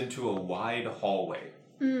opens into a wide hallway.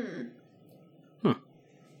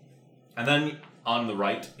 And then on the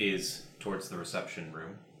right is towards the reception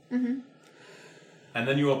room. Mm-hmm. And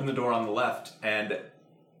then you open the door on the left, and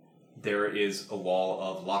there is a wall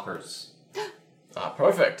of lockers. Ah,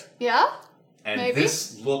 perfect. Yeah? And Maybe?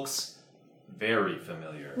 this looks very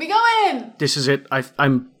familiar. We go in! This is it.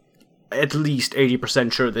 I'm at least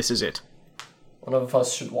 80% sure this is it. One of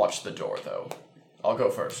us should watch the door, though. I'll go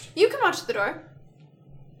first. You can watch the door.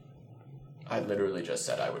 I literally just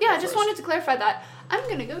said I would. Yeah, go I just first. wanted to clarify that. I'm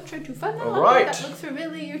gonna go try to find out Alright. what that looks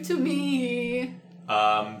familiar to me.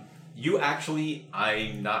 You actually,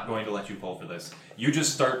 I'm not going to let you pull for this. You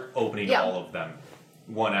just start opening Yeah. all of them,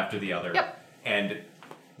 one after the other, Yep. and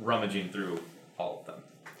rummaging through all of them.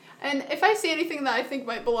 And if I see anything that I think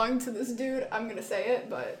might belong to this dude, I'm gonna say it,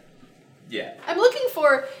 but Yeah. I'm looking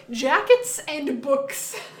for jackets and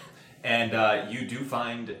books. And you do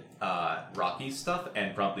find Rocky's stuff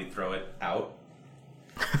and promptly throw it out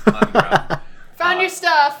on the ground. Found your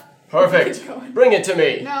stuff. Perfect. Keep going. Bring it to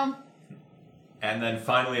me. No. And then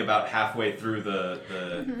finally, about halfway through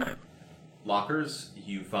the lockers,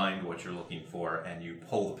 you find what you're looking for, and you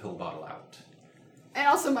pull the pill bottle out. And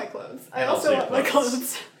also my clothes. I And also also want your my clothes.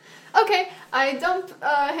 clothes. Okay, I dump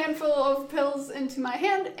a handful of pills into my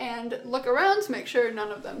hand and look around to make sure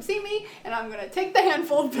none of them see me, and I'm gonna take the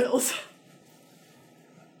handful of pills.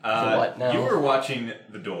 What now? You were watching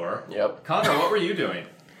the door. Yep. Connor, what were you doing?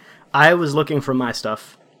 I was looking for my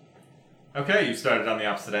stuff. Okay, you started on the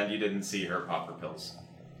opposite end. You didn't see her pop her pills.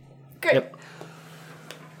 Great. Yep.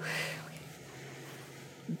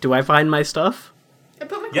 Do I find my stuff? I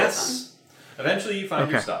put my clothes Yes. Eventually, you find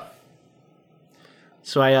your Okay. stuff.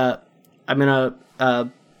 So I'm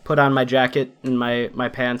gonna put put on my jacket and my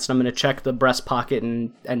pants, and I'm gonna check the breast pocket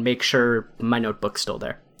and make sure my notebook's still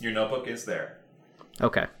there. Your notebook is there.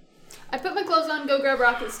 Okay. I put my clothes on, go grab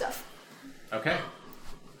Rocky's stuff. Okay.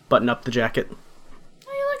 Button up the jacket.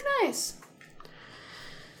 Oh, you look nice.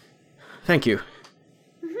 Thank you.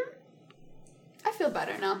 I feel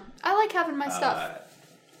better now. I like having my stuff.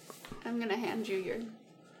 I'm gonna hand you your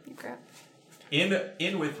crap.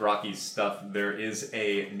 In with Rocky's stuff, there is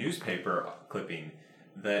a newspaper clipping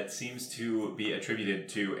that seems to be attributed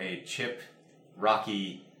to a Chip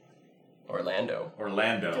Rocky Orlando.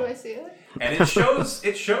 Do I see it? And it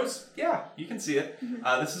shows, yeah, you can see it.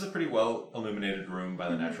 This is a pretty well illuminated room by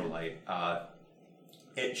the natural light.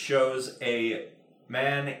 It shows a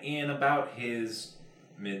man in about his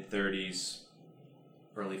mid-30s,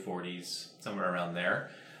 early 40s, somewhere around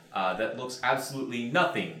there, that looks absolutely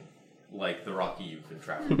nothing like the Rocky you've been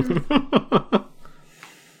traveling with.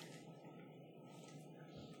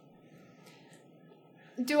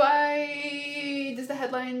 Does the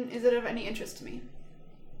headline, is it of any interest to me?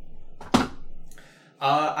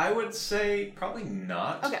 I would say probably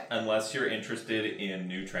not, Okay. unless you're interested in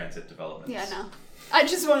new transit developments. Yeah, no. I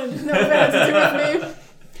just wanted to know if it had to do with me.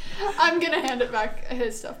 I'm gonna hand it back,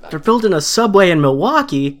 his stuff back. They're building a subway in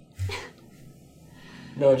Milwaukee.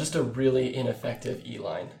 No, just a really ineffective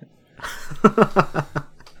E-line.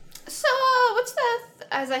 So, what's the,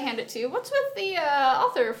 as I hand it to you, what's with the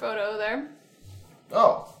author photo there?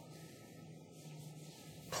 Oh.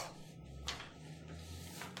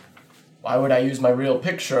 Why would I use my real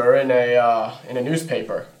picture in a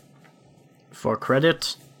newspaper? For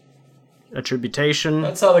credit, attribution.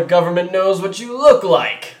 That's how the government knows what you look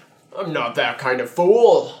like. I'm not that kind of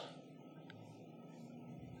fool.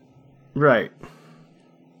 Right.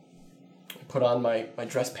 I put on my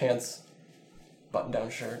dress pants,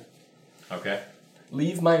 button-down shirt. Okay.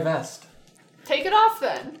 Leave my vest. Take it off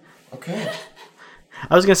then. Okay.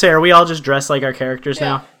 I was gonna say, are we all just dressed like our characters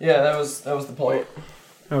now? Yeah, that was the point.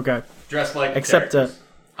 Okay. Dressed like Except, characters.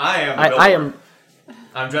 I am. I am.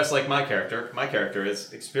 I'm dressed like my character. My character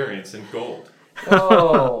is experience in gold.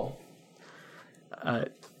 Oh.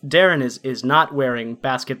 Darren is not wearing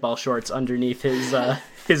basketball shorts underneath his That's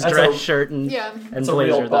dress a- shirt and Yeah. and It's a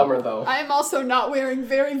blazer real bummer, though. I am also not wearing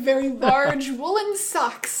very, very large woolen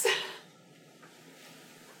socks.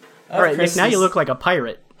 All right, Nick. Now you look like a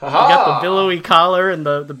pirate. Ha-ha! You got the billowy collar and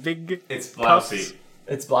the big. It's blousy.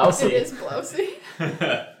 It's blousy. It is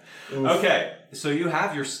blousy. Okay, so you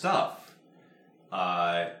have your stuff.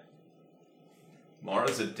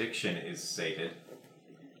 Mara's addiction is sated.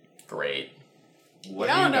 Great. What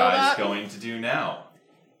You are you don't know guys that. going to do now?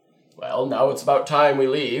 Well, now it's about time we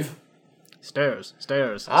leave. Stairs.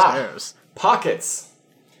 Ah. Pockets.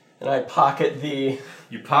 And I pocket the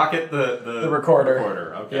You pocket the recorder.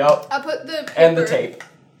 Okay. Yep. I put the paper, And the tape.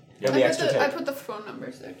 And the extra I tape. put the phone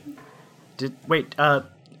numbers there. Wait. I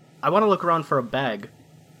want to look around for a bag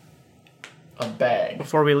A bag.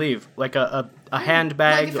 before we leave, like a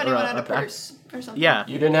handbag Like if or anyone had a back- purse or something. Yeah.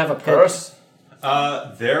 You didn't have a purse?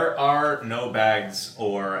 There are no bags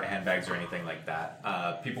or handbags or anything like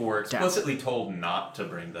that. People were explicitly told not to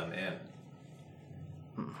bring them in.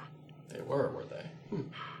 They were they?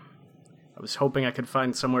 I was hoping I could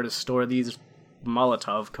find somewhere to store these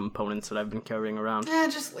Molotov components that I've been carrying around. Yeah,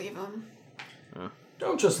 just leave them.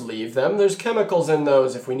 Don't just leave them. There's chemicals in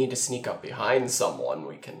those. If we need to sneak up behind someone,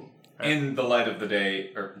 we can... In the light of the day,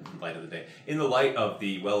 in the light of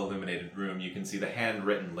the well-illuminated room, you can see the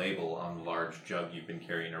handwritten label on the large jug you've been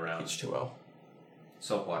carrying around. H2O.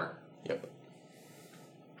 Soap water. Yep.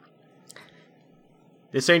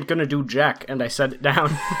 This ain't gonna do jack, and I set it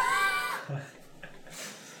down.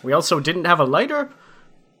 We also didn't have a lighter?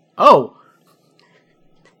 Oh!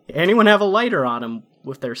 Anyone have a lighter on them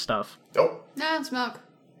with their stuff? Nope. Nah, it's milk.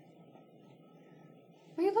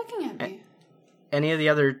 Why are you looking at me? Any of the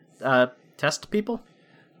other test people?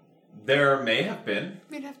 There may have been.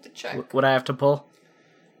 We'd have to check. Would I have to pull?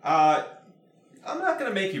 I'm not going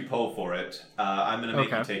to make you pull for it. I'm going to make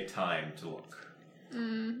you Okay. take time to look.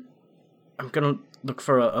 I'm gonna look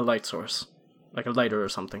for a light source. Like a lighter or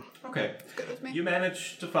something. Okay. It's good with me. You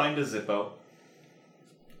manage to find a Zippo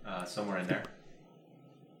somewhere in there.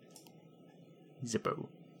 Zippo.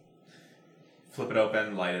 Flip it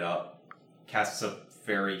open, light it up. Casts a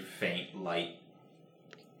very faint light.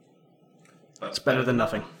 But It's better than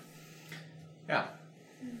nothing. Yeah,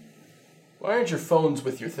 Why aren't your phones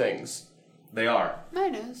with your things? they are.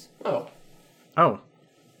 Mine is. Oh. Oh.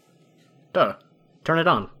 Duh. Turn it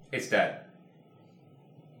on. It's dead.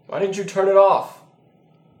 Why didn't you turn it off?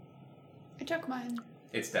 I took mine.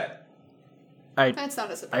 It's dead. I That's not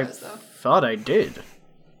a I surprise, though. thought I did.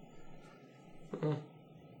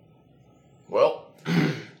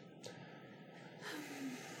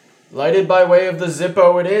 Lighted by way of the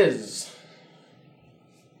Zippo it is.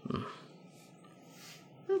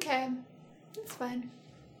 Okay. That's fine.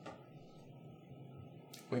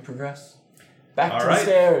 We progress. Back All to right. the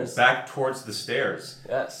stairs. Back towards the stairs.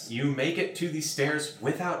 Yes. You make it to the stairs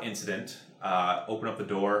without incident, open up the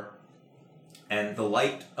door, and the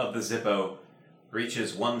light of the Zippo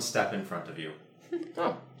reaches one step in front of you.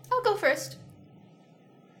 Oh. I'll go first.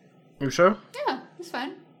 You sure? Yeah, it's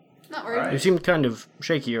fine. Not worried. Alright. You seemed kind of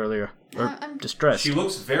shaky earlier. Or I'm- distressed. She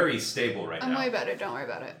looks very stable right I'm now. way better. Don't worry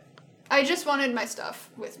about it. I just wanted my stuff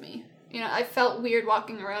with me. You know, I felt weird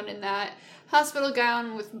walking around in that hospital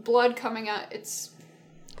gown with blood coming out. It's...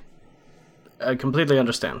 I completely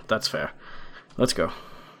understand. That's fair. Let's go.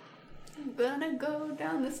 I'm gonna go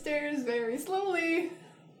down the stairs very slowly.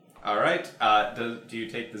 All right. Do you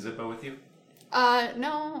take the Zippo with you?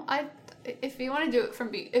 No, if you want to do it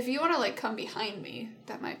from if you want to like come behind me,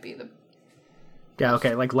 that might be the... Yeah,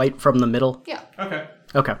 okay, like light from the middle. Yeah. Okay.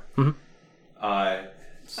 Okay. Mm-hmm.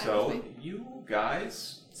 So with you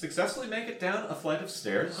guys successfully make it down a flight of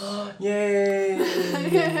stairs. Yay!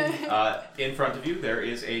 In front of you, there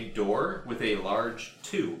is a door with a large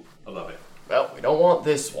 2 above it. Well, we don't want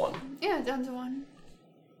this one. Yeah, down to 1.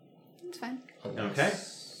 It's fine. Okay.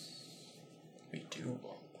 We do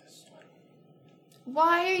want this one.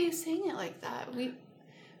 Why are you saying it like that?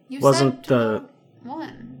 You Wasn't said to the- go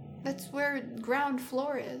 1. That's where ground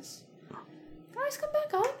floor is. Can I always come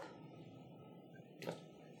back up?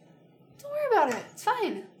 Don't worry about it. It's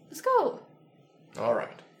fine. Let's go. All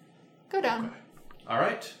right. Go down. All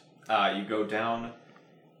right. You go down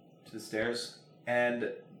to the stairs,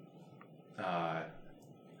 and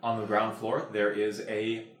on the ground floor, there is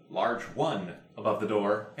a large 1 above the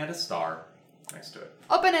door and a star next to it.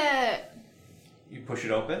 Open it. You push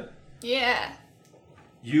it open. Yeah.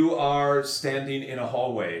 You are standing in a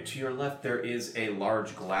hallway. To your left, there is a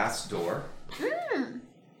large glass door.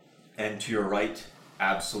 And to your right,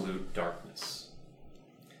 absolute darkness.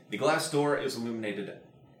 The glass door is illuminated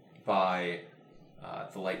by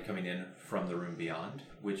the light coming in from the room beyond,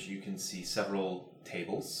 which you can see several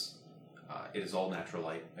tables. It is all natural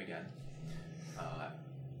light again.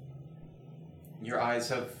 Your eyes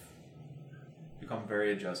have become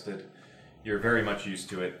very adjusted. You're very much used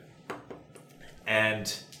to it.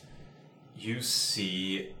 And you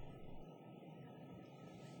see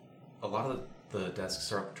a lot of the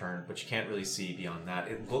desks are upturned, but you can't really see beyond that.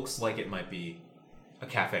 It looks like it might be a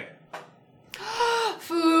cafe.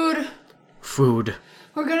 Food. Food.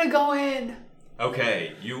 We're gonna go in.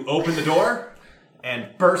 Okay, you open the door and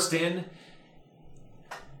burst in,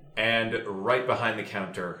 and right behind the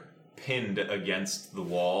counter, pinned against the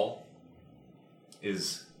wall,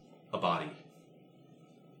 is a body.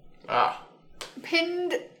 Ah.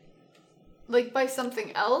 Pinned, like by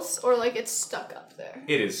something else, or like it's stuck up there.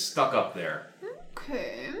 It is stuck up there.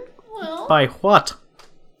 Okay. Well, By what?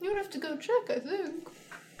 you would have to go check. I think.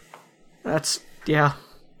 That's, yeah.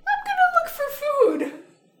 I'm gonna look for food.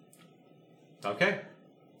 Okay.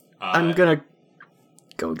 I'm gonna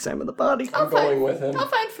go examine the body. I'll going find, with him. I'll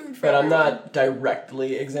find food for But I'm everyone. not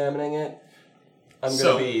directly examining it. I'm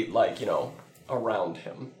So- gonna be, like, around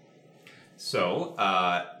him. So,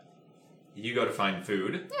 you go to find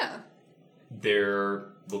food. Yeah. There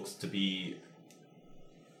looks to be...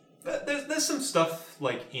 There's some stuff,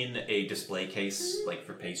 like, in a display case, like,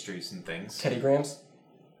 for pastries and things. Teddy Grahams?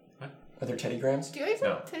 What? Are there Teddy Grahams? Do you guys No.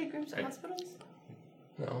 have Teddy Grahams at I- hospitals?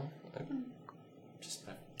 No. Just,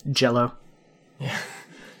 Jello. Yeah.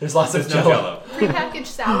 There's lots there's of no Jell-O. Jell-O. Prepackaged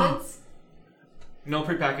salads. No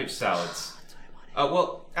prepackaged salads.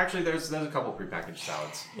 Well, actually, there's a couple prepackaged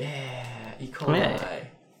salads. Yeah, E. coli. Yeah.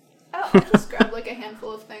 I'll just grab like a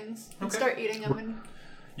handful of things and Okay. start eating them. And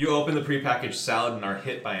You open the prepackaged salad and are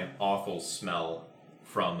hit by an awful smell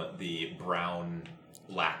from the brown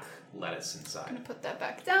lac lettuce I'm inside. gonna put that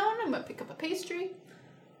back down. I'm gonna pick up a pastry.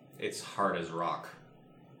 It's hard as rock.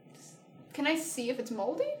 Can I see if it's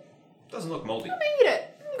moldy? Doesn't look moldy. I'm gonna eat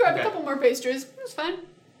it. I'm gonna grab Okay. a couple more pastries. It's fine.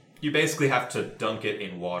 You basically have to dunk it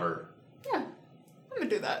in water Yeah, I'm gonna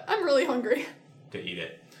do that. I'm really hungry. to eat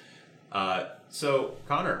it. So,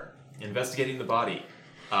 Connor, investigating the body.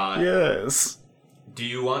 Yes. Do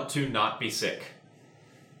you want to not be sick?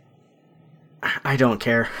 I don't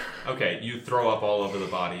care. Okay, you throw up all over the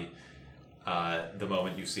body the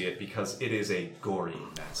moment you see it because it is a gory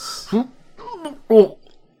mess. Oh.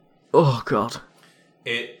 Oh, God.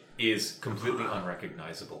 It is completely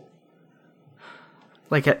unrecognizable.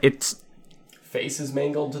 Like, it's... Face is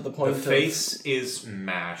mangled to the The point of... face is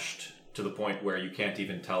mashed to the point where you can't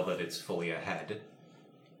even tell that it's fully a head.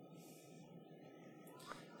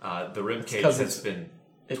 The rib cage 'cause has been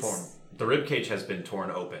it's- torn. The rib cage has been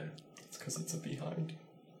torn open, because it's a behind.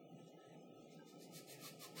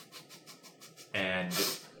 And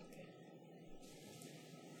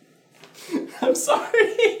I'm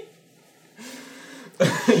sorry.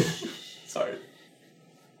 Sorry.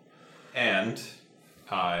 And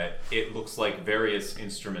it looks like various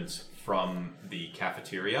instruments from the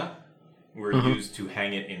cafeteria were used to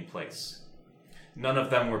hang it in place. None of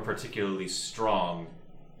them were particularly strong,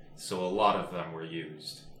 so a lot of them were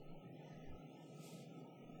used.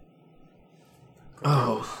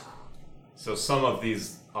 Oh. So some of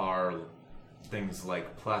these are things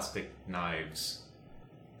like plastic knives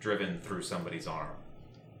driven through somebody's arm.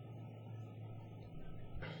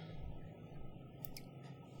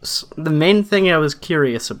 So the main thing I was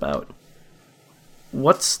curious about,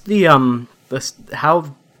 what's the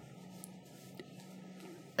how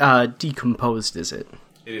decomposed is it?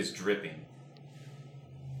 It is dripping.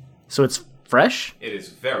 So it's fresh? It is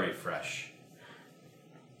very fresh.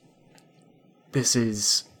 This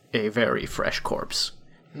is a very fresh corpse.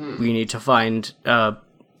 We need to find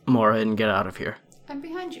Mora and get out of here. I'm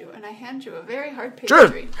behind you, and I hand you a very hard Sure.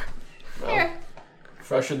 pastry. Here.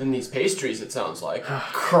 Fresher than these pastries, it sounds like.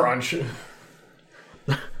 Crunch.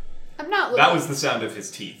 I'm not looking. That was the sound of his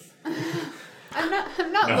teeth. I'm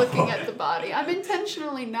not No. looking at the body. I'm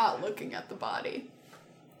intentionally not looking at the body.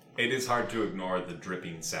 It is hard to ignore the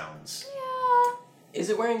dripping sounds. Yeah. Is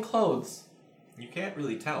it wearing clothes? You can't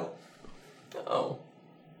really tell. Oh.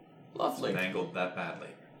 Lovely. Mangled that badly.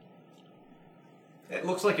 It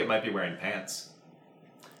looks like it might be wearing pants.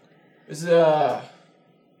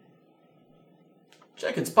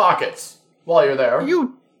 Check its pockets while you're there.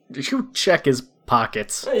 You check his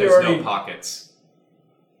pockets. Hey, you There's already... no pockets.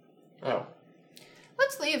 Oh.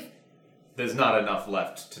 Let's leave. There's not enough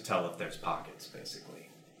left to tell if there's pockets, basically.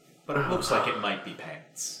 But it looks like it might be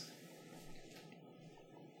pants.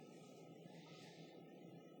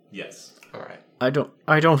 Yes. Alright. I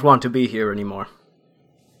don't want to be here anymore.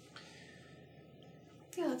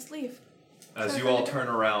 Yeah, let's leave. As Sorry you all for the- turn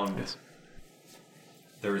around,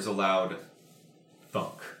 there is a loud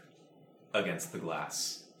thunk against the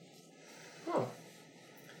glass. Oh.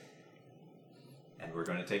 And we're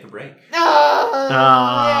going to take a break.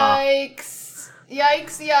 Yikes.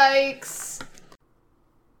 Yikes, yikes.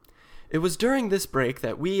 It was during this break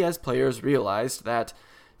that we as players realized that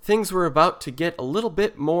things were about to get a little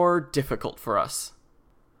bit more difficult for us.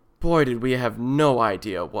 Boy, did we have no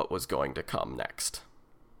idea what was going to come next.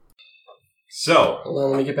 So, Hold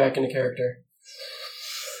on, let me get back into character.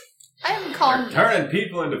 I am calm. turning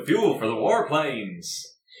people into fuel for the warplanes.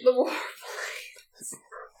 The war.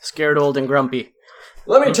 Scared, old, and grumpy.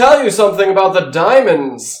 Let me tell you something about the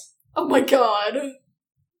diamonds. Oh my god.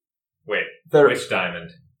 Wait, They're which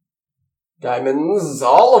diamond? diamonds,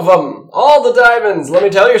 all of them, all the diamonds. Let me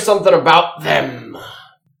tell you something about them.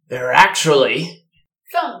 They're actually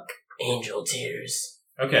Thunk. angel tears.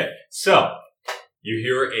 Okay, so, you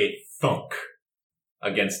hear a thunk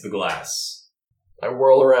against the glass. I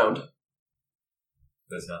whirl around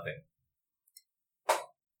There's nothing.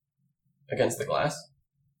 against the glass.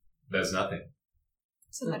 There's nothing.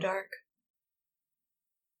 It's in the dark.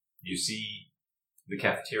 You see the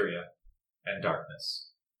cafeteria and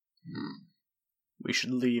darkness. We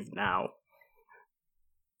should leave now.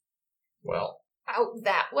 Well, Out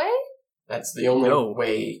that way? that's the only No.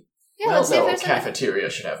 way. Yeah, well, let's see if no, there's cafeteria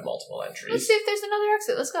should have multiple let's entries. see if there's another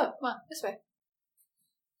exit. Let's go. Come on, this way.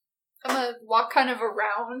 I'm gonna walk kind of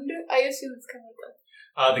around. I assume it's kind of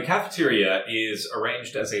like The cafeteria is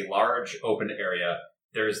arranged as a large open area.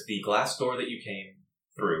 There's the glass door that you came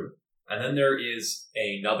through, and then there is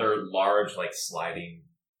another large, sliding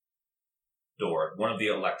door, one of the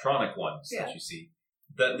electronic ones Yeah. that you see,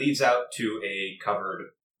 that leads out to a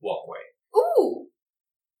covered walkway. ooh!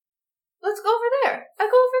 Let's go over there. I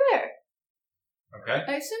go over there.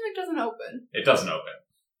 Okay? I assume it doesn't open. It doesn't open.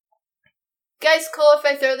 Guys, cool if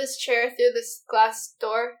I throw this chair through this glass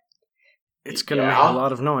door? It's gonna Yeah. make a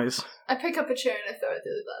lot of noise. I pick up a chair and I throw it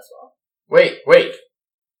through the glass wall. Wait.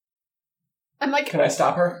 I'm like, Can I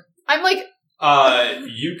stop her?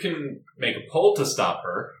 You can make a poll to stop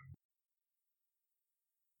her.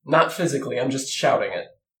 Not physically, I'm just shouting it.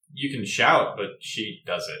 You can shout, but she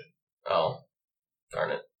does it. Oh.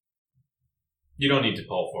 Darn it. You don't need to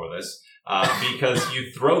poll for this, because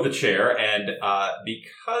you throw the chair, and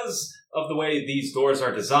because of the way these doors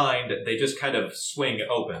are designed, they just kind of swing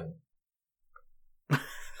open.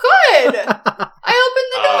 good! I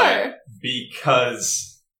opened the door!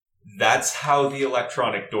 Because that's how the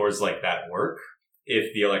electronic doors like that work.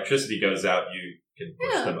 If the electricity goes out, you can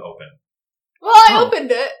push Yeah. them open. Well, I Oh.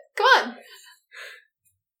 opened it. Come on.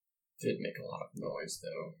 Did make a lot of noise,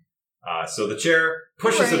 though. So the chair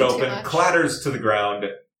pushes it Worrying too open, much. clatters to the ground,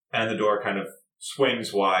 and the door kind of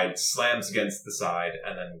swings wide, slams against the side,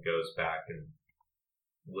 and then goes back and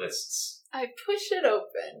lists. I push it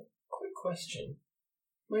open. Quick question.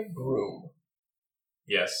 My broom.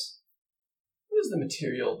 Yes. What is the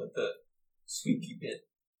material that the sweepy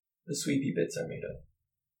bits are made of?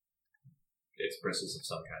 It's bristles of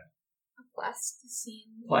some kind.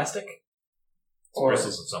 Plasticine. Plastic? It's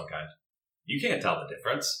bristles of some kind. You can't tell the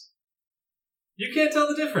difference. You can't tell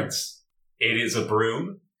the difference. It is a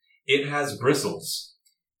broom. It has bristles.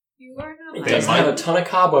 You are It not. They does might- have a ton of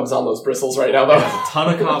cobwebs on those bristles right now, It has though. a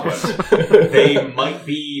ton of cobwebs. They might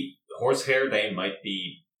be horsehair. They might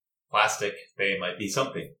be plastic. They might be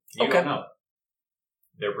something. You Okay. don't know.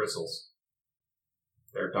 They're bristles.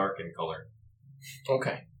 They're dark in color.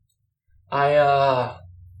 Okay.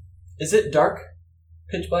 Is it dark?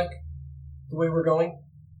 Pitch black? The way we're going?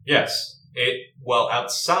 Yes.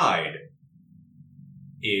 Outside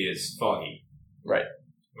is foggy. Right.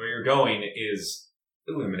 Where you're going is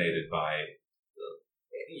illuminated by...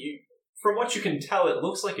 from what you can tell, it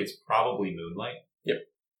looks like it's probably moonlight. Yep.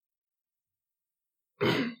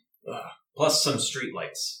 Plus some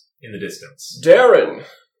streetlights in the distance. Darren!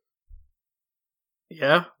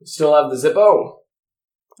 Yeah, You still have the Zippo?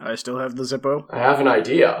 I still have the Zippo. I have an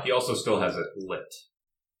idea. He also still has it lit.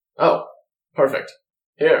 Oh, perfect.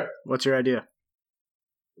 Here, What's your idea?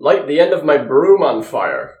 light the end of my broom on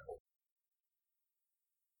fire.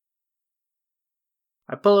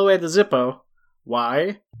 I pull away the Zippo.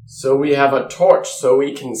 Why? So we have a torch so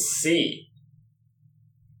we can see.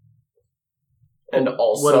 And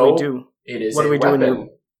also, What do we do? it is What a do we do weapon.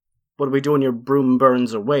 What do we do when your broom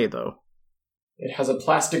burns away, though? It has a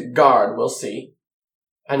plastic guard, we'll see.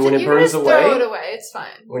 And when You it can burns just throw it away, away. It's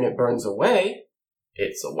fine. when it burns away,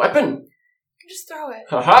 it's a weapon. You can just throw it.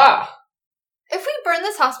 Haha! If we burn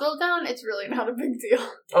this hospital down, it's really not a big deal.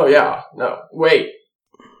 Oh yeah, no, wait.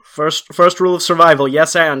 First rule of survival.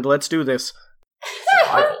 Yes, and let's do this.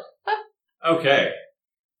 Survival. Okay.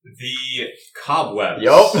 The cobwebs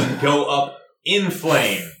Yup. go up in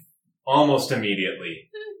flame almost immediately.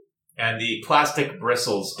 And the plastic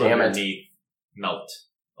bristles Damn it. underneath melt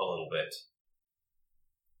a little bit.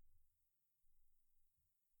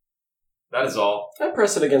 That is all. I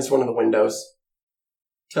press it against one of the windows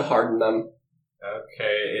to harden them.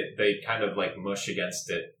 Okay, they kind of like mush against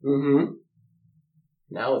it. Mm-hmm.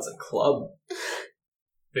 Now it's a club.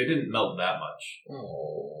 They didn't melt that much.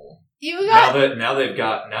 Oh. You got Now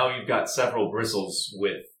you've got several bristles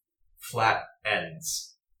with flat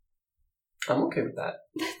ends. I'm okay with that.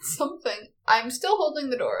 something. I'm still holding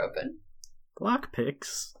the door open.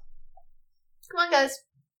 Lockpicks. Come on, guys.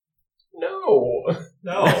 No.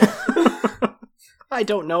 No. I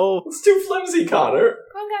don't know. It's too flimsy, Connor.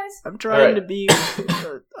 Come on, guys. I'm trying Alright. to be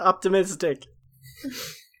optimistic.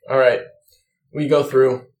 Alright. We go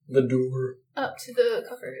through the door. Up to the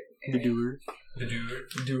cover. The doer.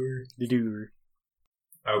 The doer.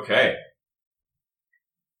 Okay.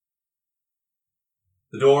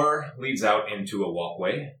 The door leads out into a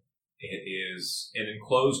walkway. It is an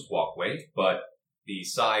enclosed walkway, but the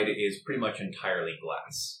side is pretty much entirely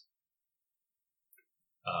glass.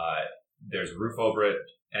 There's a roof over it,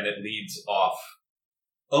 and it leads off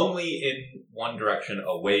only in one direction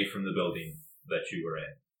away from the building that you were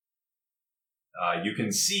in. You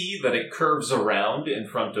can see that it curves around in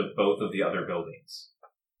front of both of the other buildings.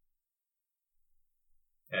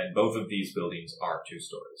 And both of these buildings are 2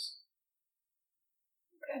 stories.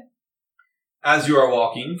 Okay. As you are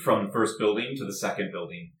walking from the first building to the second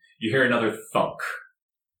building, you hear another thunk.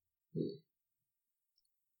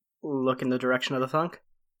 Look in the direction of the thunk.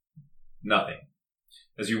 Nothing.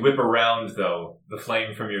 As you whip around, though, the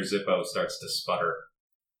flame from your Zippo starts to sputter.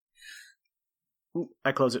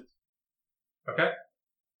 I close it. Okay?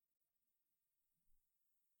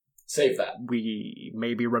 Save that. We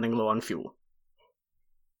may be running low on fuel.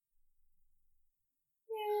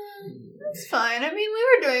 Yeah, that's fine. I mean, we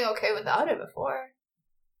were doing okay without it before.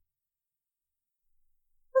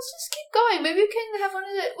 Let's just keep going. Maybe we can have one of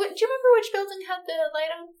the... Wait, do you remember which building had the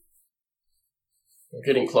light on? We're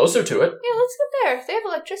getting closer to it. Yeah, let's go there. They have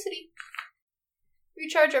electricity.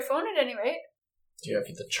 Recharge our phone at any rate. Do you have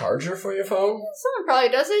the charger for your phone? Someone probably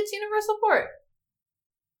does it. It's universal port.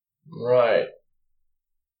 Right.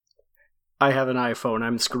 I have an iPhone.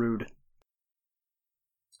 I'm screwed.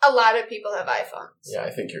 A lot of people have iPhones. Yeah,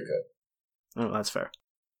 I think you're good. Oh, that's fair.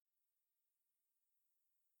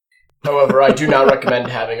 However, I do not recommend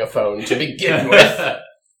having a phone to begin with.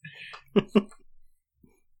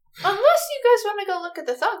 Unless you guys want to go look at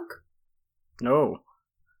the thunk. No.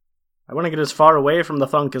 I want to get as far away from the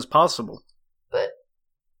thunk as possible. But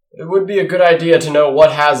It would be a good idea to know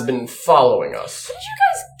what has been following us. How did you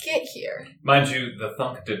guys get here? Mind you, the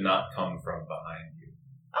thunk did not come from behind you.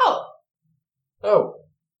 Oh. Oh.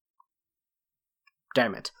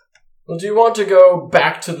 Damn it. Well, do you want to go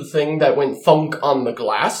back to the thing that went thunk on the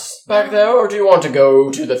glass back there, or do you want to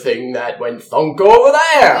go to the thing that went thunk over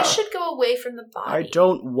there? We should go away from the body. I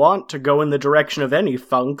don't want to go in the direction of any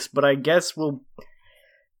funks, but I guess we'll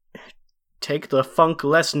take the funk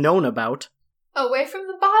less known about. Away from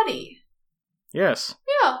the body. Yes.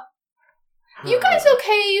 Yeah. You guys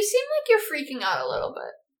okay? You seem like you're freaking out a little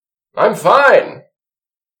bit. I'm fine.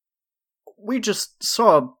 We just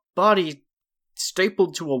saw a body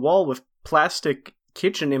stapled to a wall with plastic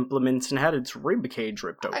kitchen implements and had its rib cage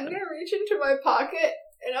ripped open. I'm gonna reach into my pocket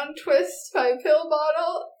and untwist my pill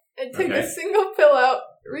bottle and take a single pill out,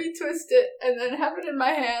 retwist it, and then have it in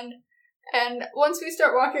my hand. And once we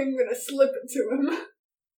start walking, I'm gonna slip it to him.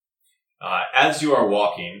 As you are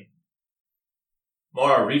walking,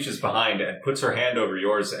 Mora reaches behind and puts her hand over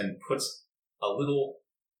yours and puts a little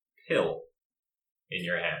pill in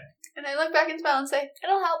your hand. And I look back and smile and say,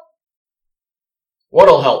 it'll help.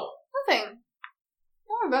 What'll help? Nothing. Don't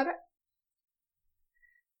worry about it.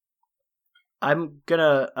 I'm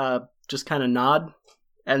gonna just kind of nod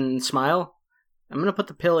and smile. I'm gonna put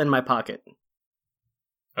the pill in my pocket.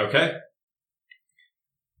 Okay.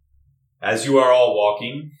 As you are all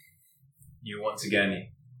walking, you once again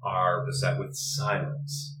are beset with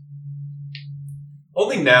silence.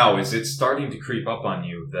 Only now is it starting to creep up on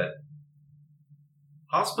you that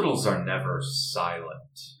hospitals are never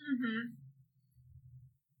silent. Mm-hmm.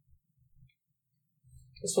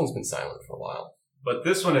 This one's been silent for a while. But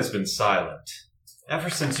this one has been silent ever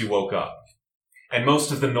since you woke up. And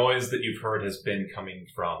most of the noise that you've heard has been coming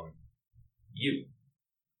from you.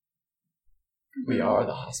 We are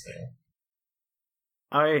the hospital.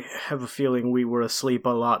 I have a feeling we were asleep a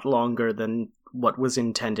lot longer than what was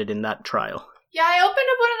intended in that trial. Yeah, I opened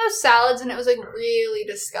up one of those salads and it was like really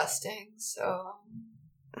disgusting, so...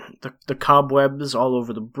 The cobwebs all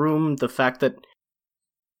over the room, the fact that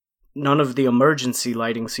none of the emergency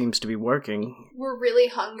lighting seems to be working. We're really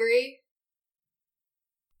hungry.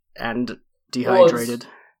 And dehydrated.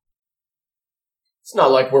 Well, it's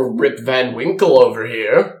not like we're Rip Van Winkle over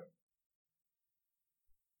here.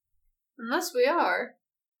 Unless we are.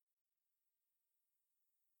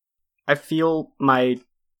 I feel my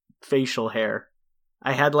facial hair.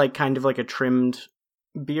 I had kind of a trimmed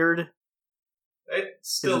beard.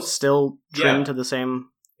 It's Is it still trimmed yeah. to the same?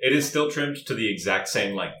 It is still trimmed to the exact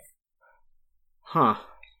same length. Huh.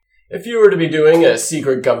 If you were to be doing a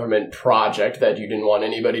secret government project that you didn't want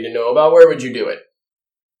anybody to know about, where would you do it?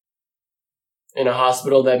 In a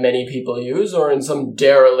hospital that many people use, or in some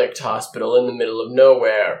derelict hospital in the middle of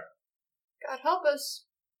nowhere? God help us.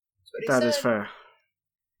 That's what he That said. is fair.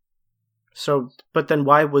 So, but then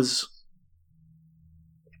why was...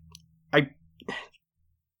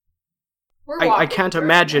 I can't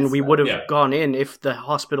imagine we would have gone in if the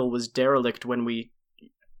hospital was derelict when we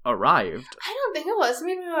arrived. I don't think it was.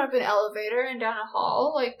 Maybe we went up an elevator and down a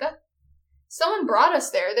hall like that. Someone brought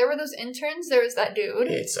us there. There were those interns. There was that dude.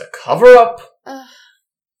 It's a cover-up. No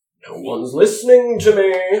one's listening to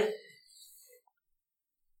me.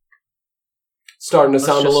 Starting to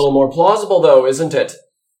sound a little more plausible, though, isn't it?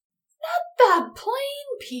 Not the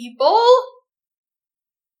plain people.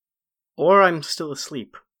 Or I'm still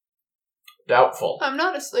asleep. Doubtful. I'm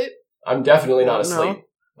not asleep. I'm definitely not asleep. No.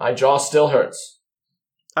 My jaw still hurts.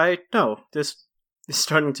 I know. This is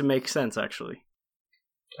starting to make sense, actually.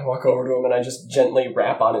 I walk over to him and I just gently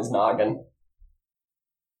rap on his noggin.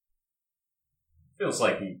 Feels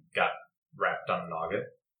like he got wrapped on the noggin.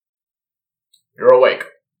 You're awake.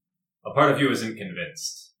 A part of you isn't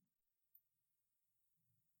convinced.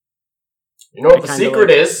 You know what the secret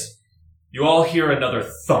is? You all hear another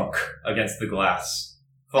thunk against the glass,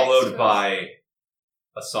 followed by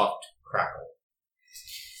a soft crackle.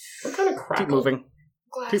 What kind of crackle? Keep moving.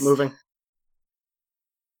 Glass. Keep moving.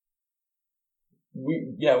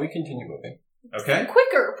 We continue moving. Okay.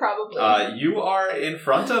 Quicker, probably. You are in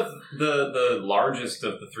front of the largest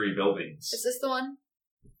of the three buildings. Is this the one?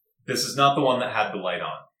 This is not the one that had the light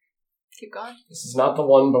on. Keep going. This is not the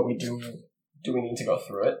one, but do we need to go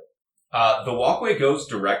through it? The walkway goes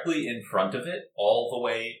directly in front of it, all the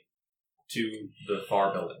way to the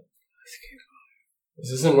far building.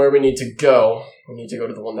 This isn't where we need to go. We need to go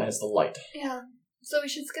to the one that has the light. Yeah. So we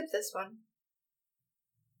should skip this one.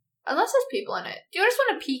 Unless there's people in it. Do you just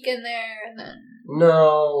want to peek in there and then...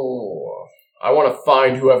 No. I want to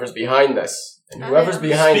find whoever's behind this. And whoever's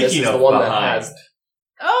behind this is the one that has...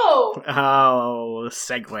 Oh! Oh,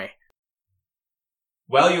 segue.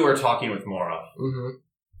 While you are talking with Mora,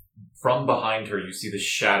 from behind her, you see the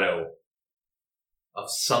shadow of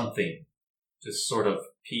something just sort of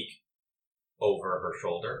peek over her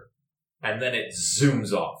shoulder, and then it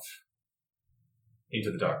zooms off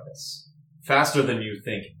into the darkness. Faster than you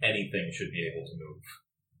think anything should be able to move.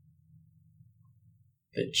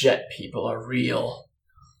 The jet people are real.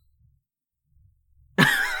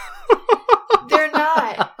 They're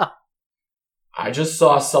not. I just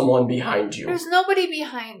saw someone behind you. There's nobody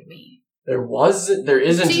behind me. There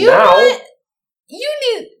isn't Do you now. want... You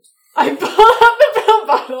need... I pull out the pill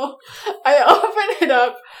bottle. I open it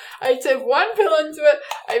up. I tip one pill into it.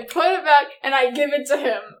 I put it back, and I give it to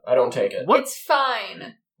him. I don't take it. What? It's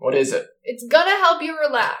fine. What is it? It's gonna help you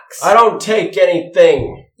relax. I don't take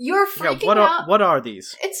anything. You're Yeah, freaking out. what are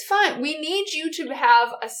these? It's fine. We need you to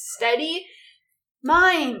have a steady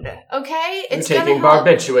mind, okay? It's You're taking gonna help.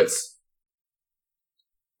 barbiturates.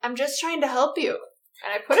 I'm just trying to help you.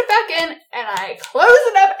 And I put it back in, and I close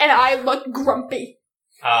it up, and I look grumpy.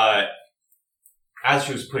 As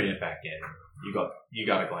she was putting it back in, you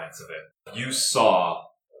got a glance of it. You saw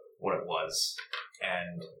what it was,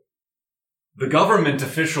 and the government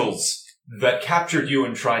officials that captured you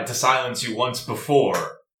and tried to silence you once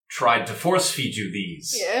before tried to force feed you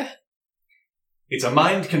these. Yeah. It's a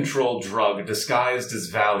mind control drug disguised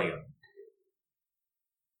as Valium.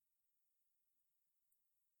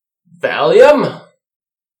 Valium?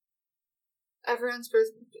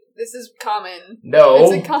 This is common. No.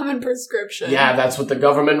 It's a common prescription. Yeah, that's what the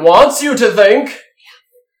government wants you to think.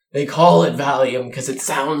 They call it Valium because it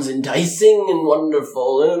sounds enticing and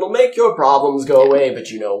wonderful, and it'll make your problems go away, but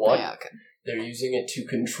you know what? Yeah, okay. They're using it to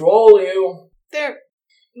control you.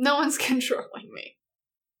 No one's controlling me.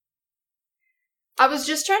 I was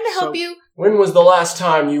just trying to help you When was the last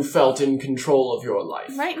time you felt in control of your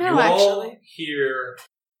life? right You now, all actually. hear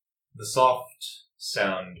the soft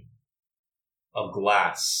sound of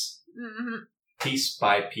glass, Mm-hmm. piece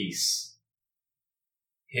by piece,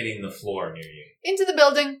 hitting the floor near you. Into the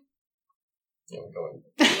building. Yeah, we're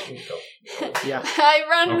going. Yeah. I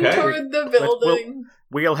run Okay. toward the building.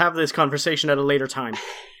 We'll have this conversation at a later time.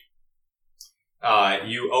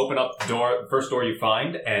 You open up the door, first door you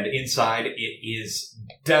find, and inside it is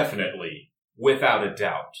definitely, without a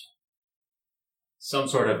doubt, some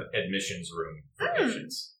sort of admissions room for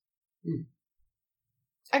patients.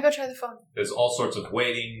 I go try the phone. There's all sorts of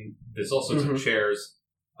waiting, there's all sorts of chairs.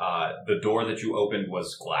 The door that you opened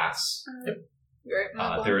was glass.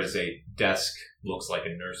 Right, There is a desk, looks like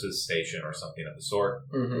a nurse's station or something of the sort.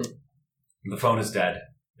 Mm-hmm. The phone is dead.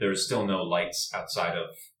 There is still no lights outside of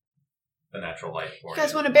the natural light. You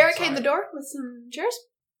guys want to barricade the door with some chairs?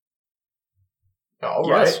 All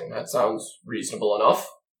Yes. right, that sounds reasonable enough.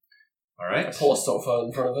 All right. Pull a sofa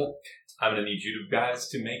in front of it. I'm going to need you guys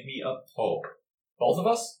to make me a poll. Both of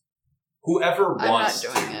us? Whoever I'm not wants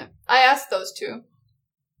doing to. it. I asked those two.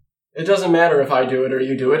 It doesn't matter if I do it or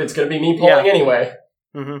you do it. It's going to be me pulling Yeah. anyway.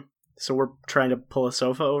 Mm-hmm. So we're trying to pull a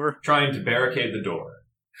sofa over? Trying to barricade the door.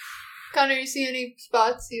 Connor, you see any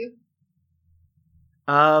spots you...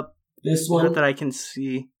 This Not one. that I can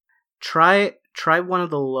see. Try one of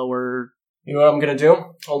the lower You know what I'm going to do?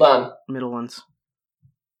 Hold on. middle ones.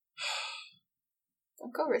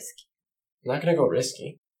 Don't go risky. I'm not going to go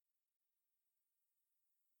risky.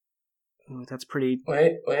 Ooh, that's pretty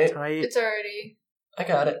Wait. tight. It's already... I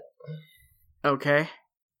got it. Okay.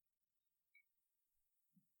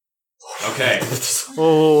 Okay.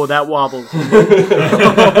 Oh, that wobbled.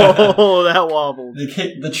 the Oh, that wobbled.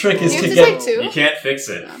 trick is You to have to get... take two. You can't fix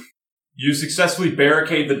it. No. You successfully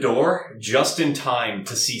barricade the door just in time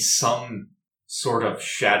to see some sort of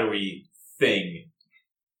shadowy thing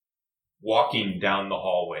walking down the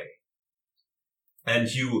hallway. And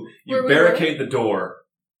you Where we barricade the door,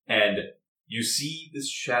 and you see this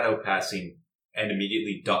shadow passing and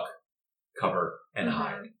immediately duck, cover, and Mhm.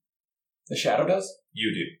 hide. The shadow does?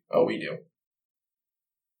 You do. Oh, we do.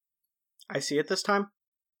 I see it this time?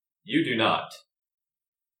 You do not.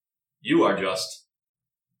 You are just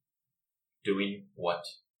doing what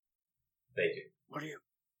they do. What are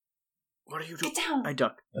you doing? Get down! I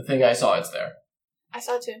duck. The thing I saw, it's there. I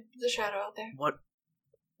saw it too. There's a shadow out there.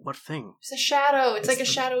 What thing? It's a shadow. It's It's like a the-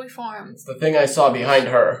 shadowy form. It's the thing I saw behind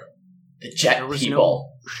her. The jet There was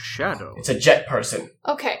people. no shadow. It's a jet person.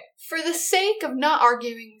 Okay, for the sake of not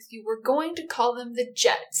arguing with you, we're going to call them the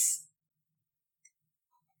Jets.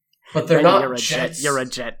 But they're Benny, not you're a jets. jet. You're a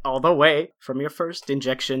jet all the way, from your first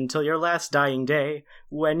injection till your last dying day.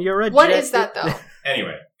 When you're a jet. What is that, though?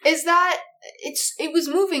 Anyway, Is that... It was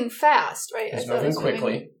moving fast, right? It's I thought it moving was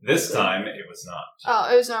quickly. this time it was not.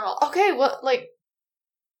 Oh, it was normal. Okay, what, like,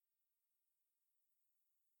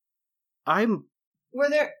 I'm were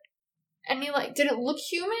there... any, like, did it look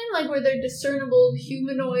human? Like, were there discernible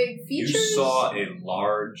humanoid features? You saw a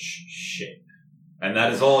large shape. And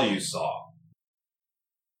that is all you saw.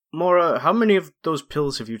 Mora, how many of those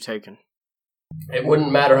pills have you taken? It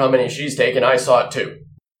wouldn't matter how many she's taken, I saw it too.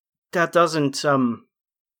 That doesn't, No,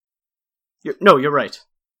 you're right.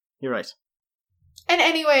 You're right. And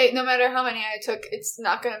anyway, no matter how many I took, it's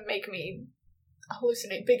not gonna make me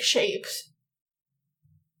hallucinate big shapes.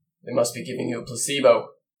 They must be giving you a placebo.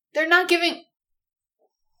 They're not giving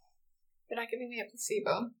me a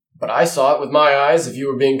placebo. But I saw it with my eyes. If you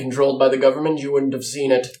were being controlled by the government, you wouldn't have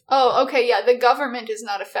seen it. Oh, okay, yeah, the government is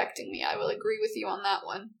not affecting me. I will agree with you on that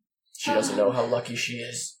one. She doesn't know how lucky she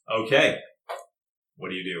is. Okay. What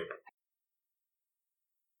do?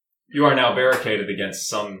 You are now barricaded against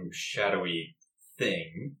some shadowy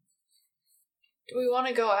thing. Do we want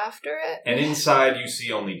to go after it? And inside you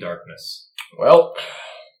see only darkness. Well,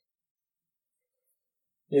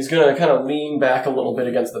 he's gonna kind of lean back a little bit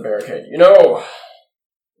against the barricade. You know,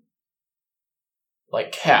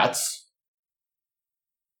 like cats,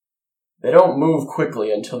 they don't move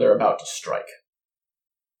quickly until they're about to strike.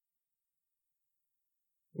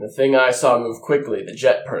 And the thing I saw move quickly, the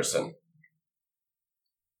jet person,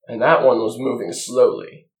 and that one was moving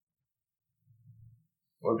slowly.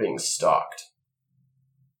 We're being stalked.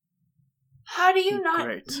 How do you not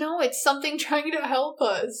Great. know it's something trying to help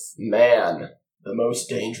us? Man, the most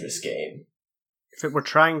dangerous game. If it were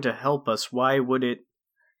trying to help us, why would it...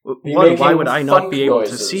 Be One, why making would I not funk be able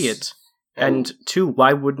noises. to see it? And two,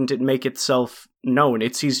 why wouldn't it make itself known?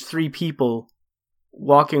 It sees three people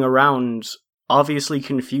walking around, obviously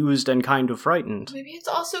confused and kind of frightened. Maybe it's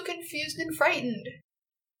also confused and frightened.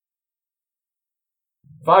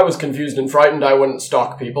 If I was confused and frightened, I wouldn't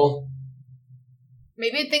stalk people.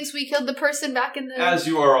 Maybe it thinks we killed the person back in the... As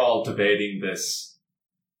you are all debating this,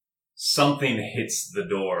 something hits the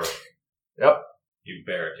door. Yep, You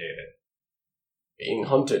barricade it. being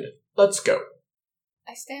hunted. Let's go.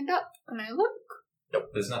 I stand up and I look. Nope,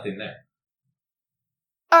 there's nothing there.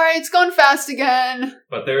 Alright, it's going fast again.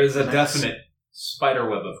 But there is a Nice. definite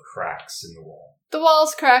spiderweb of cracks in the wall. The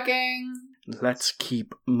wall's cracking. Let's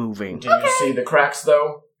keep moving. Do you see the cracks,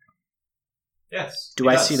 though? Yes. Do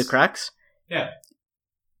it I does. see the cracks? Yeah.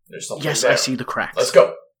 There's something Yes, there. I see the cracks. Let's go.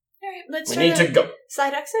 Alright, let's We try need to go.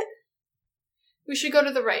 side exit. We should go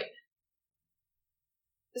to the right.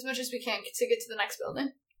 As much as we can to get to the next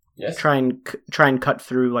building. Yes. Try and cut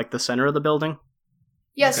through like the center of the building.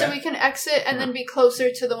 Yeah, so Okay. we can exit and then be closer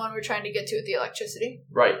to the one we're trying to get to with the electricity.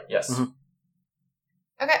 Right, yes. Mhm.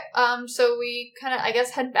 Okay, so we kind of, I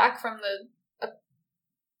guess, head back from the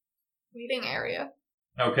meeting area.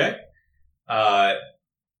 Okay.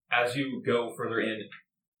 As you go further in,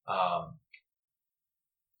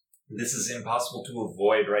 this is impossible to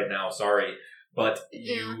avoid right now, sorry, but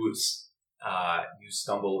Yeah. you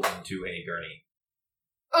stumble into a gurney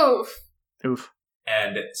Oof. Oof.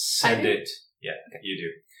 and send I do? it, yeah, you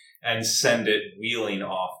do, and send it wheeling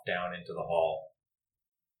off down into the hall,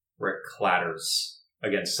 where it clatters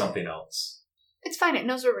against something else. It's fine, it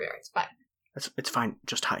knows where we are, it's fine. It's fine.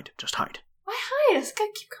 Just hide. Just hide. Why hide? Let's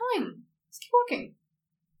keep going. Let's keep walking.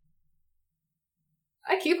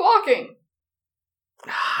 I keep walking.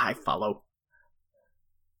 I follow.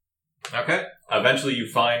 Okay. Eventually you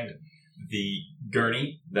find the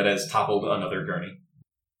gurney that has toppled another gurney.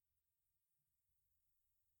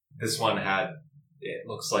 This one it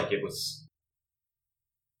looks like it was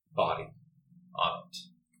body on it.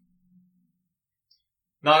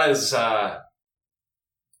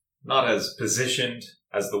 Not as positioned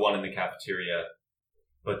as the one in the cafeteria,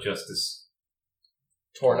 but just as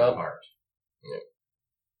Torn up. apart.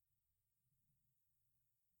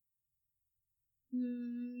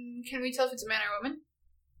 Can we tell if it's a man or woman?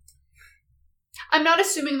 I'm not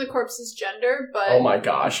assuming the corpse's gender, but... Oh my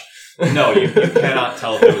gosh. No, you cannot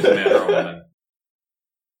tell if it was a man or a woman.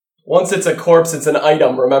 Once it's a corpse, it's an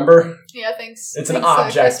item, remember? Yeah, thanks. It's an thanks,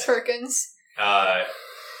 object. Chris Perkins.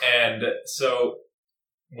 And so,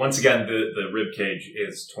 once again, the rib cage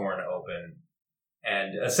is torn open,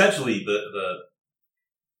 and essentially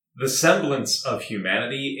the semblance of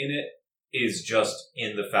humanity in it is just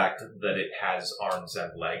in the fact that it has arms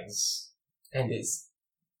and legs And is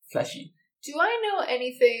fleshy. Do I know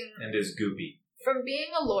anything and is goopy. from being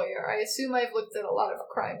a lawyer? I assume I've looked at a lot of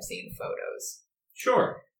crime scene photos.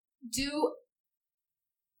 Sure.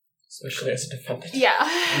 Especially as a defendant. Yeah.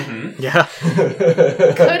 Mm-hmm. Yeah.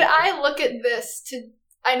 Could I look at this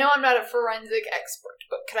I know I'm not a forensic expert,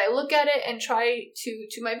 but could I look at it and try to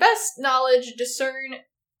my best knowledge, discern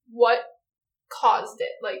what caused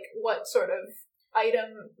it? Like, what sort of item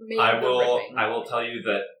made I the ripping? will tell you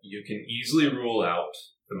that you can easily rule out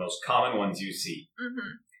the most common ones you see. Mm-hmm.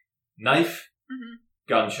 Knife, Mm-hmm.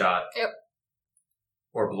 gunshot, Yep.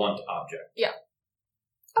 or blunt object. Yeah.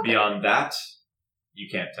 Okay. Beyond that, you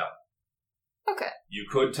can't tell. Okay. You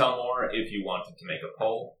could tell more if you wanted to make a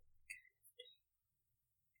poll.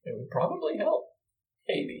 It would probably help.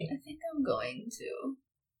 Maybe. I think I'm going to.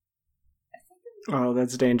 Oh,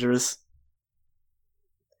 that's dangerous.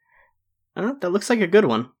 That looks like a good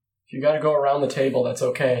one. If you gotta go around the table, that's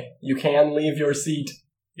okay. You can leave your seat.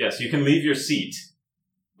 Yes, you can leave your seat.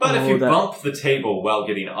 But if Oh, you that- bump the table while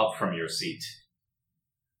getting up from your seat,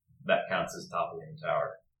 that counts as toppling the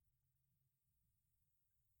tower.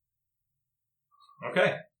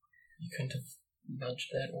 Okay. You couldn't have nudged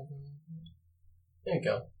that over. There you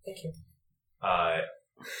go. Thank you.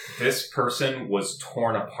 This person was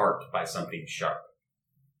torn apart by something sharp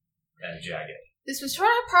and jagged. This was torn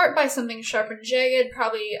apart by something sharp and jagged,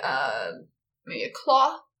 probably maybe a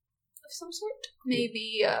claw of some sort.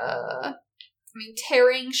 Maybe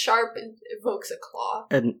tearing sharp evokes a claw.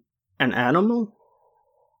 An animal?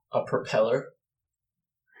 A propeller.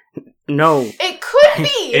 No. It could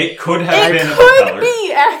be. It could have been a could propeller.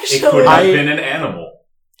 be actually. It could have I- been an animal.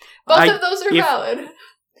 Both of those are if- valid.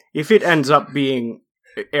 If it ends up being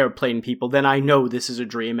airplane people, then I know this is a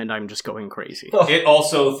dream and I'm just going crazy. It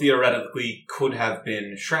also theoretically could have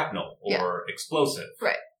been shrapnel or explosive.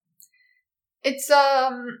 It's there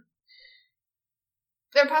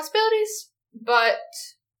are possibilities, but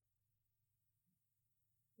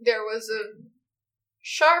there was a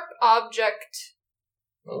sharp object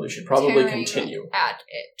Well, we should probably tearing continue. at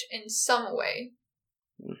it in some way.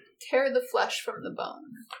 Tear the flesh from the bone.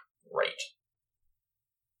 Right.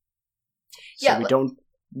 So Yeah, we but- don't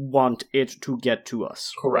want it to get to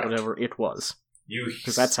us. Correct. Whatever it was. You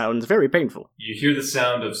Because that sounds very painful. You hear the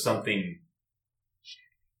sound of something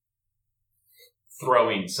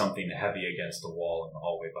throwing something heavy against the wall in the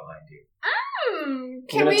hallway behind you. I'm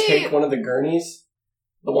Can gonna we take one of the gurneys,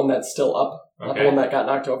 the one that's still up, not the Okay. one that got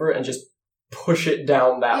knocked over, and just push it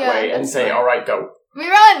down that Yeah, way and that's say, fine. "Alright, go." We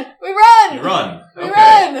run! We run! You run. We Okay.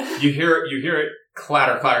 run! You hear it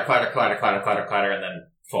clatter, clatter, clatter, clatter, clatter, clatter, clatter, and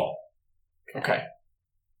then fall. Okay.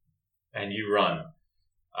 And you run.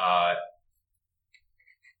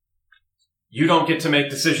 You don't get to make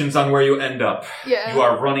decisions on where you end up. Yeah. You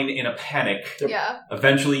are running in a panic. Yeah.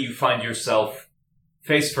 Eventually, you find yourself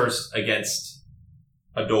face first against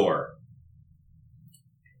a door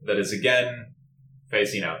that is again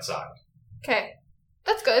facing outside. Okay.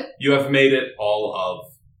 That's good. You have made it all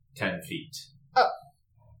of 10 feet Oh.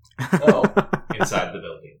 inside the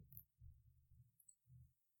building.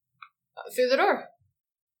 Through the door.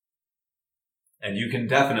 And you can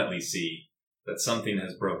definitely see that something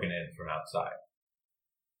has broken in from outside.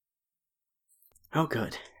 Oh,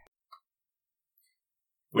 good.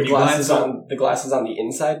 When The you glass glance is up, on the glass is on the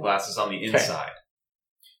inside. glass is on the inside.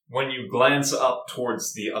 When you glance up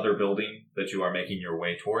towards the other building that you are making your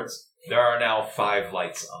way towards, there are now 5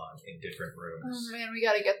 lights on in different rooms Oh man, we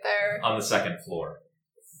gotta get there. on the 2nd floor.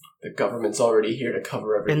 The government's already here to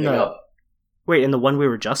cover everything the- up. Wait, in the one we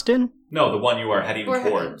were just in? No, the one you are heading We're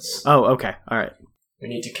heading towards. Oh, okay. Alright. We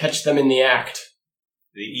need to catch them in the act.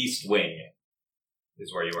 The east wing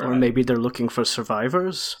is where you are Or heading. maybe they're looking for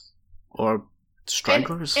survivors? Or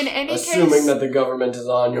stragglers? In any Assuming case, that the government is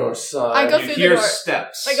on your side. I go You through the hear door.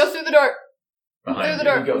 steps I go through the door. behind Through the you.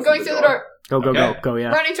 door. go I'm through going the through the door. door. Go, Okay. go, yeah.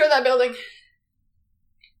 Running toward that building.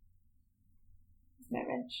 My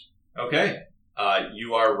wrench. Okay.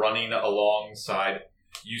 You are running alongside.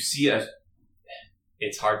 You see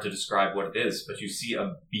it's hard to describe what it is, but you see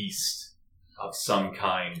a beast of some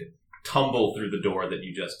kind tumble through the door that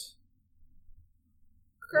you just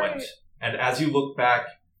Great. went. And as you look back,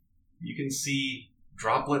 you can see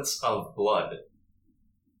droplets of blood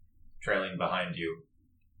trailing behind you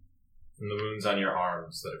from the wounds on your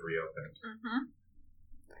arms that have reopened.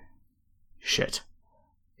 Mm-hmm. Shit.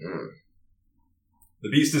 The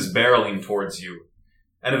beast is barreling towards you,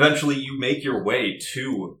 and eventually you make your way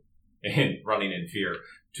to, running in fear,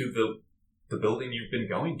 to the building you've been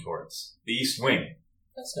going towards, the east wing.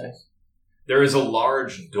 That's nice. There is a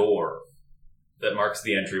large door that marks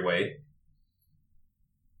the entryway,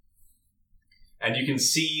 and you can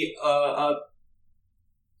see a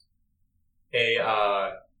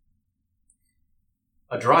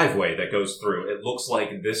driveway that goes through. It looks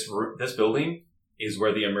like this building is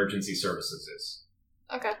where the emergency services is.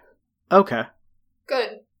 Okay. Okay.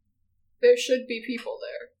 Good. There should be people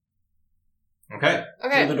there. Okay,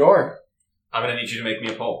 Okay. Through the door. I'm going to need you to make me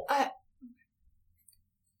a poll.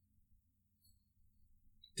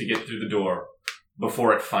 To get through the door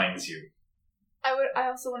before it finds you. I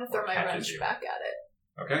also want to throw Or my catches wrench you. back at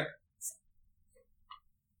it. Okay?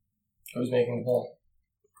 Who's making the poll?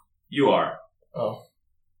 You are. Oh.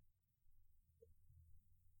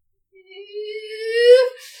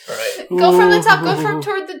 Alright. Go from the top. Go from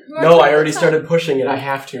toward the. No, I already started pushing it. I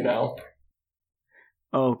have to now.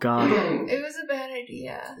 Oh god. It was a bad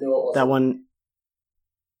idea. No, it That wasn't.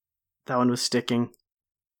 one was sticking.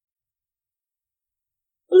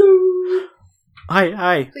 Hello.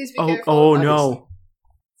 Hi. Please be Oh, careful. oh no.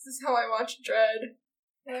 This is how I watch Dread.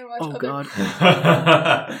 And I watch Oh other.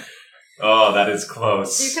 god. Oh, that is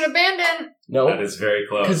close. You can abandon. No. That is very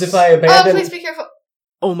close. Because if I Oh, abandon... please be careful.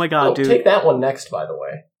 Oh my god, dude. Take that one next, by the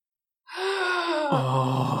way.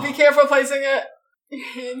 Oh. Be careful placing it. Your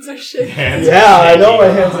hands are shaking. Hands Yeah, are I know my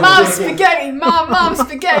shaking. hands are Mom shaking. spaghetti. Mom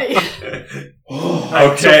spaghetti.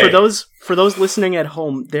 Okay. So for those listening at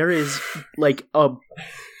home, there is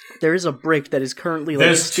a brick that is currently like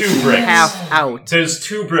There's two sticking bricks. half out. There's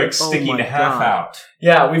 2 bricks Oh sticking my half God. out.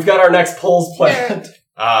 Yeah, we've got our next polls planned.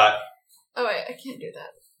 Uh, Oh wait, I can't do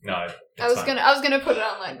that. no. I was gonna put it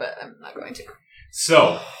online, but I'm not going to.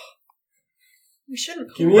 So, We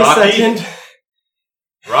shouldn't. Give me Rocky? a second.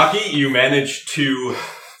 Rocky, you manage to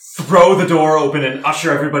throw the door open and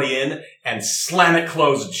usher everybody in and slam it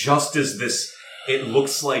closed just as it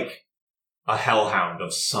looks like a hellhound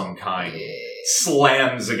of some kind,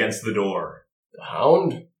 slams against the door. The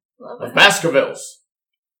Hound Love of it. Baskervilles.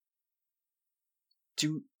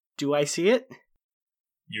 Do I see it?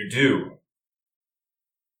 You do.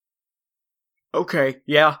 Okay,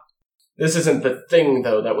 yeah. This isn't the thing,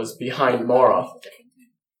 though, that was behind Mara.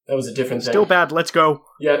 That was a different thing. Still bad, let's go.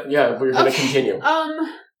 Yeah, we're gonna Okay. continue.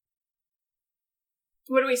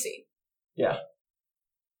 What do we see?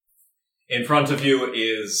 In front of you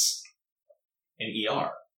is an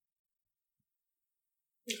ER.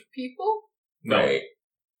 People? No. Right.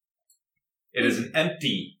 It is an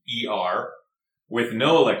empty ER with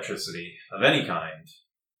no electricity of any kind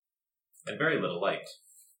and very little light.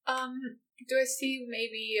 Do I see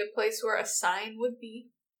maybe a place where a sign would be?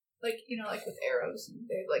 Like, like with arrows and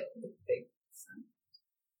they like the big sign.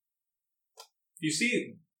 You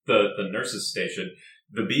see the nurse's station.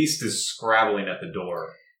 The beast is scrabbling at the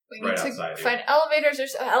door. We need Right to outside you. find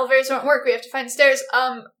elevators. Elevators don't work. We have to find stairs.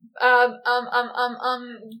 To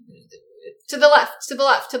the left.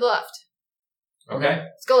 Okay.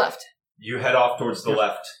 Let's go left. You head off towards the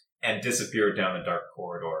left and disappear down a dark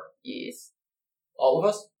corridor. Yes. All of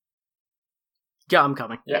us? Yeah, I'm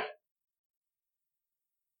coming.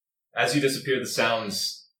 As you disappear, the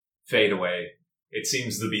sounds fade away. It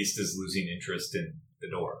seems the beast is losing interest in the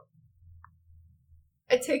door.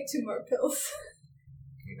 I take 2 more pills.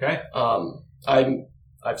 Okay?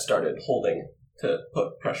 I've started holding to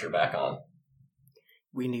put pressure back on.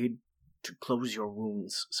 We need to close your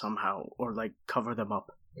wounds somehow, or cover them up.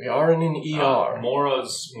 We are in an ER.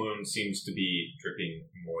 Mora's wound seems to be dripping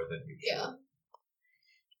more than usual. Yeah.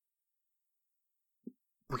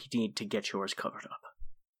 We need to get yours covered up.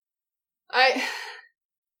 I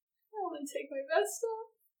want to take my vest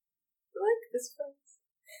off. I like this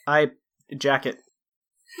vest. Jacket.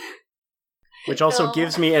 Which also No.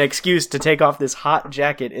 gives me an excuse to take off this hot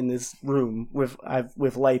jacket in this room with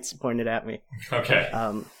lights pointed at me. Okay.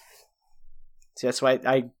 So that's why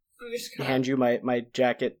I I'm just gonna... hand you my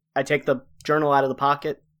jacket. I take the journal out of the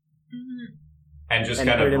pocket Mhm. And just and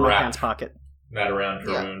kind put it of in my wrap pants pocket. that around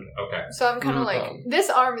her Yeah. wound. Okay. So I'm kind of Mhm. this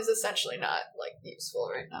arm is essentially not useful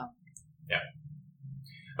right now.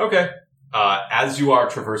 Okay. As you are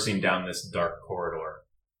traversing down this dark corridor,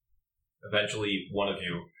 eventually one of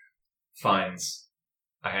you finds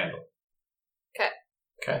a handle.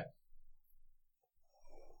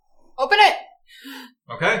 Open it.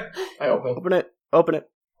 Okay? I open. Open it.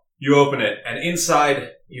 You open it, and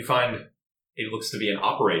inside you find it looks to be an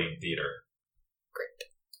operating theater. Great.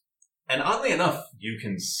 And oddly enough, you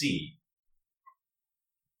can see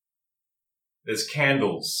there's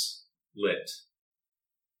candles lit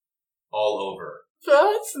all over.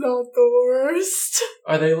 That's not the worst.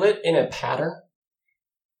 Are they lit in a pattern?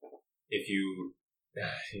 If you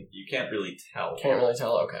can't really tell. Can't really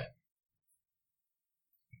tell. Okay.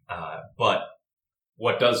 But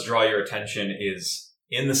what does draw your attention is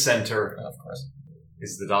in the center Of course.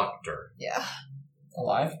 is the doctor. Yeah.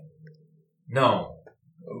 Alive? No,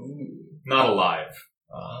 Ooh. not alive.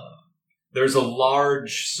 There's a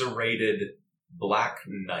large serrated black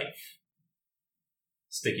knife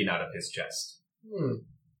sticking out of his chest.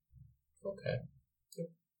 Okay.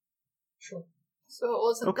 Sure. So it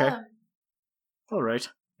wasn't Okay. them. All right.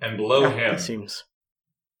 And below Yeah, him, it seems.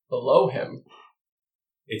 Below him.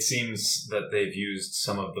 it seems that they've used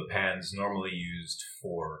some of the pans normally used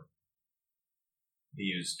for the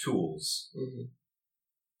used tools Mm-hmm.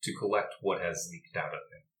 to collect what has leaked out of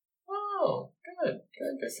him. Oh, good.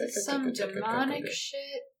 Some demonic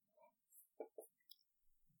shit.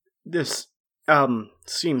 This,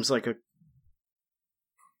 seems like a...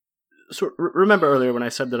 So, remember earlier when I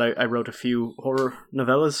said that I wrote a few horror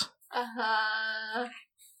novellas? Uh-huh.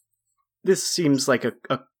 This seems like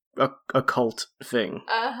a cult thing.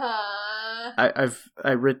 Uh-huh.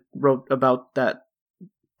 I wrote about that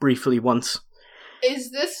briefly once.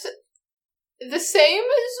 Is this the same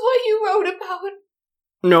as what you wrote about?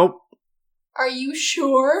 Nope. Are you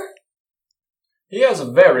sure? He has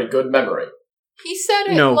a very good memory. He said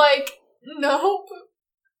it No. like, nope.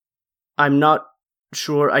 I'm not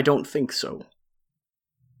sure. I don't think so.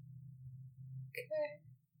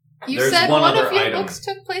 You There's said one one other of your item. books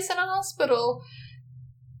took place in a hospital,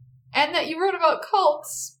 and that you wrote about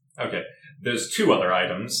cults. Okay. There's two other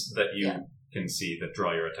items that you Yeah. can see that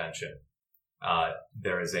draw your attention.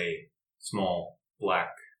 There is a small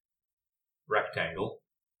black rectangle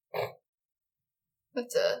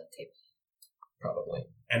That's a tape. Probably.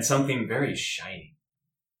 and something very shiny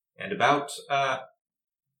and about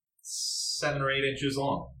 7 or 8 inches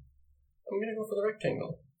long. I'm gonna go for the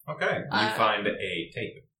rectangle. Okay. You find a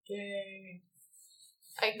tape. Yay.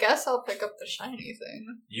 I guess I'll pick up the shiny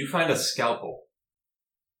thing. You find a scalpel.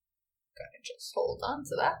 Gotta just hold on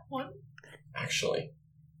to that one. Actually,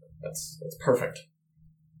 that's perfect.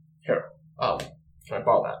 Here, can I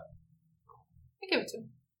borrow that? I give it to him.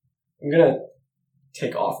 I'm gonna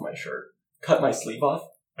take off my shirt, cut my sleeve off,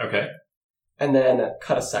 Okay. and then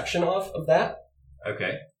cut a section off of that,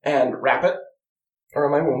 Okay. and wrap it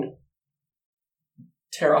around my wound.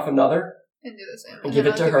 Tear off another, And do the same. And give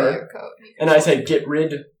then it to I'll her, you your coat, and you can and I fold say, it. get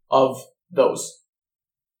rid of those.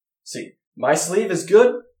 See, my sleeve is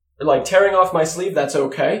good. Like, tearing off my sleeve, that's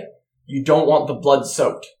okay. You don't want the blood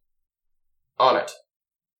soaked on it.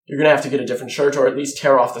 You're gonna have to get a different shirt, or at least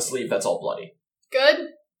tear off the sleeve that's all bloody. Good?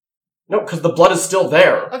 No, because the blood is still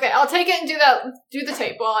there. Okay, I'll take it and do the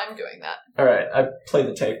tape while I'm doing that. Alright, I play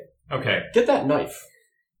the tape. Okay. Get that knife.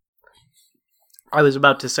 I was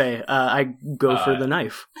about to say, I go for the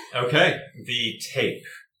knife. Okay. The tape.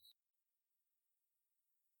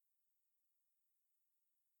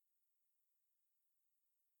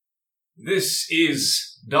 This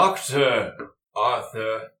is Dr.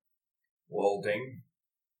 Arthur Walding.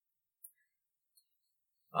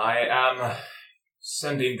 I am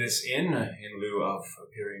sending this in lieu of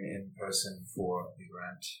appearing in person for the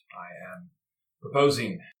grant I am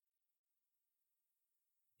proposing.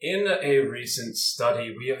 In a recent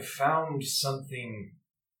study, we have found something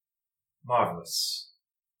marvelous.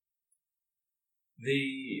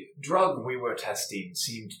 The drug we were testing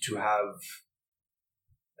seemed to have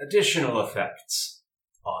additional effects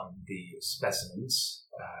on the specimens,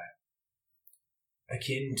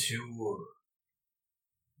 akin to,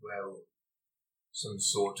 well, some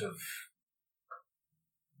sort of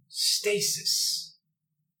stasis,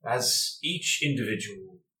 as each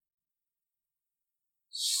individual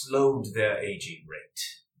slowed their aging rate.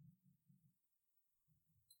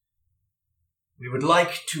 We would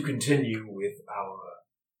like to continue with our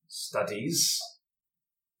studies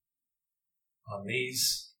on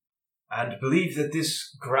these, and believe that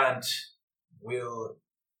this grant will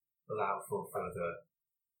allow for further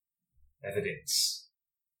evidence.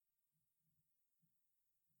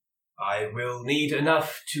 I will need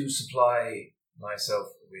enough to supply myself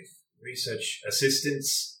with research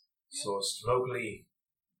assistance sourced locally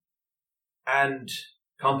and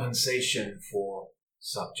compensation for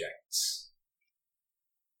subjects.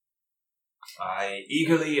 I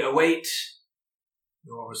eagerly await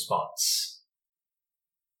your response.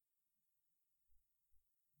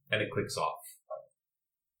 And it clicks off.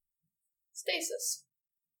 Stasis.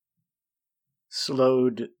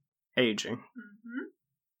 Slowed aging. Mm-hmm.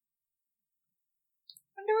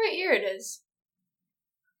 Wonder what year it is.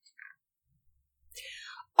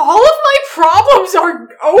 All of my problems are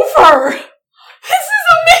over!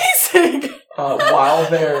 This is amazing! While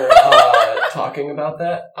they're talking about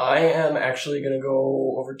that, I am actually going to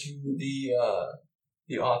go over to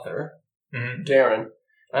the author, Darren.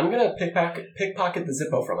 I'm going to pickpocket the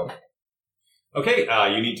Zippo from him. Okay,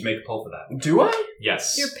 you need to make a pull for that. Do I?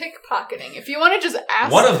 Yes. You're pickpocketing. If you want to just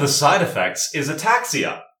ask... One of the side effects is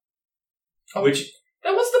ataxia. Oh. Which...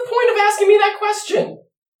 Then what's the point of asking me that question?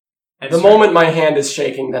 and The sorry, moment my hand is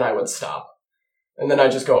shaking, then I would stop. And then I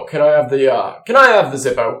just go, can I have the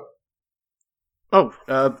Zippo? Oh,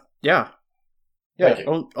 yeah. Thank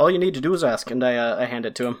you. All you need to do is ask, and I hand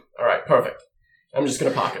it to him. Alright, perfect. I'm just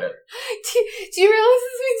going to pocket it. Do you realize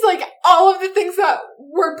this means like all of the things that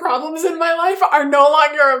were problems in my life are no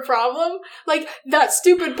longer a problem. Like, that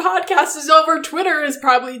stupid podcast is over, Twitter is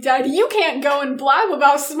probably dead, you can't go and blab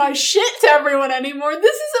about my shit to everyone anymore,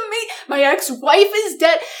 this is my ex-wife is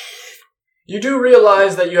dead. You do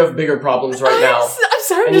realize that you have bigger problems right now. I'm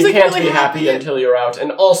sorry, I'm and just you like can't really be happy happy. until you're out.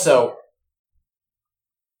 And also,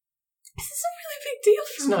 This is a really big deal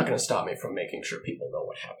for it's me. not going to stop me from making sure people know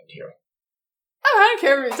what happened here. Oh, I don't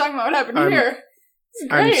care if you're talking about what happened here.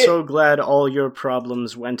 It's I'm great. so glad all your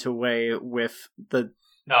problems went away with the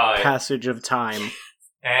passage of time.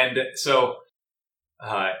 And so,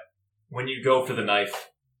 when you go for the knife,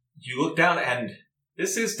 you look down and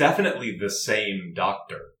this is definitely the same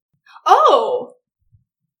doctor. Oh!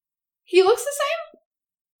 He looks the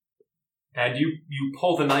same? And you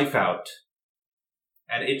pull the knife out,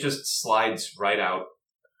 and it just slides right out.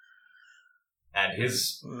 And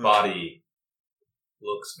his body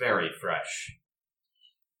looks very fresh.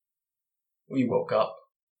 We woke up.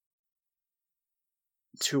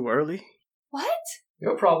 Too early? What?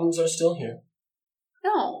 Your problems are still here.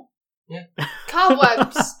 No. Yeah.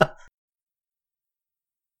 Cobwebs.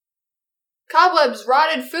 Cobwebs,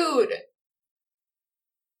 rotted food.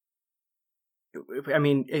 I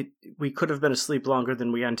mean, we could have been asleep longer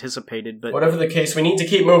than we anticipated, but... Whatever the case, we need to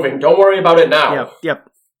keep moving. Don't worry about it now. Yep.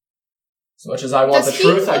 As much as I want Does the he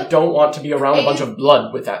truth, I look don't want to be around a bunch of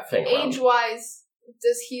blood with that thing around. Age-wise,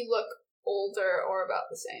 does he look older or about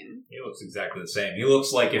the same? He looks exactly the same. He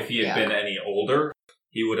looks like if he had been any older,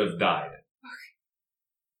 he would have died.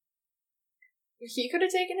 He could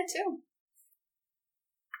have taken it too.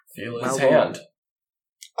 Feel his hand.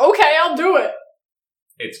 Okay, I'll do it.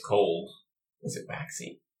 It's cold. Is it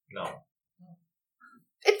waxy? No.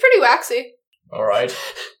 It's pretty waxy. Alright.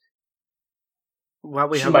 While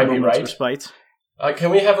we She have might a be moment's right. respite...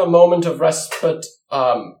 Can we have a moment of respite,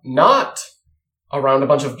 not around a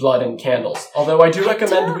bunch of blood and candles? Although I do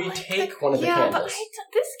recommend we take one of the candles.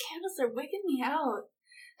 These candles are wigging me out.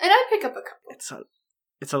 And I pick up a couple.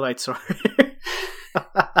 It's a light sword.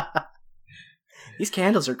 These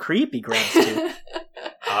candles are creepy, Grabs too.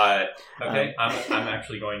 Okay, I'm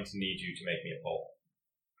actually going to need you to make me a poll.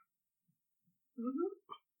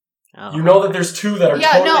 Mm-hmm. You know that there's two that are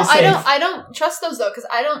totally safe. I don't trust those though, because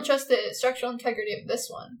I don't trust the structural integrity of this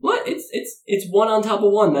one. What? It's one on top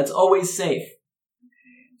of one. That's always safe.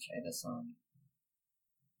 Okay, I'll try this one.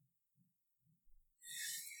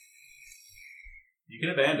 You can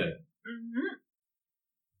abandon. Mm-hmm.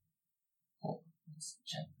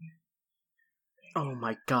 Oh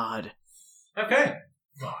my god. Okay.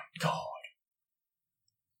 My God.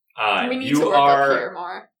 We need you to work are. up here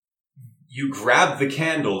more. You grab the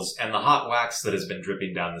candles, and the hot wax that has been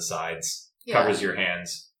dripping down the sides covers your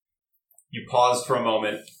hands. You pause for a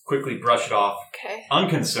moment, quickly brush it off, Okay.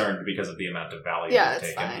 unconcerned because of the amount of value Yeah, you've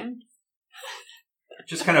it's taken. fine.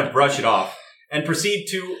 Just kind of brush it off, and proceed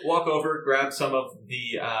to walk over, grab some of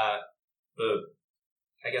the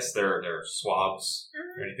I guess they're swabs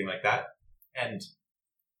or anything like that, and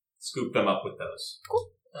scoop them up with those.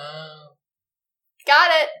 Cool.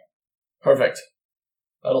 Got it. Perfect.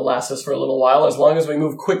 That'll last us for a little while, as long as we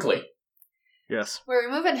move quickly. Yes. Where are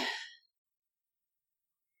we moving?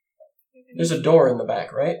 There's a door in the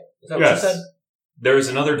back, right? Is that what you said? There is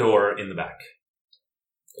another door in the back.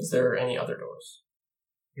 Is there any other doors?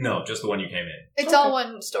 No, just the one you came in. It's all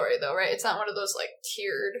one story though, right? It's not one of those like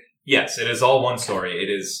tiered. Yes, it is all one story. It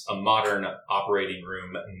is a modern operating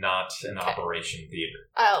room, not an operation theater.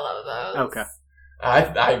 I love those. Okay.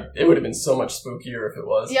 It would have been so much spookier if it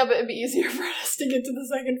was. Yeah, but it'd be easier for us to get to the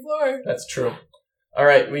second floor. That's true.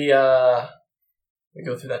 Alright, we go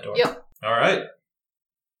through that door. Yep. All right.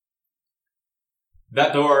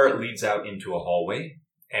 That door leads out into a hallway,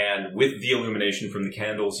 and with the illumination from the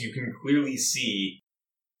candles, you can clearly see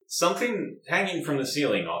something hanging from the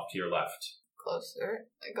ceiling off to your left. Closer.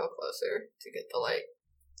 I go closer to get the light.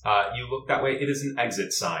 You look that way. It is an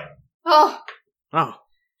exit sign. Oh, Oh.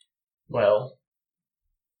 Well,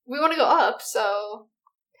 we want to go up, so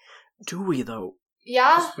Do we, though?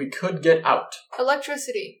 yeah, we could get out.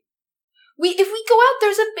 electricity. If we go out,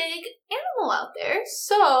 there's a big animal out there,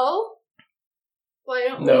 so why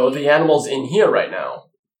don't No, we? the animal's in here right now.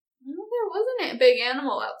 No, there wasn't a big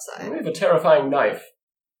animal outside. We have a terrifying knife.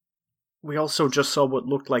 We also just saw what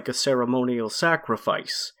looked like a ceremonial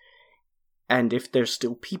sacrifice. And if there's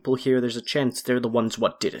still people here, there's a chance they're the ones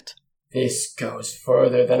what did it. This goes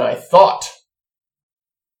further than I thought.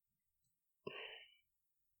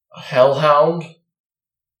 A hellhound?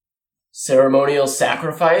 Ceremonial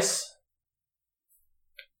sacrifice?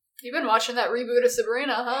 You've been watching that reboot of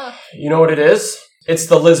Sabrina, huh? You know what it is? It's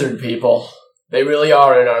the lizard people. They really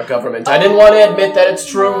are in our government. I didn't want to admit that it's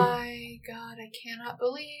true, Oh my god, I cannot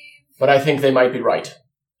believe. but I think they might be right.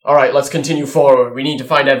 All right, let's continue forward. We need to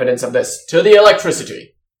find evidence of this. To the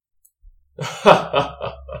electricity.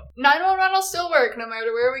 911 will still work no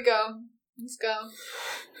matter where we go. Let's go.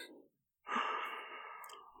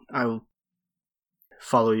 I will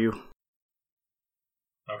follow you.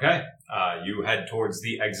 Okay. You head towards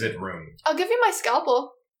the exit room. I'll give you my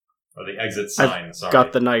scalpel. Or the exit sign, sorry.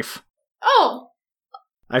 Got the knife. Oh!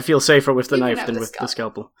 I feel safer with the You can knife have than the with the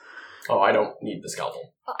scalpel. Oh, I don't need the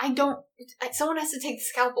scalpel. I don't... Someone has to take the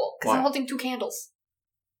scalpel, because Why? I'm holding 2 candles.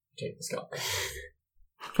 Take the scalpel.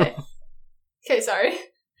 Okay, sorry.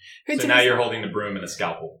 We had So to now do you're holding the broom and a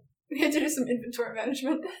scalpel. We had to do some inventory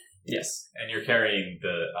management. Yes. And you're carrying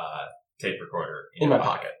the tape recorder In my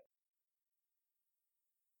pocket.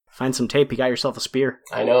 Find some tape, you got yourself a spear.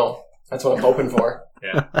 I know. That's what I'm hoping for.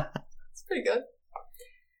 Yeah. It's pretty good.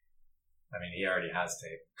 I mean, he already has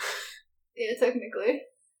tape. Yeah, technically.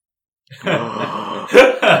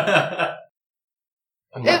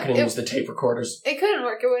 I'm not going to use the tape recorders. It couldn't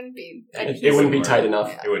work. It wouldn't be... It wouldn't be tight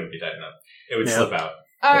enough. It wouldn't be tight enough. It would Yeah. slip out.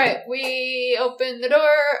 Alright, we open the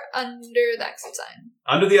door under the exit sign.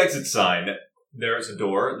 Under the exit sign, there is a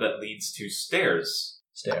door that leads to stairs.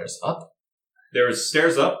 Stairs up. There is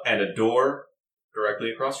stairs up and a door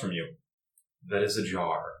directly across from you. That is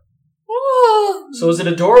ajar. Whoa! So is it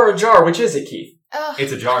a door or a jar? Which is it, Keith?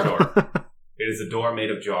 It's a jar door. It is a door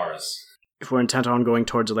made of jars. If we're intent on going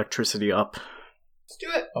towards electricity, up. Let's do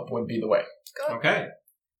it. Up would be the way. Go. Okay.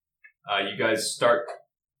 You guys start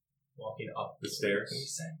walking up the stairs.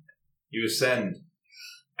 You ascend.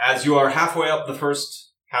 As you are halfway up the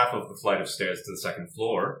first half of the flight of stairs to the second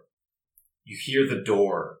floor, you hear the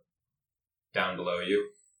door down below you,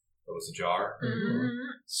 that was ajar, Mm-hmm.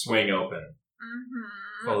 swing open,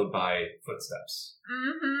 Mm-hmm. followed by footsteps.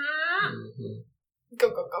 Mm-hmm. Mm-hmm. Go,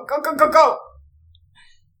 go, go, go, go, go, go!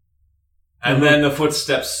 And then the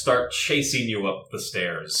footsteps start chasing you up the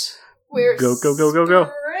stairs. We're Go, go, go, go,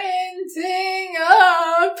 go. sprinting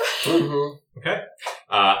up! Mm-hmm. Okay.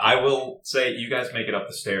 I will say you guys make it up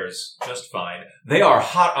the stairs just fine. They are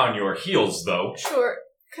hot on your heels, though. Sure.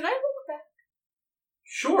 Can I look back?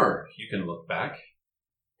 Sure, you can look back.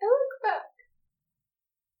 I look back.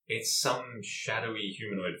 It's some shadowy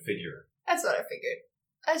humanoid figure. That's what I figured.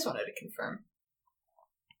 I just wanted to confirm.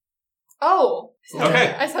 Oh!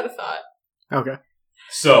 Okay. I just had a thought. Okay.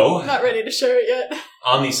 So, I'm not ready to share it yet.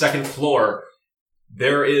 on the second floor,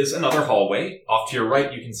 there is another hallway. Off to your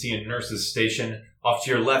right, you can see a nurse's station. Off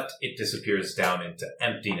to your left, it disappears down into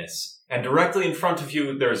emptiness. And directly in front of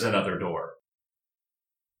you, there's another door.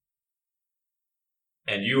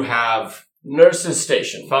 And you have Nurse's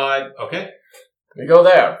station. 5, okay, We go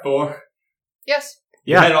there. 4. Yes.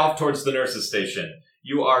 You Yeah. head off towards the nurse's station.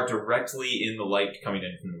 You are directly in the light coming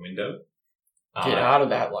in from the window. Get out of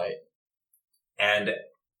that light. And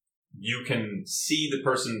you can see the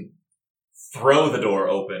person throw the door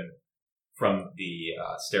open from the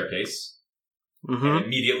staircase Mm-hmm. and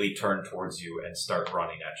immediately turn towards you and start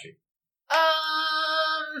running at you.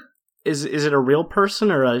 Is it a real person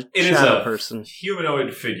or a It is shadow a person?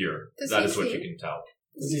 humanoid figure. Does That he is what see? you can tell.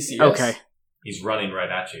 Does he see us? Okay. He's running right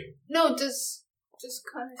at you. No, does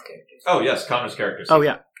Connor's characters. Oh, yes, Connor's character. Oh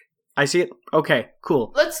yeah, I see it. Okay,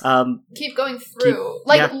 cool. Let's keep going through.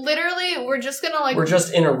 Literally, we're just gonna We're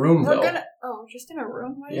just in a room, We're though. gonna. Oh, we're just in a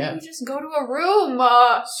room? Why Yeah. didn't we just go to a room?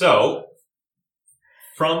 So,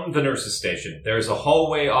 from the nurse's station, there's a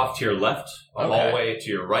hallway off to your left, a Okay. hallway to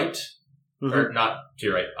your right, Mhm. or not to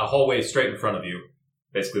your right, a hallway straight in front of you.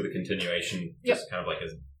 Basically, the continuation, Yep. just kind of like a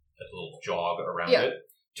little jog around Yeah. it.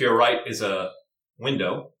 To your right is a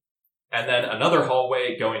window, and then another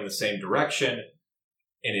hallway going the same direction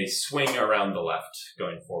in a swing around the left,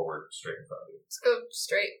 going forward straight in front of you. Let's go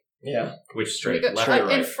straight. Yeah. Which We straight, go left or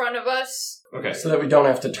in right? front of us. Okay, So that we don't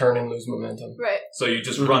have to turn and lose momentum. Right. so you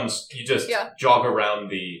just Mhm. you just Yeah. jog around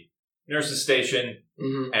the nurse's station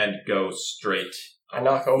Mm-hmm. and go straight. I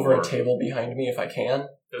knock over Or- a table behind me if I can.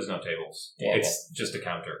 There's no tables. Damn It's just a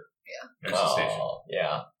counter. Yeah. Nurse's station. Oh,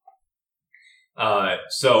 yeah.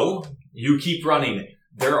 So you keep running.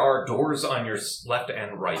 There are doors on your left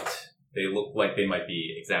and right. They look like they might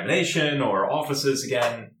be examination or offices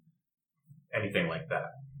again. Anything like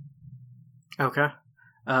that. Okay.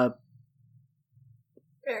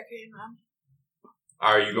 Barricade, Mom.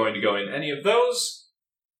 Are you going to go in any of those?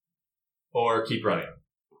 Or keep running?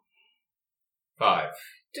 5.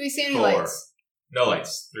 Do we see any 4. lights? No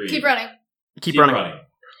lights. 3. Keep running. Keep running.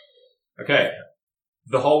 Okay.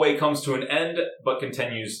 The hallway comes to an end, but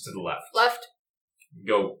continues to the left. Left.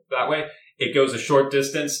 Go that way. It goes a short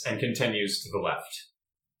distance and continues to the left.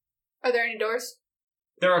 Are there any doors?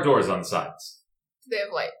 There are doors on the sides. Do they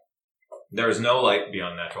have light? There is no light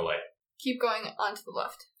beyond natural light. Keep going on to the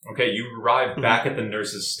left. Okay, you arrive back at the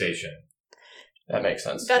nurse's station. That makes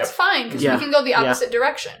sense. That's fine, because Yeah. we can go the Yeah. opposite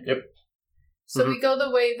direction. Yep. So we go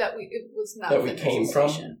the way that it was not That the we came nurse's from?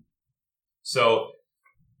 station. So,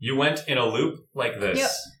 you went in a loop like this. Yep.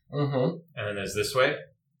 Mm-hmm. And then there's this way,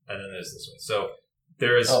 and then there's this way. So,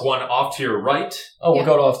 there is Oh. one off to your right, Oh, we'll Yeah.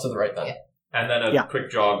 go off to the right then. Yeah. and then a Yeah. quick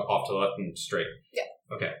jog off to the left and straight. Yeah.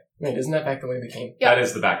 Okay. Wait, isn't that back the way we came? Yeah. That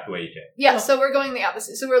is the back the way you came. Yeah, so we're going the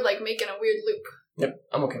opposite. So we're like making a weird loop. Yep,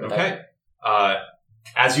 I'm okay with Okay.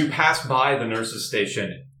 As you pass by the nurse's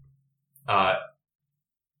station,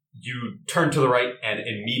 you turn to the right, and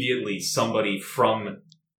immediately somebody from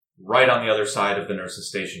right on the other side of the nurse's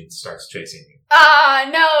station starts chasing you. Ah,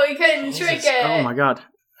 no, we couldn't Jesus. trick it. Oh my god.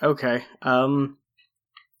 Okay.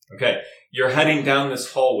 Okay, you're heading down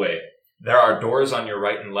this hallway. There are doors on your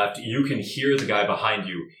right and left. You can hear the guy behind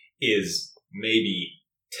you is maybe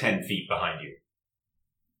 10 feet behind you.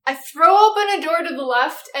 I throw open a door to the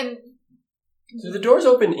left and that. Do the doors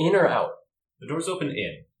open in or out? The door's open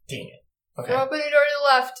in. Dang it. Okay. throw open a door to the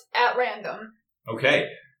left at random Okay,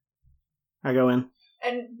 I go in.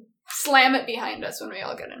 and slam it behind us when we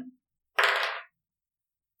all get in.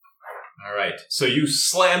 all right. So you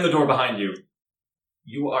slam the door behind you.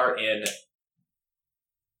 You are in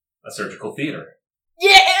a surgical theater.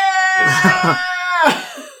 Yeah!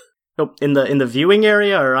 Oh, in the viewing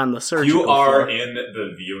area or on the surgical You are floor? in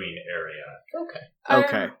the viewing area. Okay.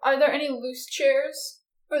 Okay. Are there any loose chairs?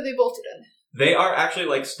 Or are they bolted in? They are actually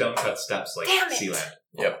like stone-cut steps, like Damn it.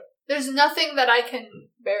 Sealand. There's nothing that I can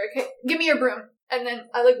barricade. Give me your broom. And then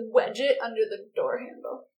I like wedge it under the door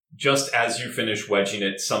handle. Just as you finish wedging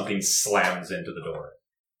it, something slams into the door.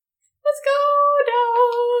 Let's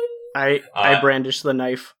go down. I brandish the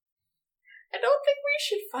knife. I don't think we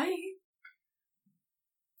should fight.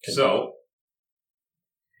 So,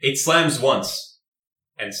 it slams once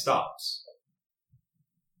and stops.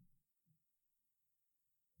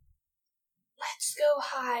 Let's go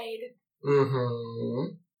hide.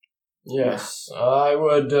 Mm-hmm. Yes, I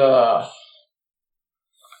would,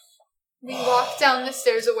 We walk down the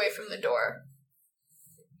stairs away from the door.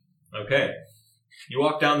 Okay. You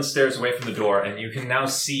walk down the stairs away from the door, and you can now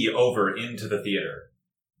see over into the theater.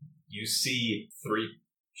 You see 3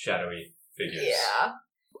 shadowy figures. Yeah.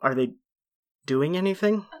 Are they doing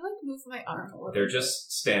anything? I like to move my arm a little They're bit.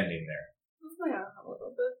 just standing there. Move my arm a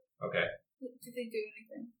little bit. Okay. Did they do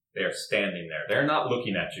anything? They are standing there. They're not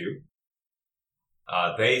looking at you.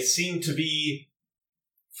 They seem to be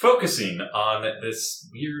focusing on this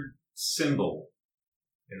weird symbol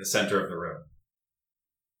in the center of the room.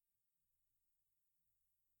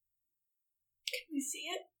 Can we see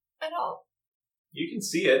it at all? You can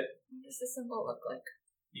see it. What does the symbol look like?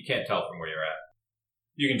 You can't tell from where you're at.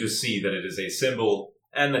 You can just see that it is a symbol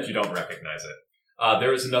and that you don't recognize it.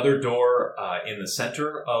 There is another door in the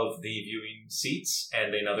center of the viewing seats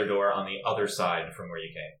and another door on the other side from where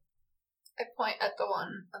you came. I point at the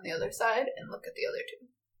one on the other side and look at the other two.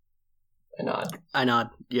 I nod. I nod.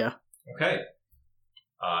 Yeah. Okay.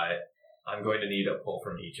 I'm going to need a pull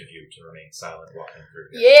from each of you to remain silent walking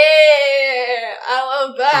through here. Yeah! I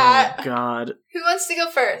love that! Oh god. Who wants to go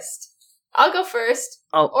first? I'll go first.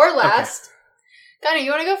 Oh. Or last. Connor,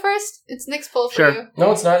 you want to go first? It's Nick's pull for Sure. you.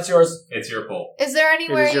 No, it's not. It's yours. It's your pull. Is there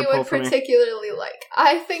anywhere your you pull would for me. particularly like?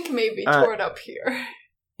 I think maybe toward up here.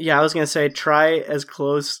 Yeah, I was gonna say try as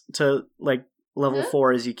close to like level Huh?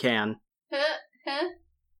 4 as you can. Huh?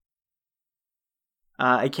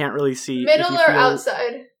 I can't really see. Middle if you or feel-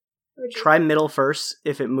 outside? Would you- Try middle first.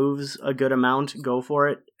 If it moves a good amount, go for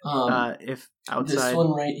it. If outside, This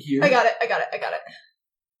one right here. I got it.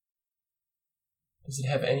 Does it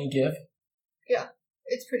have any give?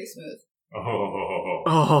 It's pretty smooth. Oh.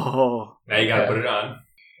 oh, Now you gotta Okay. put it on.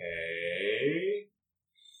 Okay.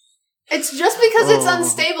 It's just because it's Oh.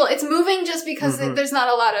 unstable. It's moving just because Mhm. there's not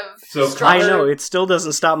a lot of So structure. I know it still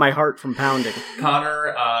doesn't stop my heart from pounding.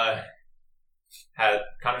 Connor's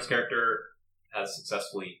character has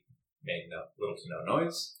successfully made little to no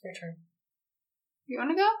noise. Your turn. You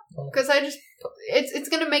want to go? No. Because it's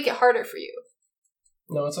going to make it harder for you.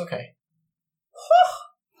 No, it's okay.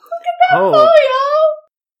 Oh, Oh,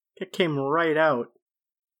 yo! it came right out.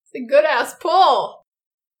 It's a good ass pull.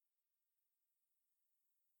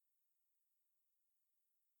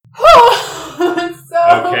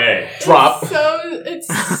 So Okay. Drop. It's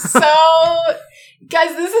so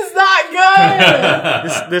guys, this is not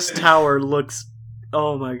good. This tower looks.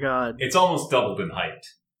 Oh my god. It's almost doubled in height.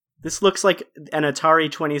 This looks like an Atari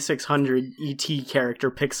 2600 ET character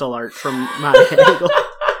pixel art from my angle.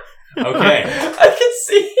 Okay. I can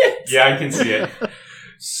see it. Yeah, I can see it.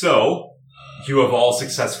 So, you have all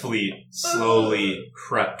successfully, slowly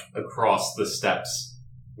crept across the steps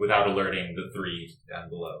without alerting the three down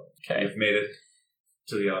below. Okay. You've made it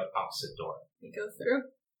to the opposite door. We go through.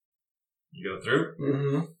 You go through?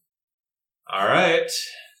 Mm-hmm. All right.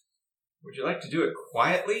 Would you like to do it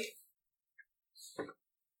quietly?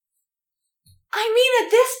 I mean,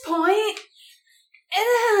 at this point,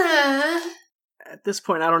 At this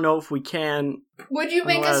point, I don't know if we can. would you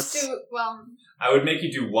make us Unless- do? Well, I would make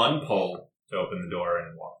you do one pull to open the door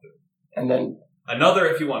and walk through. And then Another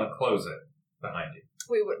if you want to close it behind you.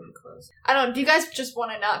 we wouldn't close. I don't. Do you guys just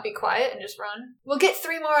want to not be quiet and just run? We'll get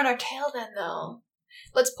 3 more on our tail then, though.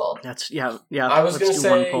 Let's pull. That's yeah. I was let's gonna do say-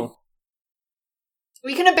 one pull.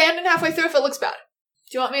 We can abandon halfway through if it looks bad.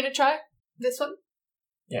 Do you want me to try this one?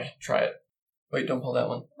 yeah, try it. Wait, don't pull that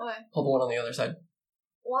one. Why? Pull the one on the other side.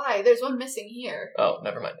 Why? There's one missing here. Oh,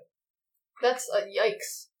 never mind. That's a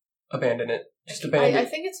yikes. Abandon it. Just abandon I it.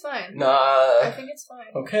 think it's fine. I Nah. think it's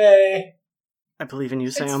fine. Okay. I believe in you,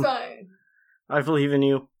 It's Sam. fine. I believe in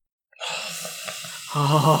you.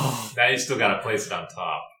 Oh, Now you still got to place it on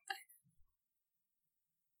top.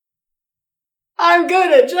 I'm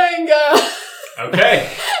good at Jenga. Okay.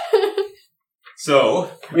 So,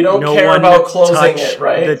 We don't no care one about closing touch it,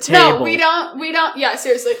 right? the table. No, we don't. We don't. Yeah,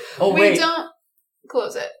 seriously. Oh, we wait. don't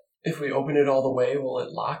close it. If we open it all the way, will it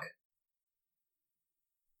lock?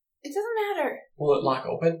 It doesn't matter. Will it lock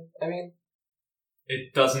open? I mean,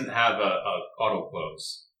 it doesn't have a auto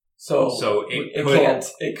close. so it could, can't.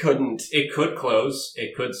 It couldn't. It could close.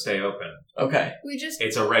 It could stay open. Okay. We just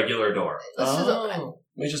It's a regular door. let's just open it.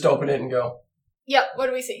 We just open it and go. Yep. What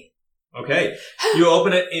do we see? Okay. You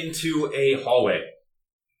open it into a hallway.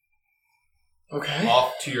 Okay.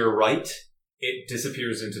 Off to your right, it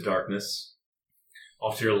disappears into darkness.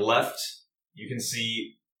 Off to your left, you can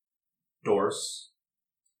see doors.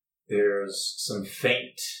 There's some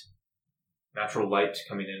faint natural light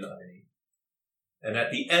coming in underneath. And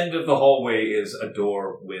at the end of the hallway is a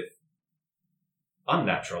door with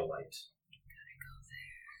unnatural light.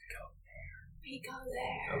 We go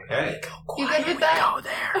there. Okay. You good with that? Go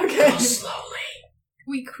there. Okay. Slowly.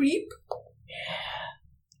 We creep.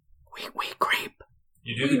 We creep.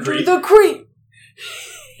 You do the creep. Do the creep.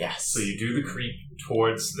 Yes. So you do the creep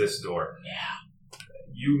towards this door. Yeah.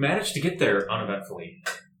 You manage to get there uneventfully.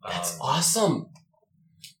 That's awesome.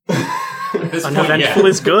 At this point, Uneventful yeah.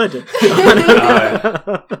 is good.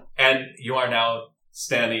 And you are now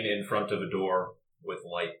standing in front of a door with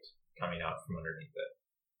light coming out from underneath it.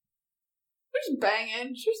 We're just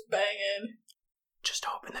banging. Just banging. Just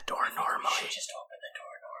open the door normally.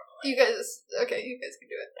 You guys. Okay, you guys can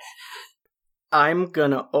do it. I'm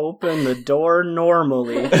gonna open the door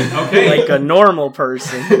normally, Okay. like a normal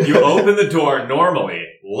person. You open the door normally,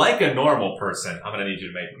 like a normal person. I'm gonna need you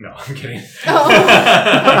to make... No, I'm kidding. Oh.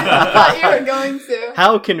 I thought you were going to.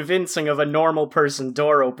 How convincing of a normal person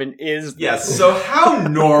door open is this? Yes, so how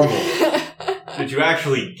normal did you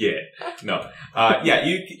actually get? No. Yeah,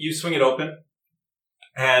 you swing it open,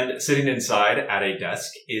 and sitting inside at a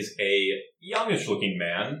desk is a youngish-looking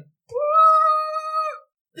man.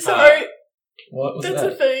 Sorry, What was that's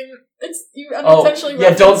that? a thing. It's you Oh, unintentionally.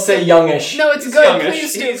 yeah, don't referenced say it. youngish. No, it's He's good. youngish.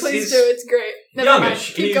 Please do. He's- Please he's do. It's great. Never mind.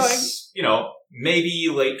 Youngish. Keep He's, going. maybe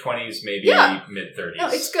late 20s, maybe Yeah. mid-30s. No,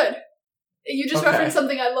 it's good. You just Okay. referenced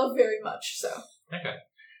something I love very much. So Okay.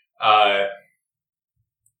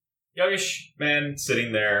 Youngish man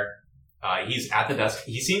sitting there. He's at the desk.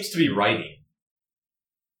 He seems to be writing.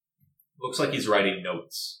 Looks like he's writing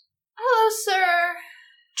notes. Hello, sir.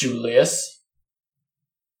 Julius.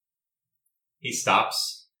 He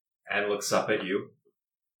stops and looks up at you.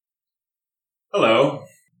 Hello,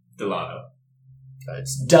 Delano.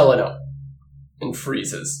 It's Delano. And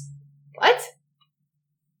freezes. What?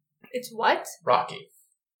 It's what? Rocky.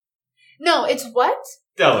 No, it's what?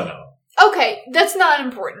 Delano. Okay, that's not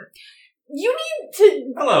important. You need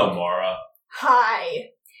to. Hello, Mora.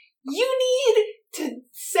 Hi. You need to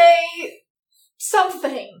say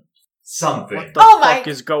something. Something. What the Oh my- fuck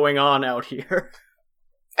is going on out here?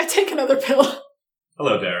 I take another pill.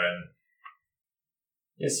 Hello, Darren.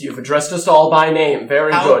 Yes, you've addressed us all by name.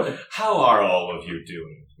 Very good. How are all of you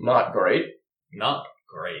doing? Not great. Not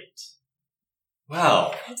great.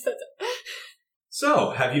 Well,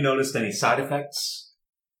 so, have you noticed any side effects?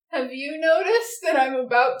 Have you noticed that I'm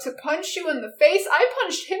about to punch you in the face? I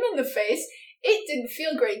punched him in the face. It didn't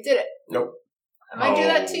feel great, did it? Nope. I might do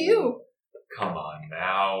that to you. Come on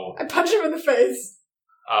now. I punch him in the face.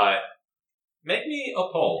 Make me a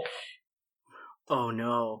poll. Oh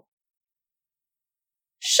no.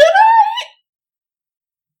 Should I?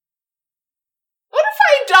 What if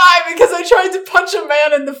I die because I tried to punch a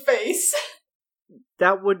man in the face.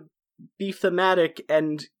 That would be thematic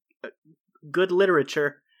and good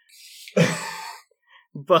literature.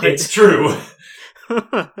 But It's true.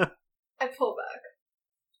 I pull back.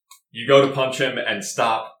 You go to punch him and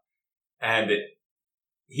stop, and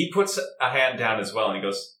he puts a hand down as well, and he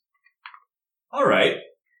goes, All right.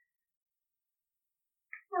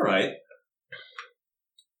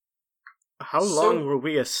 how So- long were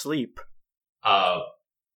we asleep?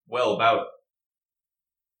 Well, about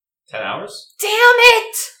 10 hours? Damn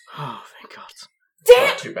it! Oh, thank God. Damn!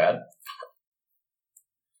 Not too bad.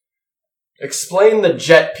 Explain the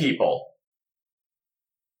jet people.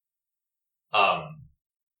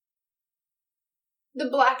 The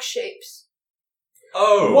black shapes.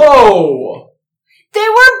 Oh. Whoa! They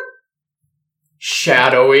were.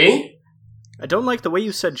 Shadowy. I don't like the way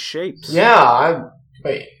you said shapes. Yeah,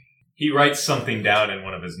 wait. He writes something down in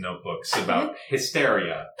one of his notebooks about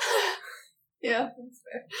hysteria. Yeah, that's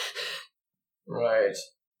fair. Right.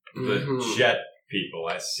 The Mhm. jet people,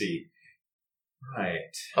 I see.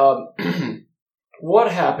 Right.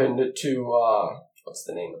 What happened to, what's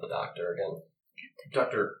the name of the doctor again?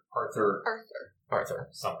 Dr. Arthur Arthur.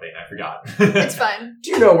 something, I forgot. It's fine.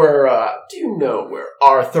 Do you know where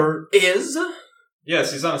Arthur is?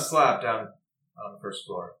 Yes, he's on a slab down on the first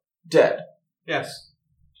floor. Dead. Yes.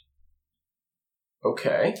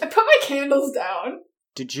 Okay. I put my candles down.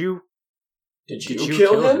 Did you Did Did you you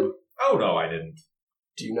kill kill him? him? Oh, no, I didn't.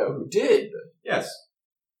 Do you know who did? Yes.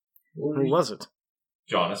 Who was it?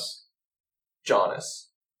 Jonas.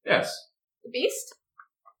 Jonas. Yes. The beast?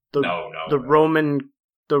 No. The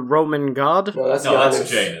Roman god? No, that's No, that's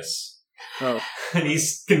Janus. Janus. Oh. And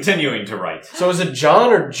he's continuing to write. So is it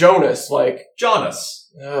John or Jonas? Like,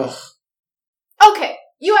 Jonas. ugh. Okay,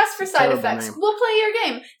 you asked for side Terrible effects. name. We'll play your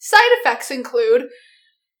game. Side effects include.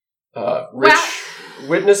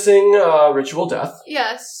 Witnessing ritual death.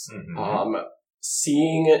 Yes. Mhm.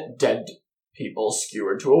 Seeing dead people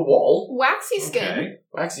skewered to a wall. Waxy skin. Okay.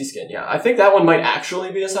 Waxy skin, yeah. I think that one might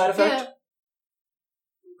actually be a side effect.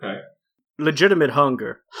 Yeah. Legitimate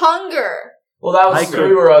hunger. Hunger. Well, that was, Hiker.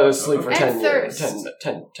 we were asleep for And 10 years. thirst.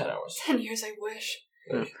 10 hours. 10 years, I wish.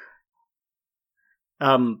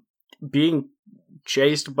 Being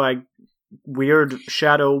chased by weird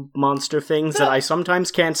shadow monster things that I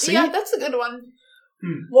sometimes can't see. Yeah, that's a good one.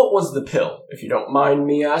 What was the pill, if you don't mind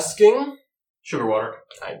me asking? Sugar water.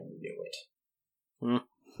 I knew it.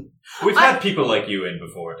 We've had people like you in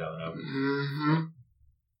before, Delano. Mm-hmm.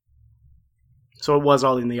 So it was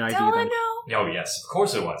all in the IV Delano. then. Oh, yes, of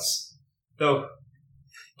course it was. Though,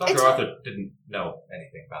 Dr. It's- Arthur didn't know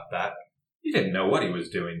anything about that. He didn't know what he was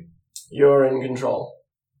doing. You're in control.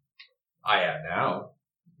 I am now.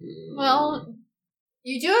 Well,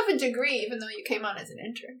 you do have a degree, even though you came on as an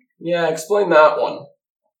intern. Yeah, explain that one.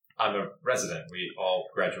 I'm a resident. We all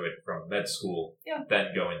graduate from med school, Yeah. then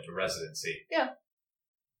go into residency. That's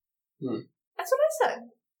what I said.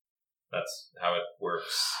 That's how it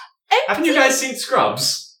works. Empty. Haven't you guys seen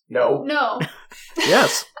Scrubs? No. No,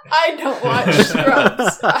 Yes. I don't watch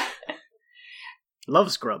Scrubs.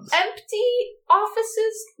 Love Scrubs. empty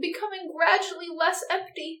offices becoming gradually less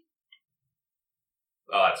empty.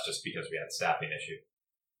 Oh, that's just because we had a staffing issue.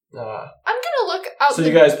 I'm gonna look out So the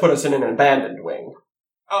you guys put us in an abandoned wing.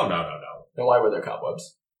 Oh, no. Then why were there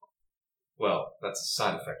cobwebs? Well, that's a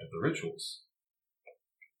side effect of the rituals.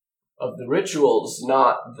 Of the rituals,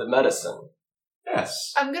 not the medicine.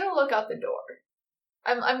 Yes. I'm gonna look out the door.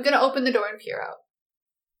 I'm gonna open the door and peer out.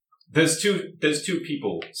 There's two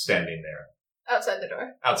people standing there Outside the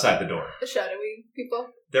door. outside the door. The shadowy people.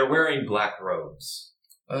 They're wearing black robes.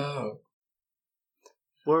 Oh.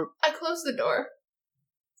 We're I close the door.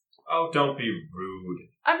 Oh, don't be rude.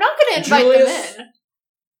 I'm not gonna invite Julius? them in.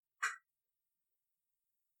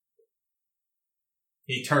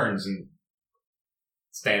 He turns and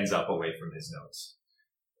stands up away from his notes.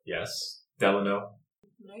 Yes, Delano.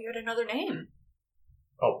 No, you had another name.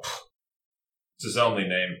 Oh. It's his only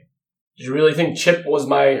name. Did you really think Chip was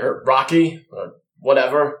or Rocky? Or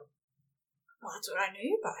whatever? Well, that's what I knew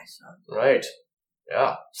you by, so. Right.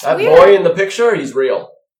 Yeah. It's That weird. boy in the picture, he's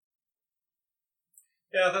real.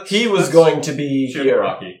 Yeah, that's He was that's going to be Chip here.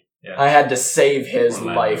 Rocky. Yeah. I had to save his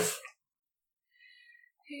Orlando. life.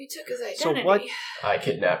 He took his So identity. what- I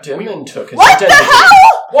kidnapped him and took his What identity. the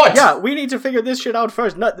hell? What? Yeah, we need to figure this shit out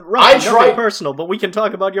first. I Nothing tried- personal, but we can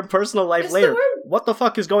talk about your personal life Is later. the word- What the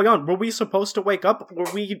fuck is going on? Were we supposed to wake up? Were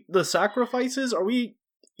we the sacrifices? Are we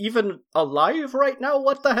even alive right now?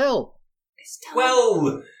 What the hell? Is Delano-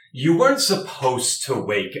 Well, you weren't supposed to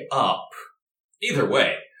wake up. Either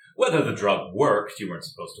way, whether the drug worked, you weren't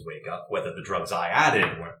supposed to wake up. Whether the drugs I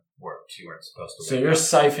added worked. You weren't supposed to. So wake you're up.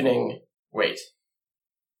 siphoning... Wait.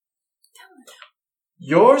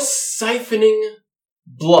 You're siphoning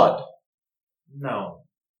blood No.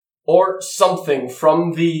 or something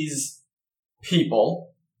from these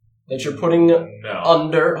people that you're putting No.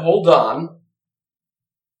 under... Hold on.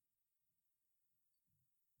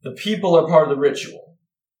 The people are part of the ritual.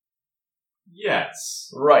 Yes.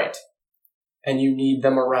 Right. And you need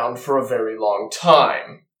them around for a very long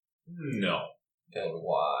time. No. Then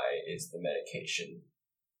why is the medication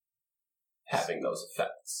having those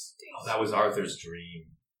effects? Oh, that was Arthur's dream.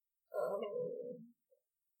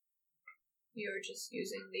 You're just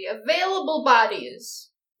using the available bodies.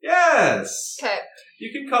 Yes. Okay.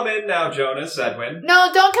 You can come in now, Jonas, Edwin. No,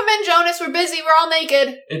 don't come in, Jonas. We're busy. We're all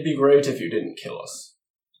naked. It'd be great if you didn't kill us.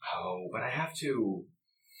 Oh, but I have to.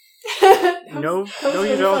 No, That was no, you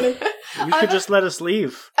really don't. funny. You could just let us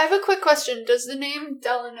leave. I have a quick question. Does the name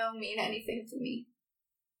Delano mean anything to me?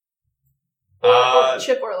 Or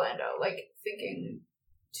Chip Orlando, like thinking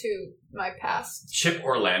to my past. Chip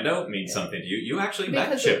Orlando means something to you. You actually met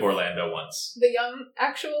Because Chip of- Orlando once. The young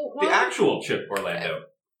actual one? The actual Chip Orlando.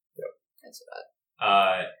 That's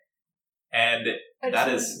bad. And I just that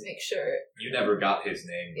wanted is- to make sure. you never got his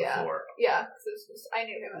name Yeah. before. Yeah, because I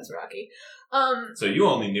knew him as Rocky. So you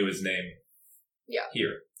only knew his name Yeah.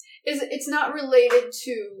 here. It's not related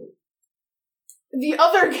to the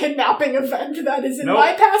other kidnapping event that is in Nope.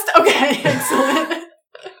 my past? Okay, excellent.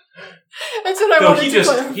 That's what I No, wanted to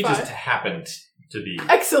clarify. he just happened to be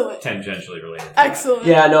Excellent. tangentially related. to Excellent.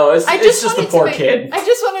 Yeah, no, it's just the wanted to poor make- kid. I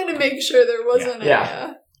just wanted to make sure there wasn't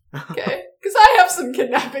Yeah. okay. Because I have some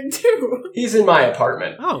kidnapping too. He's in my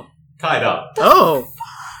apartment. Oh. that. Tied up. Oh.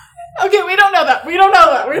 Okay, we don't know that. We don't know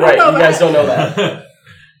that. We don't Right, know you that. guys don't know that.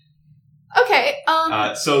 Okay,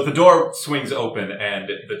 So the door swings open, and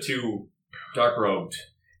the two dark-robed,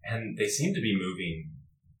 and they seem to be moving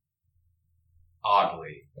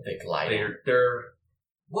oddly. They gliding. They're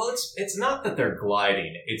well, it's not that they're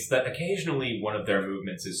gliding. It's that occasionally one of their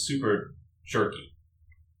movements is super jerky,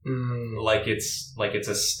 like it's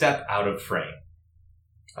a step out of frame.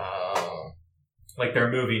 Like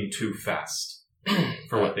they're moving too fast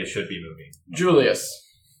for what they should be moving. Julius.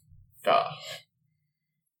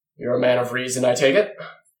 You're a man of reason, I take it?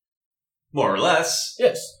 More or less.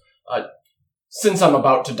 Yes. Since I'm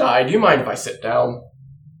about to die, do you mind if I sit down?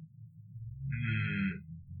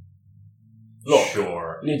 Look,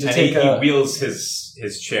 Sure. need to and take he a- wheels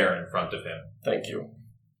his chair in front of him. Thank you.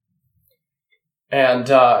 And,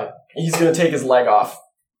 he's gonna take his leg off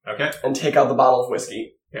Okay. and take out the bottle of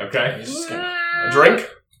whiskey. Okay. He's just gonna... A drink?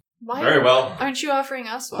 why Very well. aren't you offering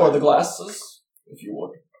us Pour one? the glasses, if you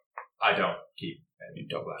would. I don't keep You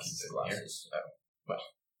don't glasses keep in the here. glasses.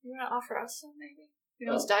 You want to offer us some, maybe? You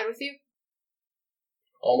almost died with you?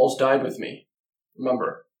 Almost died with me.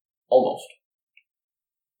 Remember, almost.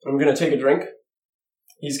 I'm gonna take a drink.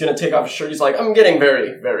 He's gonna take off his shirt. He's like, I'm getting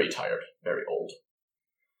very, very tired. Very old.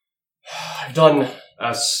 I've done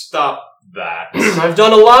Stop that. I've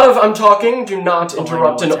done a lot of... I'm talking. Do not Oh, I know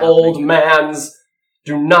interrupt an what's old happening. man's...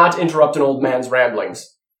 Do not interrupt an old man's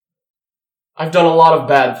ramblings. I've done a lot of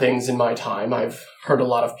bad things in my time. I've hurt a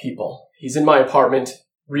lot of people. He's in my apartment.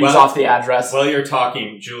 Reads Well- off the address. While you're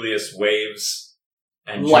talking, Julius waves,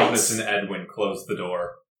 and Lights. Jonas and Edwin close the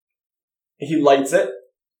door. He lights it.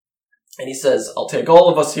 And he says, I'll take all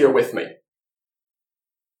of us here with me.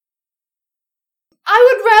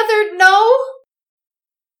 I would rather know.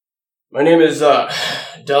 My name is,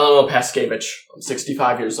 Delano Paskevich. I'm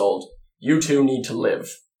 65 years old. You two need to live.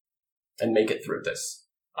 And make it through this.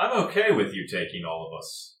 I'm okay with you taking all of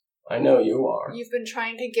us. I know you are. You've been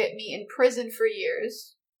trying to get me in prison for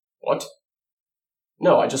years. What?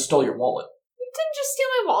 No, I just stole your wallet. You didn't just steal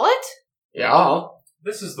my wallet? Yeah.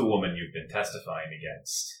 This is the woman you've been testifying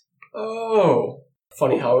against. Oh.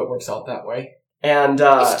 Funny how it works out that way. And,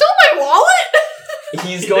 You stole my wallet?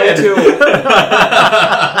 he's going to...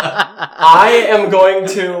 I am going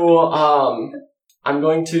to, I'm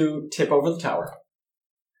going to tip over the tower.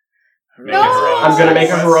 Make a heroic I'm gonna make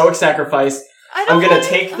a sacrifice. heroic sacrifice. I I'm don't gonna wanna-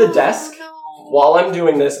 take the oh, desk. No. While I'm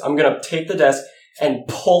doing this, I'm gonna take the desk and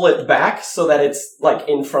pull it back so that it's, like,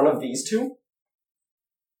 in front of these two.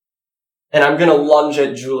 And I'm gonna lunge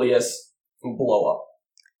at Julius and blow up.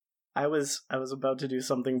 I was about to do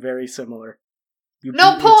something very similar. You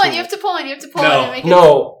No, beat me pull to it. You have to pull it. You have to pull No. it and make it.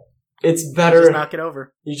 No, it's better. Just knock it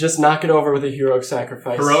over. You just knock it over with a heroic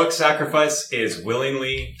sacrifice. Heroic sacrifice is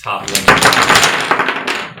willingly toppling.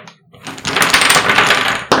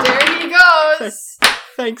 There he goes.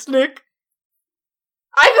 Thanks, Nick.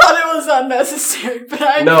 I thought it was unnecessary, but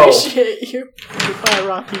I No. appreciate you. Goodbye,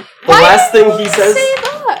 Rocky. The last thing he says. Say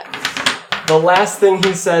that. The last thing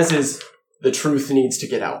he says is, the truth needs to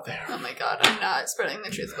get out there. Oh my god, I'm not spreading the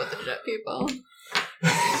truth about the jet people.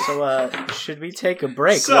 So, should we take a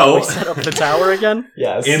break So- while we set up the tower again?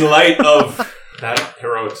 Yes. In light of that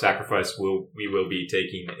heroic sacrifice, we will be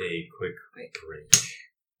taking a quick break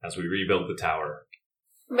as we rebuild the tower.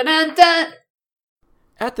 Banana.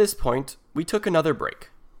 At this point, we took another break.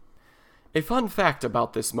 A fun fact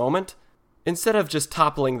about this moment, instead of just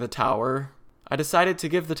toppling the tower, I decided to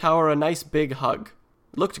give the tower a nice big hug.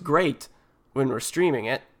 It looked great when we're streaming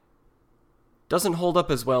it. Doesn't hold up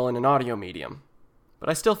as well in an audio medium, but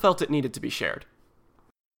I still felt it needed to be shared.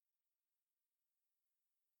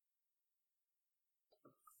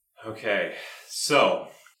 Okay, so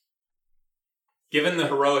given the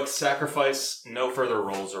heroic sacrifice, no further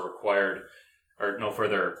rolls are required, or no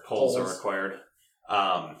further polls are Polls. required.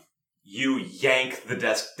 You yank the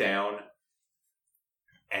desk down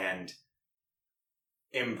and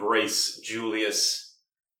embrace Julius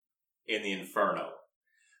in the inferno.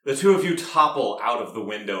 The two of you topple out of the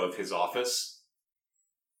window of his office,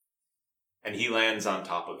 and he lands on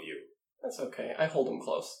top of you. That's okay. I hold him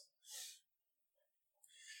close.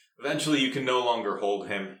 Eventually, you can no longer hold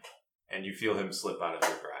him, and you feel him slip out of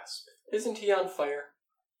your grasp. Isn't he on fire?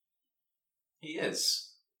 He is.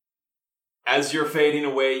 As you're fading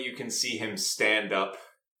away, you can see him stand up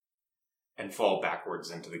and fall backwards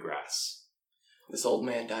into the grass. This old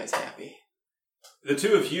man dies happy. The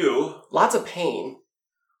two of you Lots of pain,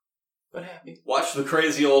 but happy. watch the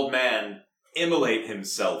crazy old man immolate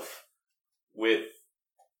himself with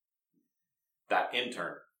that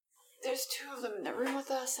intern. There's two of them in the room with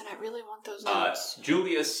us, and I really want those notes.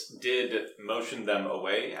 Julius did motion them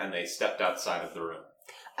away, and they stepped outside of the room.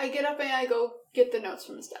 I get up and I go get the notes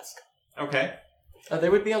from his desk. Okay. They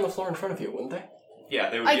would be on the floor in front of you, wouldn't they? Yeah,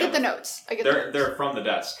 they would I be get on the notes. I get the They're notes. they're from the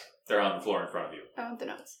desk. They're on the floor in front of you. I want the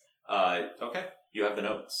notes. Okay. You have the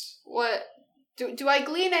notes. What do I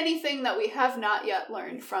glean anything that we have not yet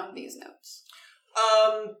learned from these notes?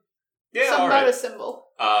 Yeah, Something all about right. a symbol.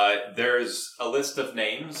 There's a list of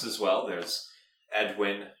names as well. There's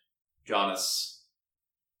Edwin, Jonas,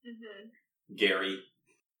 Mm-hmm. Gary,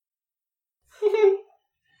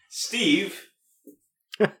 Steve.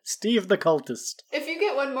 Steve the cultist. If you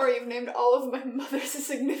get one more, you've named all of my mother's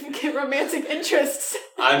significant romantic interests.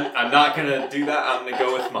 I'm not gonna do that. I'm gonna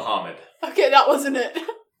go with Muhammad, Okay, that wasn't it.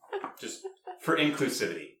 just for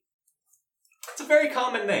inclusivity. It's a very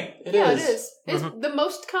common name. It Yeah, is. it is. It's the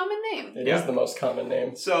most common name. It Yeah. is the most common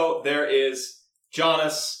name. So there is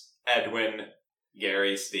Jonas, Edwin,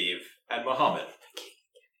 Gary, Steve, and Muhammad.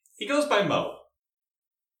 He goes by Mo.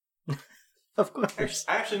 Of course.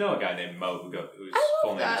 I actually know a guy named Mo whose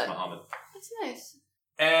full name that. is Muhammad. That's nice.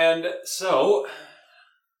 And so,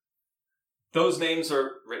 those names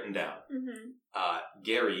are written down. Mm-hmm.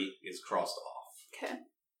 Gary is crossed off. Okay.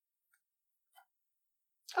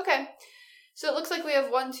 Okay. So it looks like we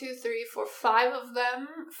have 1, 2, 3, 4, 5 of them.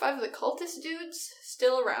 5 of the cultist dudes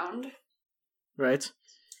still around. Right.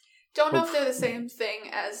 Don't know if they're the same thing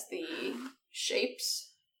as the shapes.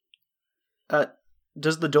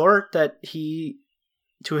 Does the door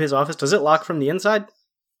to his office, does it lock from the inside?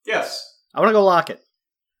 Yes. I want to go lock it.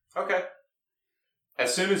 Okay.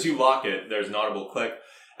 As soon as you lock it, there's an audible click,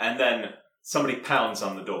 and then somebody pounds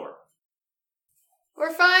on the door.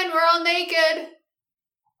 We're fine, we're all naked.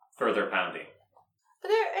 Further pounding. Are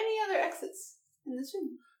there any other exits in this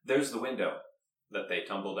room? There's the window that they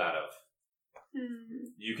tumbled out of.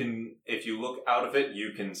 You can, if you look out of it,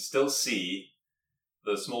 you can still see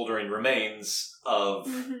the smoldering remains of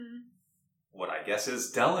what I guess is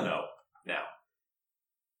Delano now.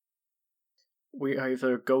 We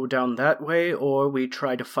either go down that way or we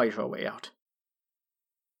try to fight our way out.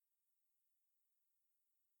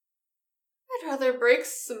 I'd rather break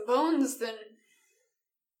some bones than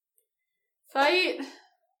fight.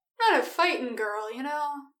 Not a fighting girl, you know?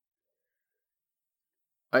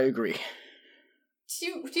 I agree. Do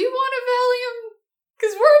you want a Valium?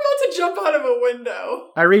 Because we're about to jump out of a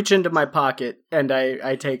window. I reach into my pocket and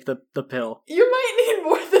I take the pill. You might need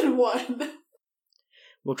more than one.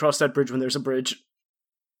 We'll cross that bridge when there's a bridge.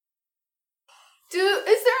 Is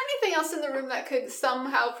there anything else in the room that could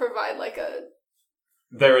somehow provide like a...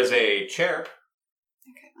 There is a chair.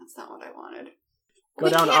 Okay, that's not what I wanted. Go we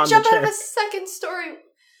down can't on the jump out chair. of a second story.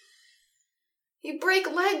 You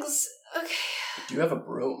break legs. Okay. Do you have a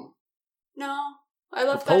broom? No. I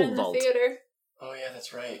left pole that in the vault. theater. Oh yeah,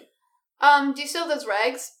 that's right. Do you still have those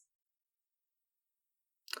rags?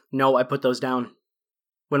 No, I put those down.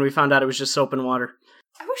 When we found out it was just soap and water.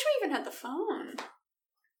 I wish we even had the phone.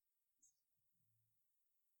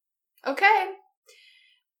 Okay.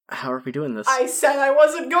 How are we doing this? I said I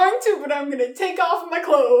wasn't going to, but I'm gonna take off my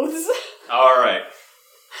clothes All right.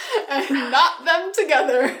 and knot them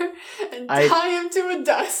together and tie them to a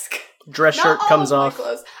desk. Dress Not shirt all comes of my off.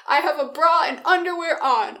 clothes. I have a bra and underwear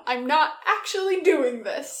on. I'm not actually doing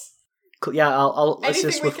this. Yeah, I'll Anything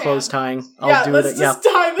assist we with can. clothes tying. I'll do let's it. Yeah. just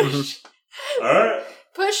tie this. All right.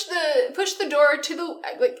 Push the door to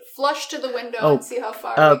the flush to the window Oh, and see how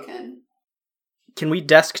far we can. Can we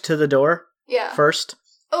desk to the door Yeah. first?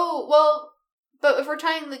 Oh well, but if we're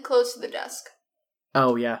tying the clothes to the desk,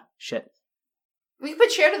 Oh yeah, shit. we can put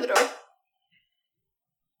chair to the door.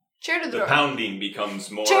 Chair to the The door. pounding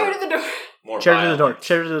becomes more. Chair to the door. More Chair to the door. violent.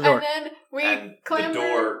 Chair to the door. And then we And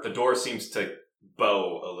clamber. the door seems to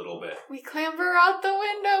bow a little bit. We clamber out the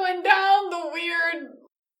window and down the weird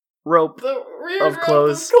Rope. rope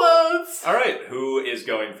clothes. of clothes. All right, who is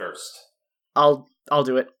going first? I'll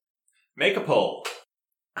do it. Make a poll.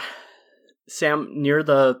 Sam, near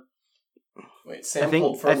the Wait, Sam I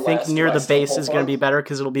pulled think for last. near Do I the still base pull is for going him? to be better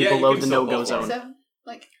because it'll be Yeah, you below can the still no-go pull for him. zone. So,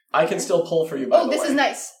 like, I can still pull for you, by oh, the this way. is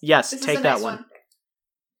nice. Yes, This is take a that nice one.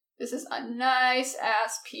 This is a nice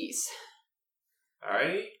ass piece. All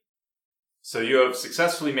right. So you have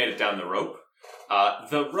successfully made it down the rope.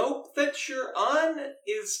 The rope that you're on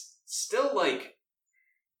is still like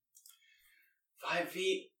 5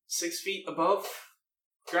 feet, 6 feet above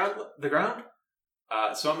the ground.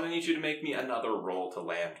 So I'm going to need you to make me another roll to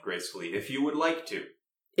land gracefully, if you would like to.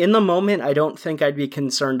 In the moment, I don't think I'd be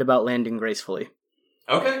concerned about landing gracefully.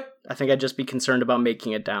 Okay. I think I'd just be concerned about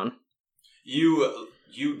making it down.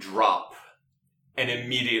 You drop and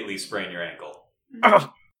immediately sprain your ankle.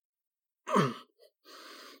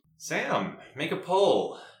 Sam, make a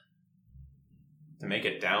pull to make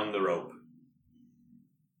it down the rope.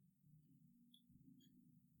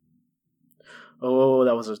 Oh,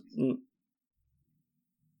 that was a...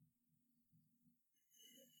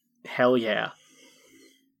 Hell yeah.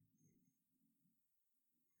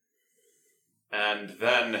 And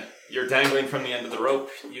then you're dangling from the end of the rope.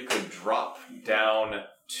 You could drop down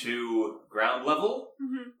to ground level,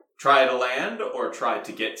 Mm-hmm. try to land, or try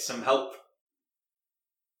to get some help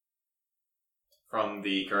from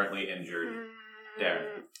the currently injured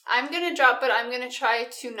Darren. I'm gonna drop, but I'm gonna try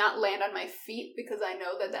to not land on my feet because I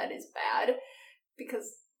know that is bad. Because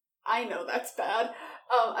I know that's bad.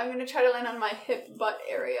 I'm gonna try to land on my hip butt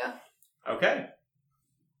area. Okay.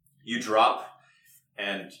 You drop,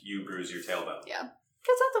 and you bruise your tailbone. Yeah,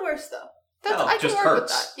 that's not the worst though. That's, No, I can just work hurts. with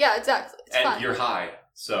that. Yeah, exactly. It's And fine. you're high,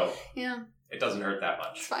 so Yeah, it doesn't hurt that it's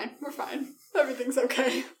much. fine. We're fine. Everything's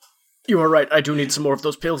okay. You are right, I do need some more of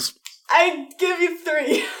those pills. I give you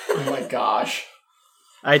 3. Oh my gosh.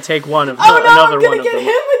 I take one of Oh no, another I'm one gonna of get them.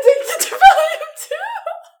 him addicted to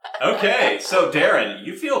Valium too. Okay, so Darren,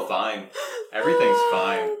 you feel fine. Everything's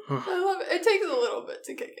fine. I love it. It takes a little bit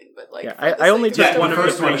to kick in, but like Yeah, for the I only sake took of Yeah, one the of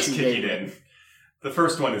first the one three is she kicking gave in. The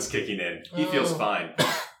first one is kicking in. He feels Oh. fine.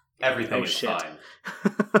 Everything Oh, is shit.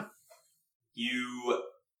 fine. You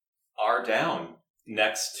are down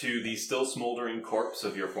next to the still smoldering corpse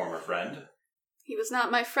of your former friend. He was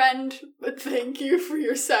not my friend, but thank you for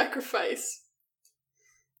your sacrifice.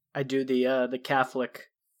 I do the Catholic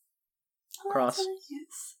cross. Oh, that's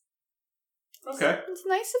nice. Okay. It's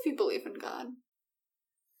nice if you believe in God.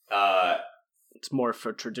 It's more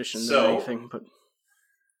for tradition So- than anything, but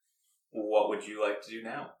What would you like to do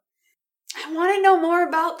now? I want to know more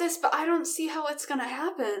about this, but I don't see how it's gonna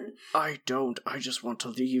happen. I don't. I just want to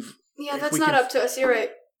leave. Yeah, If that's we not can up to us. You're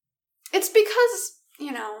right. It's because,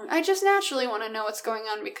 I just naturally want to know what's going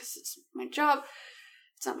on because it's my job.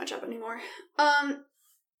 It's not my job anymore.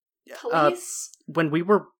 Police? When we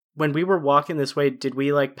were walking this way, did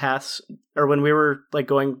we like pass, or when we were like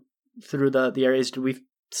going through the areas, did we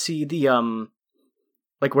see the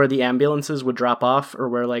like where the ambulances would drop off, or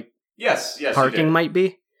where like Yes, parking you did. might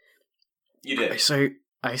be? You did.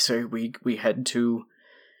 I say we head to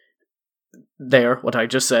there, what I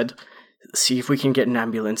just said, see if we can get an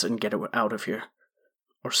ambulance and get it out of here.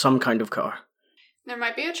 Or some kind of car. There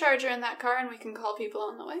might be a charger in that car and we can call people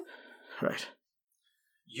on the way. Right.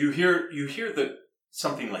 You hear the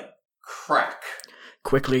something like crack,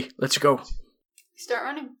 Quickly, let's go. Start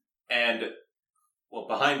running. and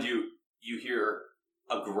behind you hear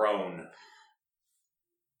a groan.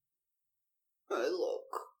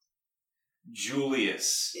 Look.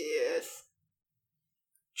 Julius, Yes.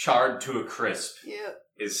 charred to a crisp, Yeah.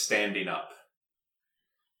 is standing up.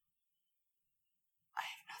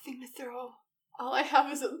 Nothing to throw. All I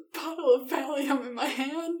have is a bottle of Valium in my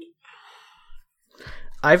hand.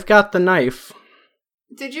 I've got the knife.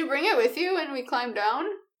 Did you bring it with you when we climbed down?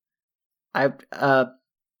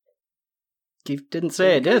 Keith didn't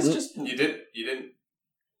say I didn't. Just, You didn't.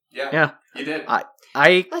 Yeah. You did.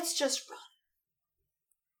 I Let's just run.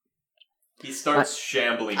 He starts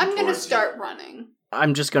shambling. I'm gonna towards start running.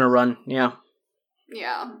 I'm just gonna run. Yeah.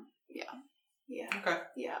 Yeah. You. Okay.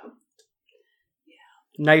 Yeah.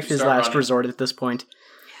 Knife You is start last running. resort at this point.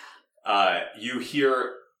 You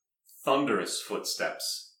hear thunderous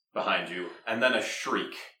footsteps behind you, and then a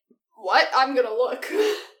shriek. What? I'm gonna look.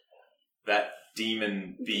 That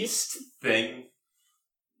demon beast thing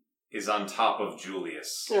is on top of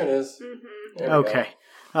Julius. There it is. Mm-hmm. There we Okay.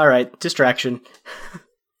 All right. Distraction.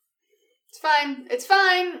 It's fine. It's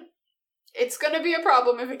fine. It's gonna be a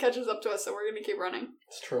problem if it catches up to us, so we're gonna keep running. go.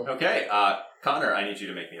 It's true. Okay, Connor, I need you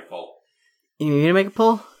to make me a poll. You need to make a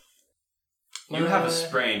pull? You have a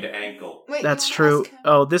sprained ankle. Wait, That's no, true. ask him.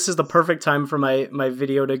 Oh, this is the perfect time for my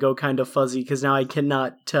video to go kind of fuzzy because now I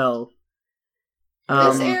cannot tell.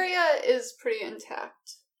 This area is pretty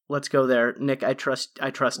intact. Let's go there, Nick. I trust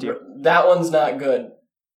you. That one's not good.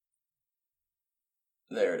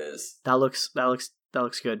 There it is. That looks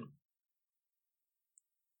good.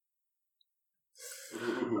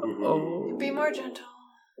 Oh, Be more gentle.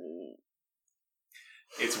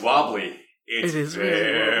 It's wobbly. It's It is really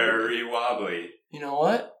very wobbly. You know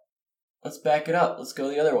what? Let's back it up. Let's go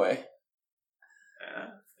the other way.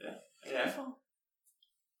 Yeah.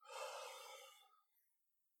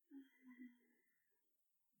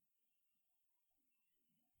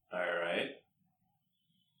 All right.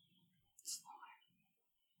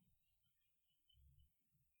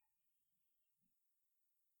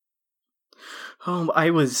 I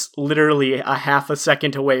was literally a half a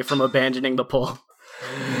second away from abandoning the pull.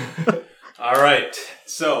 All right.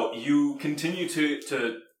 So you continue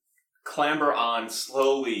to clamber on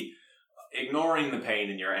slowly, ignoring the pain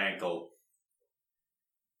in your ankle,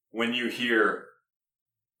 when you hear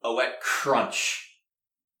a wet crunch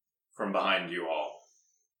from behind you all.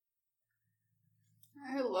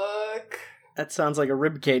 I look. That sounds like a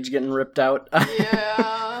rib cage getting ripped out.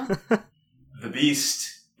 Yeah. The beast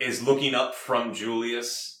is looking up from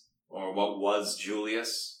Julius, or what was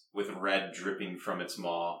Julius, with red dripping from its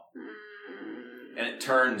maw. And it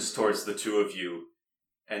turns towards the two of you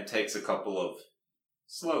and takes a couple of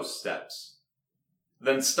slow steps.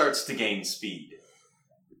 Then starts to gain speed.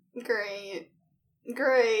 Great.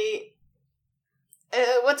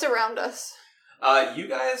 What's around us? You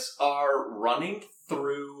guys are running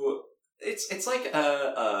through... It's like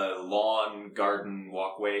a lawn, garden,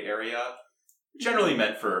 walkway area. Generally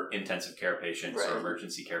meant for intensive care patients or Right.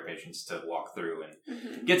 emergency care patients to walk through and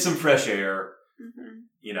Mm-hmm. get some fresh air. Mm-hmm.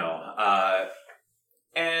 You know,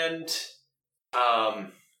 and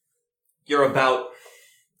you're about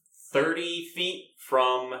 30 feet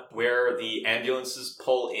from where the ambulances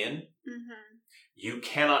pull in. Mm-hmm. You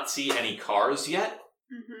cannot see any cars yet,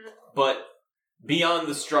 Mm-hmm. but beyond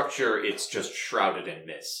the structure, it's just shrouded in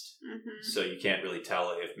mist. Mm-hmm. So you can't really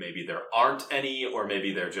tell if maybe there aren't any, or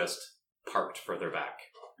maybe they're just parked further back.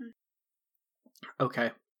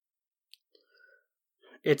 Okay.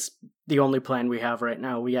 It's the only plan we have right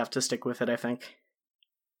now. We have to stick with it, I think.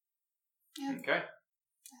 Yeah, Okay.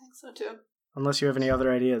 I think so too. Unless you have any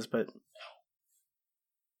other ideas, but...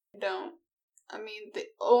 Don't. I mean, the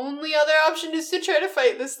only other option is to try to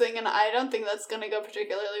fight this thing, and I don't think that's gonna go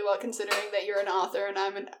particularly well, considering that you're an author and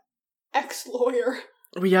I'm an ex-lawyer.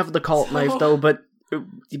 We have the cult So- knife, though, but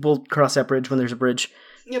we'll cross that bridge when there's a bridge.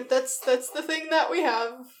 Yep, that's the thing that we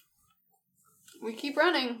have. We keep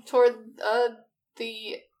running toward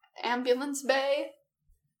the ambulance bay.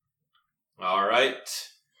 All right.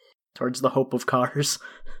 Towards the hope of cars.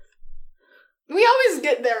 We always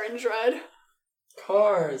get there in dread.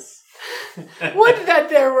 Cars. Would that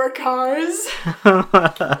there were cars.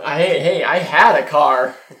 I had a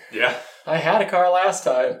car. Yeah, I had a car last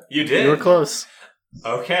time. you did. You were close.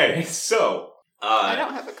 Okay, so... I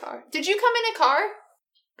don't have a car. Did you come in a car?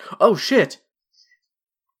 Oh, shit!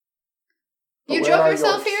 You But drove where are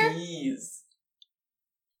yourself your here? keys?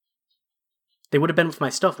 They would have been with my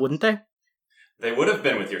stuff, wouldn't they? They would have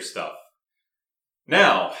been with your stuff.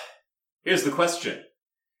 Now, here's the question.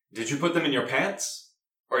 Did you put them in your pants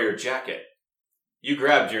or your jacket? You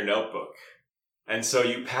grabbed your notebook. And so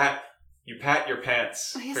you pat your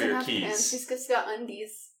pants He for doesn't your have pants. keys. He's got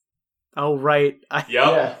undies. Oh, right. Yup.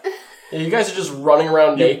 Yeah. Yeah, you guys are just running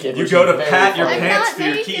around naked. You which go is to very pat your funny. I'm pants not for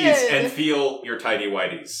your naked. keys and feel your tidy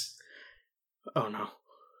whities. Oh, no.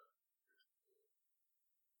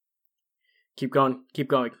 Keep going. Keep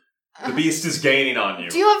going. The beast is gaining on you.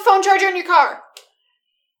 Do you have a phone charger in your car?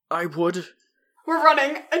 I would. We're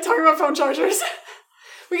running and talking about phone chargers.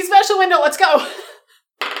 We can smash the window. Let's go.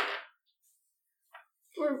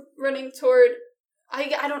 We're running toward.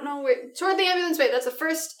 I don't know where. Toward the ambulance bay. That's the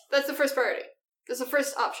first priority. That's the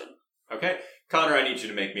first option. Okay. Connor, I need you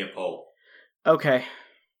to make me a poll. Okay.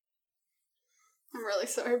 I'm really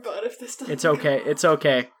sorry, bud, if this doesn't It's okay. go well. It's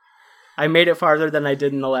okay. I made it farther than I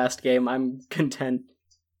did in the last game. I'm content.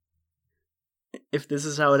 If this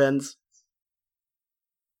is how it ends.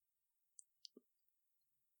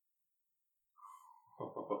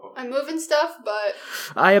 I'm moving stuff, but...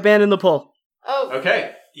 I abandon the poll. Oh,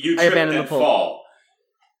 Okay. You I trip abandon and the poll. fall.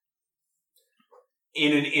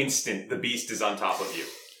 In an instant, the beast is on top of you.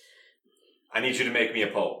 I need you to make me a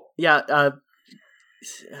poll. Yeah, I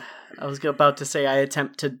was about to say I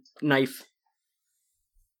attempt to knife.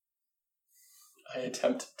 I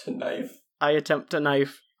attempt to knife. I attempt to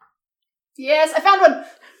knife. yes, I found one!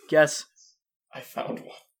 Yes. I found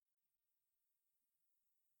one.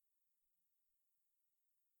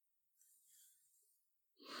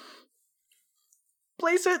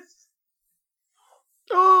 Place it!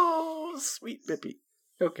 Oh, sweet Bippy.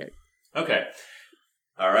 Okay. Okay.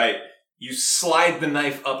 Alright. You slide the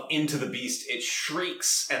knife up into the beast. It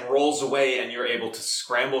shrieks and rolls away, and you're able to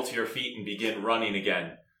scramble to your feet and begin running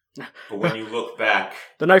again. But when you look back,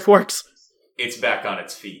 The knife works. it's back on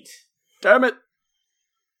its feet. Damn it.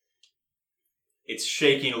 It's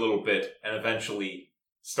shaking a little bit and eventually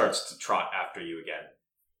starts to trot after you again.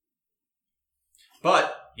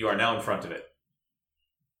 But you are now in front of it.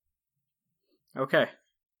 Okay.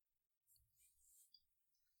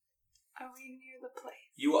 Are we near the place?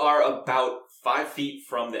 You are about 5 feet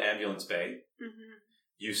from the ambulance bay. Mm-hmm.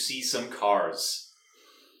 You see some cars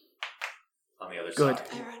on the other Good. side.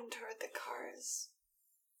 I run toward the cars.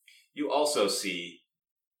 You also see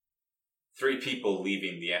 3 people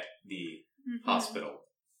leaving the hospital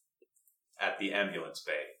at the ambulance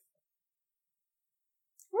bay.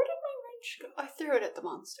 Where did my wrench go? I threw it at the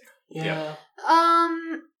monster. Yeah.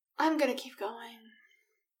 I'm gonna keep going.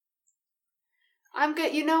 I'm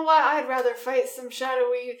good. You know what? I'd rather fight some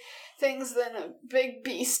shadowy things than a big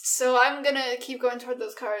beast, so I'm gonna keep going toward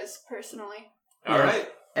those cars personally. All Yeah. right.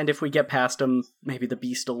 And if we get past them, maybe the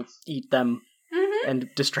beast will eat them Mm-hmm. and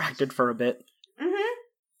distracted for a bit. Mm-hmm.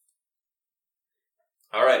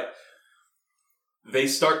 All right.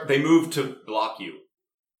 They move to block you.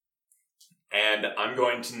 And I'm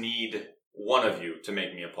going to need one of you to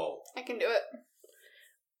make me a poll. I can do it.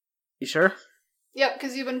 You sure? Yep,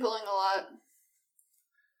 because you've been pulling a lot.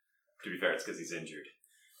 To be fair, it's because he's injured.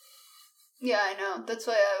 Yeah, I know. That's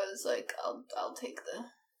why I was like, I'll take the...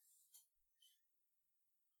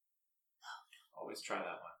 Always try that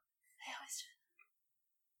one. I always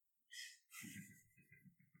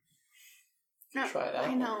do. No, Try that.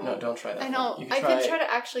 I know. one. No, don't try that. I know. One. You I can could try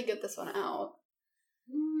to actually get this one out.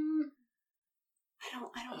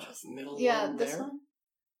 I don't just... middle Yeah, one this there. one?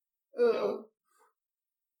 Ooh. No.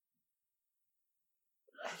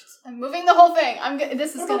 I'm moving the whole thing.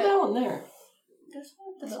 This is What gonna... about that one there? This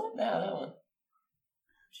one? This No, one? yeah, that one.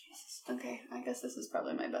 Jesus. Okay, I guess this is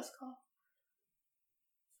probably my best call.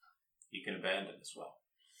 You can abandon as well.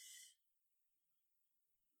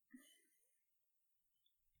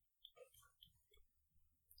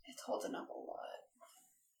 It's holding up a lot.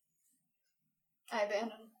 I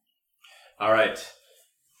abandon. All right.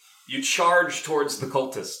 You charge towards the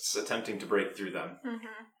cultists, attempting to break through them. Mm-hmm.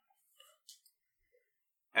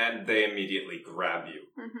 And they immediately grab you.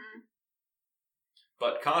 Mm-hmm.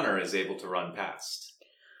 But Connor is able to run past.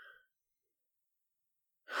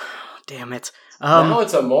 Damn it. Now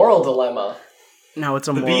it's a moral dilemma. Now it's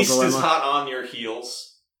a The moral beast dilemma. is hot on your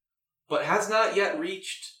heels, but has not yet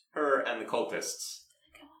reached her and the cultists.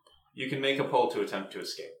 You can make a poll to attempt to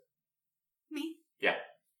escape. Me? Yeah.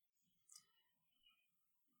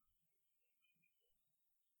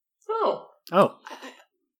 Oh. Oh.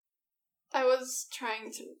 I was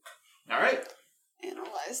trying to All right.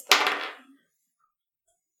 analyze that.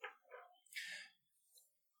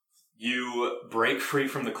 You break free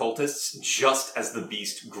from the cultists just as the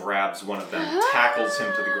beast grabs one of them, tackles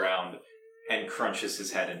him to the ground, and crunches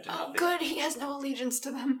his head into Oh, nothing. good. He has no allegiance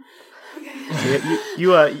to them. Okay.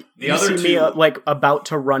 You other see me two- like about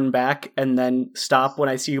to run back and then stop when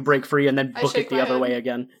I see you break free and then I book shake it the my other head. way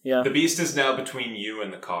again. Yeah. The beast is now between you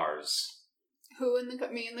and the cars. Who in the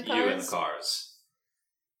me in the cars? You and the cars.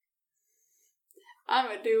 I'm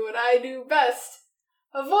gonna do what I do best.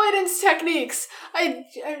 Avoidance techniques. I'm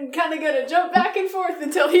kind of gonna jump back and forth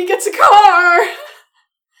until he gets a car.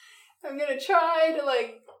 I'm gonna try to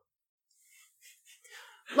like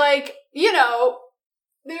you know,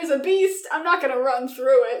 there's a beast. I'm not gonna run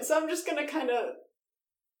through it, so I'm just gonna kind of.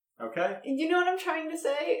 Okay. You know what I'm trying to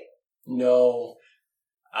say? No.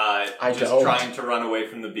 I just don't. trying to run away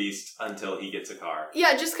from the beast until he gets a car.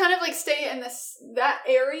 Yeah, just kind of like stay in that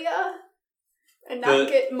area And not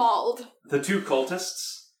get mauled. The two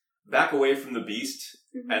cultists back away from the beast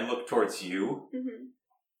Mm-hmm. and look towards you, Mm-hmm.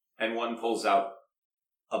 and one pulls out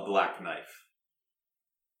a black knife.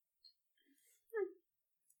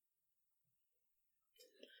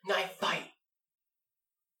 Knife fight.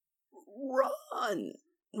 Run.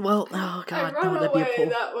 Well, oh god, I no, run that'd be a away pull.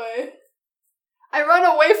 that way. I run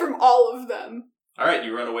away from all of them. Alright,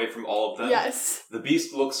 you run away from all of them. Yes. The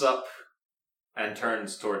beast looks up and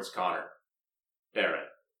turns towards Connor. Darren.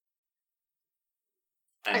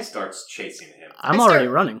 And starts chasing him. I'm I start- already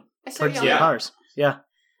running I start towards the yelling. cars. Yeah. I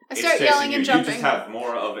It's start chasing yelling you. and You jumping. just have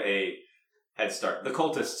more of a head start. The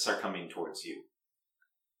cultists are coming towards you.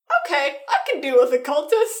 Okay, I can deal with a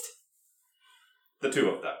cultist. The two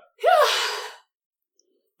of them.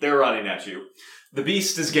 They're running at you. The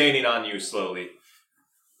beast is gaining on you slowly.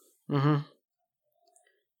 Mm-hmm.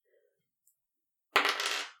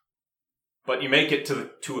 But you make it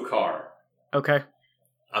to a car. Okay.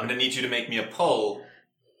 I'm gonna need you to make me a pull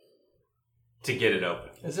to get it open.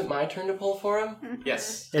 Is it my turn to pull for him? Mhm.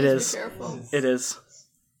 Yes. It Please is. Be careful. It is.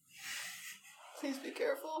 Please be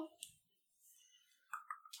careful.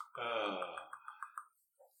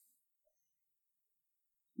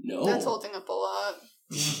 No. That's holding up a lot.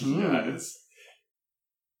 Yes.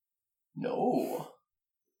 No.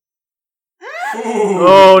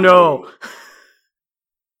 Oh no.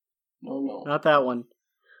 No. Not that one.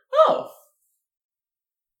 Oh.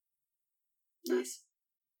 Nice.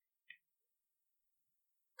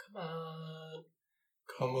 Come on.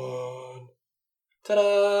 Come on.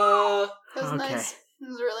 Ta-da! That was Okay. nice. It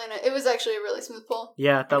was really nice. It was actually a really smooth pull.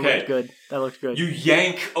 Yeah, that Okay. looked good. That looked good. You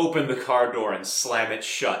yank open the car door and slam it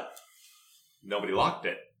shut. Nobody locked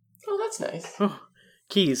it. Oh, that's nice.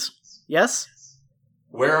 Keys. Yes?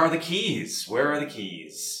 Where are the keys? Where are the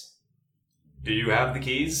keys? Do you have the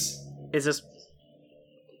keys? Is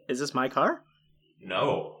this my car?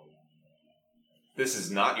 No. This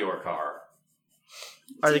is not your car.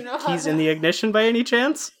 Are Do the you know how keys to- in the ignition by any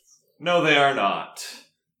chance? No, they are not.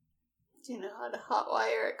 Do you know how to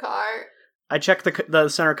hotwire a car? I checked the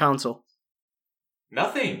center console.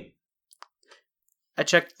 Nothing. I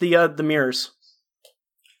checked the mirrors.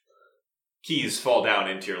 Keys fall down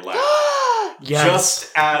into your lap. Yes.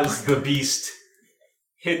 Just as the beast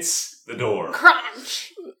hits the door.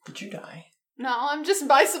 Crunch! Did you die? No, I'm just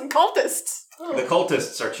by some cultists. The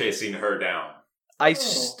cultists are chasing her down. I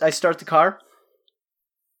start the car.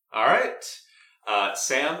 Alright.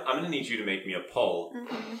 Sam, I'm going to need you to make me a pull.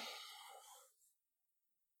 Mm-hmm.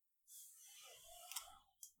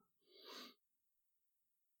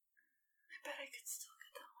 I bet I could still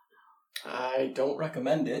get that one. I don't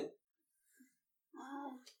recommend it.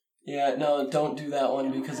 Wow. Yeah, no, don't do that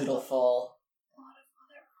one because it'll fall. A lot of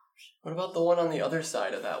other options. What about the one on the other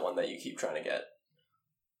side of that one that you keep trying to get?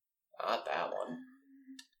 Not that one.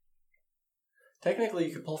 Technically,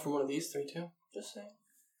 you could pull from one of these three, too. Just saying.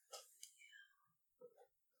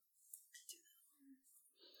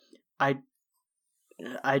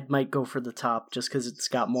 I might go for the top just because it's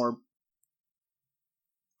got more.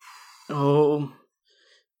 Oh.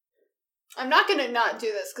 I'm not gonna not do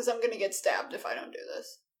this because I'm gonna get stabbed if I don't do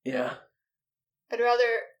this. Yeah. I'd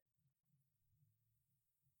rather.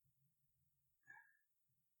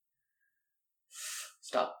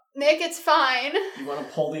 Stop. Nick, it's fine. You want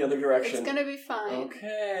to pull the other direction. It's gonna be fine.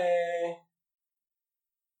 Okay.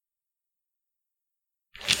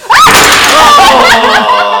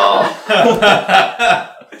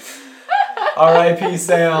 R.I.P.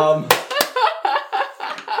 Sam.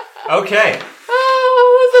 Okay.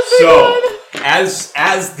 Oh, that's a big So, one.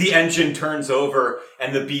 as the engine turns over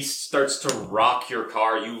and the beast starts to rock your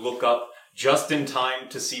car, you look up just in time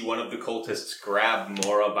to see one of the cultists grab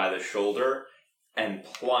Mora by the shoulder and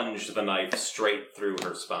plunge the knife straight through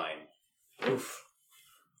her spine. Oof.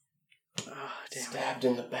 Oh, damn. Stabbed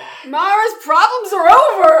in the back. Mara's problems are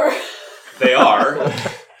over. They are.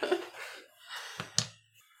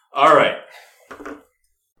 Alright.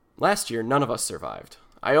 Last year, none of us survived.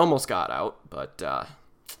 I almost got out, but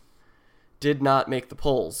did not make the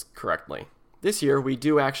pulls correctly. This year, we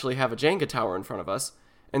do actually have a Jenga tower in front of us,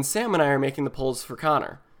 and Sam and I are making the pulls for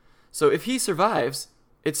Connor. So if he survives,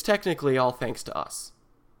 it's technically all thanks to us.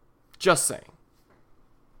 Just saying.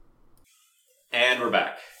 And we're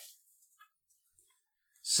back.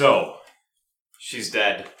 So, she's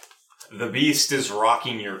dead. The beast is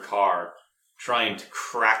rocking your car, trying to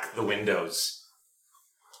crack the windows.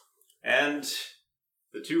 And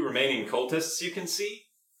the two remaining cultists you can see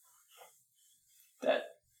That.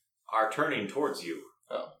 are turning towards you.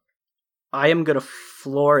 Oh. I am gonna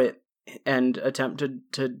floor it and attempt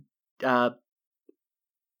to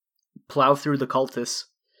plow through the cultists.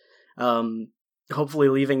 hopefully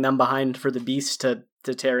leaving them behind for the beast to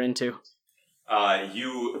tear into.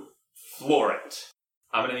 You floor it.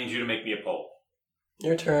 I'm gonna need you to make me a poll.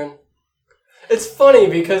 Your turn. It's funny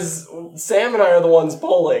because Sam and I are the ones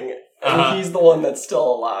bowling, and he's the one that's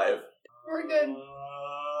still alive. We're good.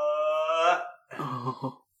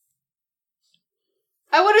 Oh.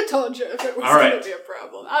 I would have told you if it was All right. going to be a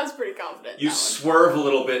problem. I was pretty confident. You in that swerve a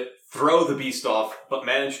little bit, throw the beast off, but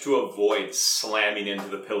manage to avoid slamming into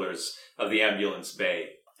the pillars of the ambulance bay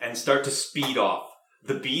and start to speed off.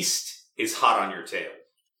 The beast is hot on your tail.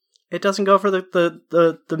 It doesn't go for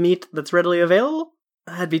the meat that's readily available?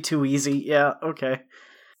 That'd be too easy. Yeah, okay.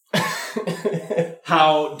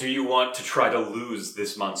 How do you want to try to lose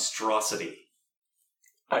this monstrosity?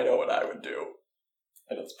 I know what I would do.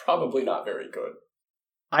 And it's probably not very good.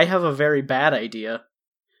 I have a very bad idea.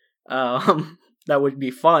 That would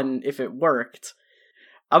be fun if it worked.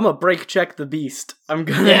 I'm gonna brake check the beast. I'm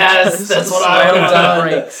gonna Yes, that's what I slam would've on the done.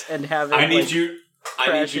 brakes and have it. I need like, you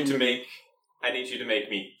crash into to make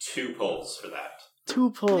me 2 polls for that. 2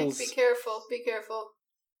 one. pulls. Be careful. Be careful.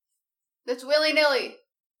 That's willy-nilly.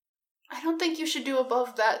 I don't think you should do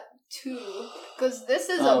above that, too. Because this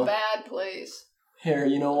is a bad place. Here,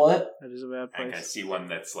 you know what? That is a bad I think I place. see one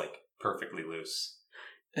that's like perfectly loose.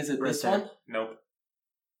 Is it Right this there. one? Nope.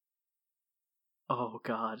 Oh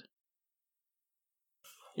god.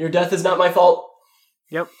 Your death is not my fault.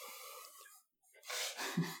 Yep.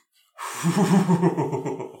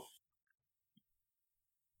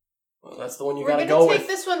 Well, that's the one you We're gotta going go to take with.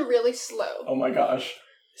 this one really slow. Oh my gosh.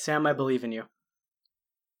 Sam, I believe in you.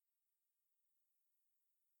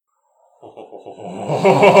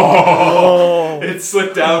 It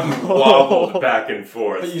slipped out and wobbled back and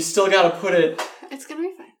forth. But you still gotta put it... It's going to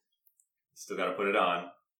be fine. Still gotta put it on.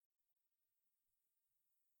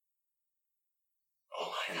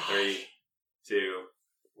 Oh my And gosh. 3, 2,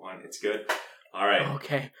 1. It's good. All right.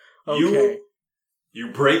 Okay.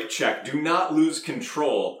 You brake check. Do not lose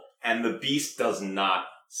control, and the beast does not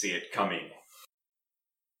see it coming.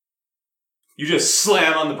 You just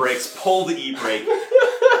slam on the brakes, pull the e-brake,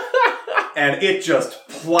 and it just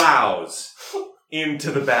plows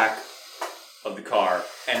into the back of the car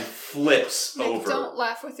and flips Nick, over don't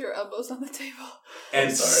laugh with your elbows on the table.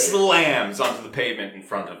 and Sorry. slams onto the pavement in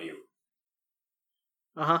front of you,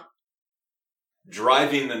 Uh-huh.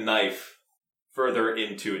 driving the knife further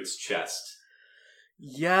into its chest.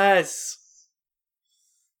 Yes.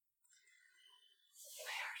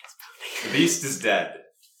 The beast is dead.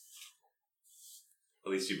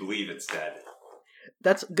 At least you believe it's dead.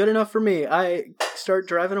 That's good enough for me. I start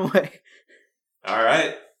driving away. All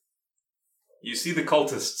right. You see the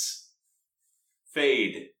cultists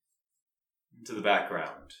fade into the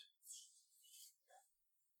background.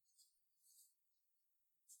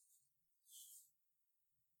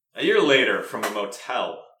 A year later, from a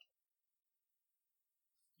motel,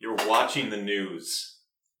 you're watching the news,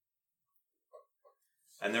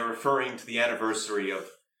 and they're referring to the anniversary of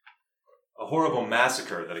a horrible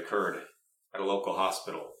massacre that occurred at a local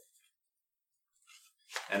hospital,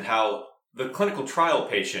 and how the clinical trial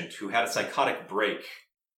patient who had a psychotic break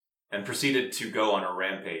and proceeded to go on a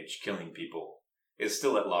rampage killing people is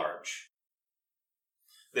still at large.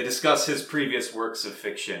 They discuss his previous works of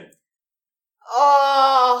fiction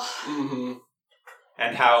Oh, Mm-hmm.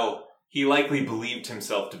 and how he likely believed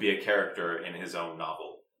himself to be a character in his own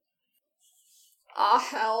novel.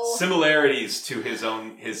 hell. Similarities to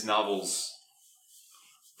his novel's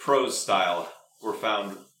prose style were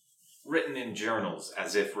found written in journals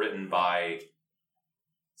as if written by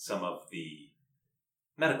some of the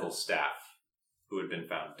medical staff who had been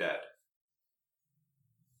found dead.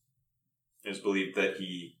 It was believed that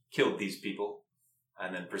he killed these people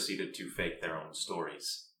and then proceeded to fake their own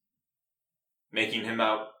stories, making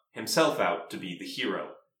himself out to be the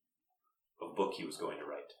hero of a book he was going to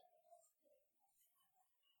write.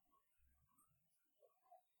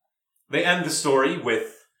 They end the story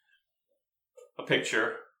with a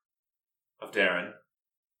picture of Darren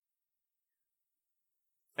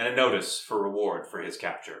and a notice for reward for his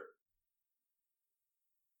capture.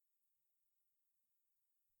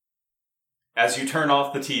 As you turn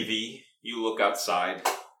off the TV, you look outside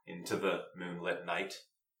into the moonlit night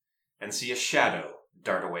and see a shadow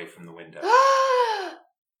dart away from the window.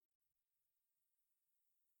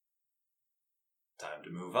 Time to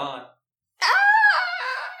move on.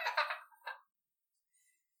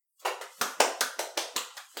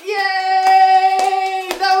 Yay!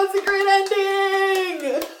 That was a great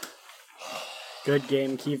ending! Good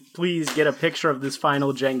game, Keith. Please get a picture of this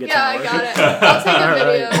final Jenga Yeah, tower. I got it. I'll take a All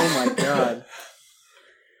video. right. Oh my god.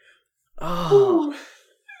 Oh.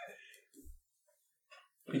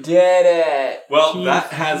 We did it. Well, Keith,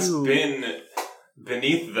 that has you- been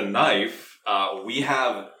Beneath the Knife. We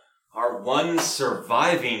have our one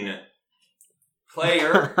surviving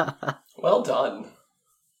player Well done.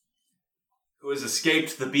 who has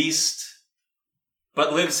escaped the beast,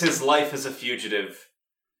 but lives his life as a fugitive,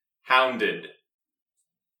 hounded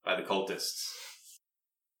by the cultists.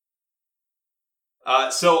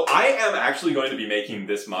 So I am actually going to be making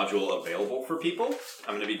this module available for people.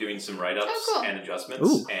 I'm going to be doing some write-ups Oh, cool. and adjustments,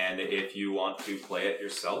 Ooh. and if you want to play it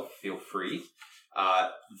yourself, feel free.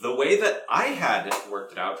 The way that I had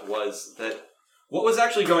worked it out was that what was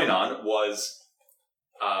actually going on was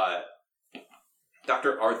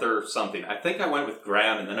Dr. Arthur something. I think I went with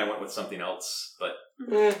Graham, and then I went with something else, but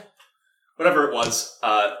whatever it was,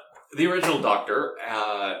 the original doctor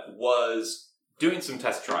was doing some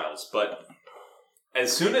test trials, but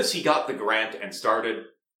as soon as he got the grant and started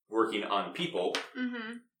working on people,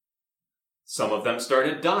 Mm-hmm. some of them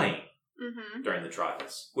started dying Mm-hmm. during the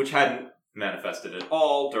trials, which hadn't manifested at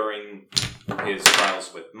all during his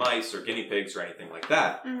trials with mice or guinea pigs or anything like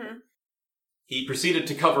that. Mm-hmm. He proceeded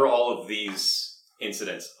to cover all of these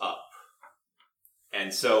incidents up.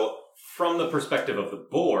 And so, from the perspective of the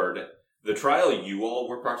board, the trial you all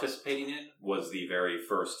were participating in was the very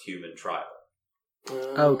first human trial.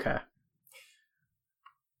 Okay.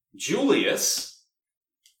 Julius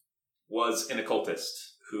was an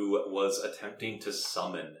occultist who was attempting to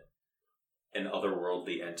summon an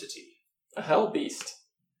otherworldly entity. A hell beast.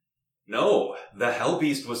 No, the Hell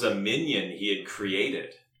Beast was a minion he had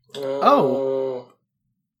created. Oh.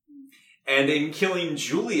 And in killing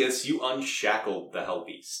Julius, you unshackled the Hell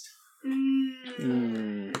Beast.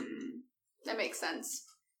 Mm. That makes sense.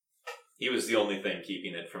 He was the only thing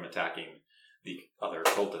keeping it from attacking the other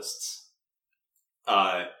cultists.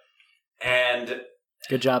 And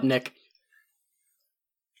Good job, Nick.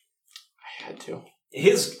 I had to.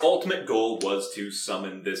 his ultimate goal was to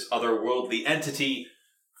summon this otherworldly entity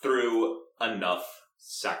through enough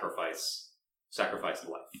sacrifice of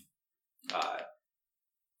life.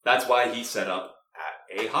 That's why he set up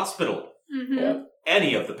at a hospital. Mm-hmm. Yeah.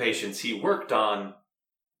 Any of the patients he worked on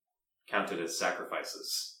counted as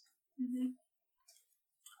sacrifices. Mm-hmm.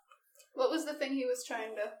 What was the thing he was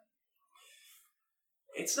trying to...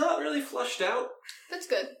 It's not really flushed out. That's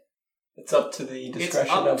good. It's up to the It's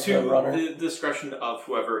discretion up of to the runner. the discretion of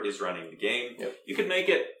whoever is running the game. Yep. You could make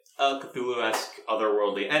it a Cthulhu-esque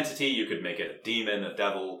otherworldly entity. You could make it a demon, a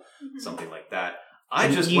devil, Mm-hmm. something like that.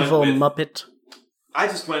 An evil Muppet. I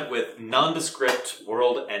just went with nondescript,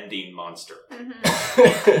 world-ending monster.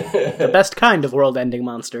 Mm-hmm. The best kind of world-ending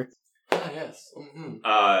monster. Ah, yes. Mm-hmm.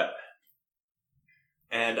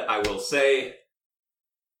 And I will say,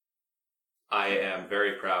 I am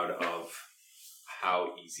very proud of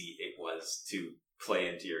how easy it was to play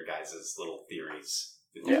into your guys' little theories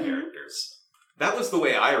with your Yeah. characters. That was the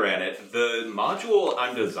way I ran it. The module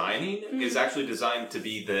I'm designing is actually designed to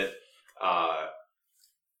be that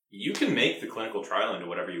you can make the clinical trial into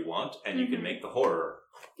whatever you want, and you can make the horror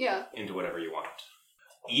Yeah. into whatever you want.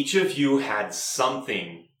 Each of you had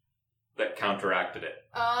something that counteracted it.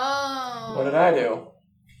 Oh. What did I do?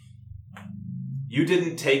 You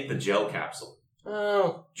didn't take the gel capsule.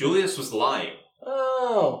 Oh. Julius was lying.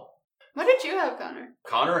 Oh. What did you have, Connor?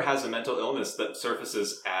 Connor has a mental illness that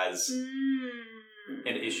surfaces as Mm.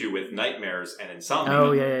 an issue with nightmares and insomnia,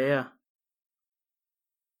 Oh, yeah.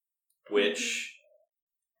 which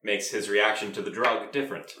makes his reaction to the drug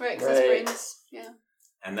different. Right, because his Right. brain is... Yeah.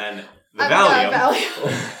 And then the I've got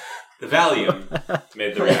Valium, the Valium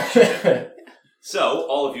made the reaction different. So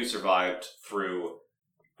all of you survived through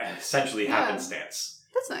essentially Yeah. happenstance.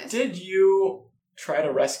 That's nice. Did you try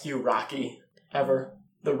to rescue Rocky ever?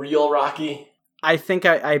 The real Rocky? I think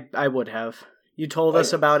I would have. You told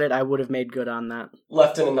us about it, I would have made good on that.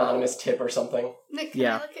 Left an anonymous tip or something? Nick, can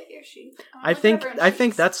Yeah. I look at your sheet? I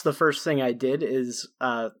think that's the first thing I did is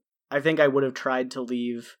I think I would have tried to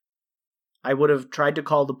leave. I would have tried to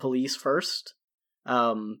call the police first.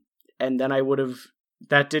 And then I would have,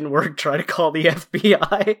 that didn't work, try to call the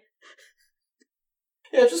FBI.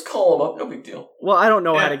 Yeah, just call them up. No big deal. Well, I don't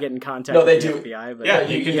know how Yeah. to get in contact No, they with the do. FBI, but Yeah,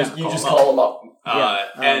 you can yeah, just call 'em call them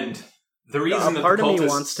up. And the reason that part the of cultists, me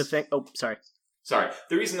wants to think. Oh, sorry.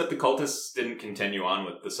 the reason that the cultists didn't continue on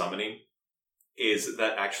with the summoning is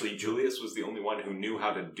that actually Julius was the only one who knew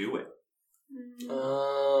how to do it.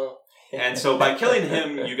 Oh. And so by killing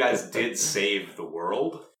him, you guys did save the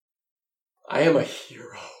world, I am a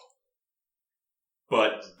hero.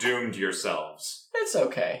 but doomed yourselves. It's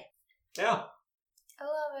okay. Yeah. I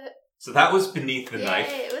love it. So that was Beneath the Knife.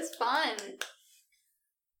 Yay, it was fun.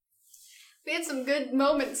 We had some good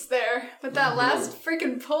moments there, but that last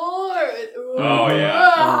freaking pull. Oh,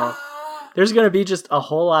 yeah. There's gonna be just a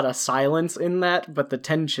whole lot of silence in that, but the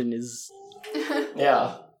tension is...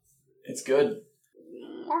 Yeah. It's good.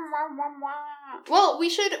 Well, we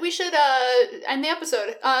should end the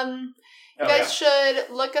episode. You guys should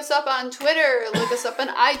look us up on Twitter, look us up on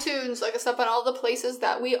iTunes, look us up on all the places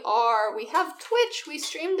that we are. We have Twitch. We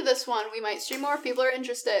streamed this one. We might stream more if people are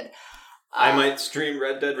interested. I might stream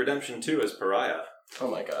Red Dead Redemption 2 as Pariah. Oh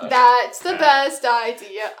my god. That's the best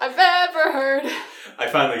idea I've ever heard. I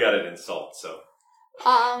finally got it installed, so...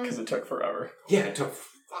 Because it took forever. Yeah, it took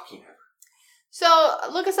fucking ever. So,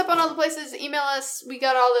 look us up on all the places, email us, we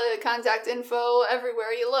got all the contact info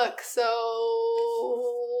everywhere you look, so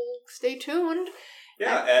stay tuned.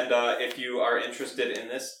 Yeah, and if you are interested in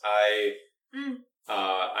this, I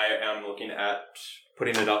am looking at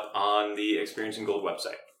putting it up on the Experiencing Gold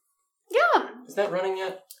website. Yeah. Is that running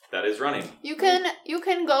yet? That is running. You can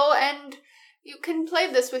go and you can play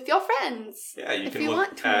this with your friends. Yeah, you can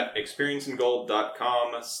want look to. at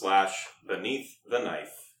experiencinggold.com/beneath the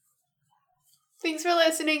knife. Thanks for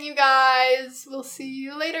listening, you guys. We'll see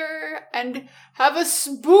you later. And have a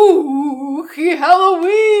spooky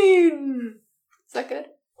Halloween. Is that good?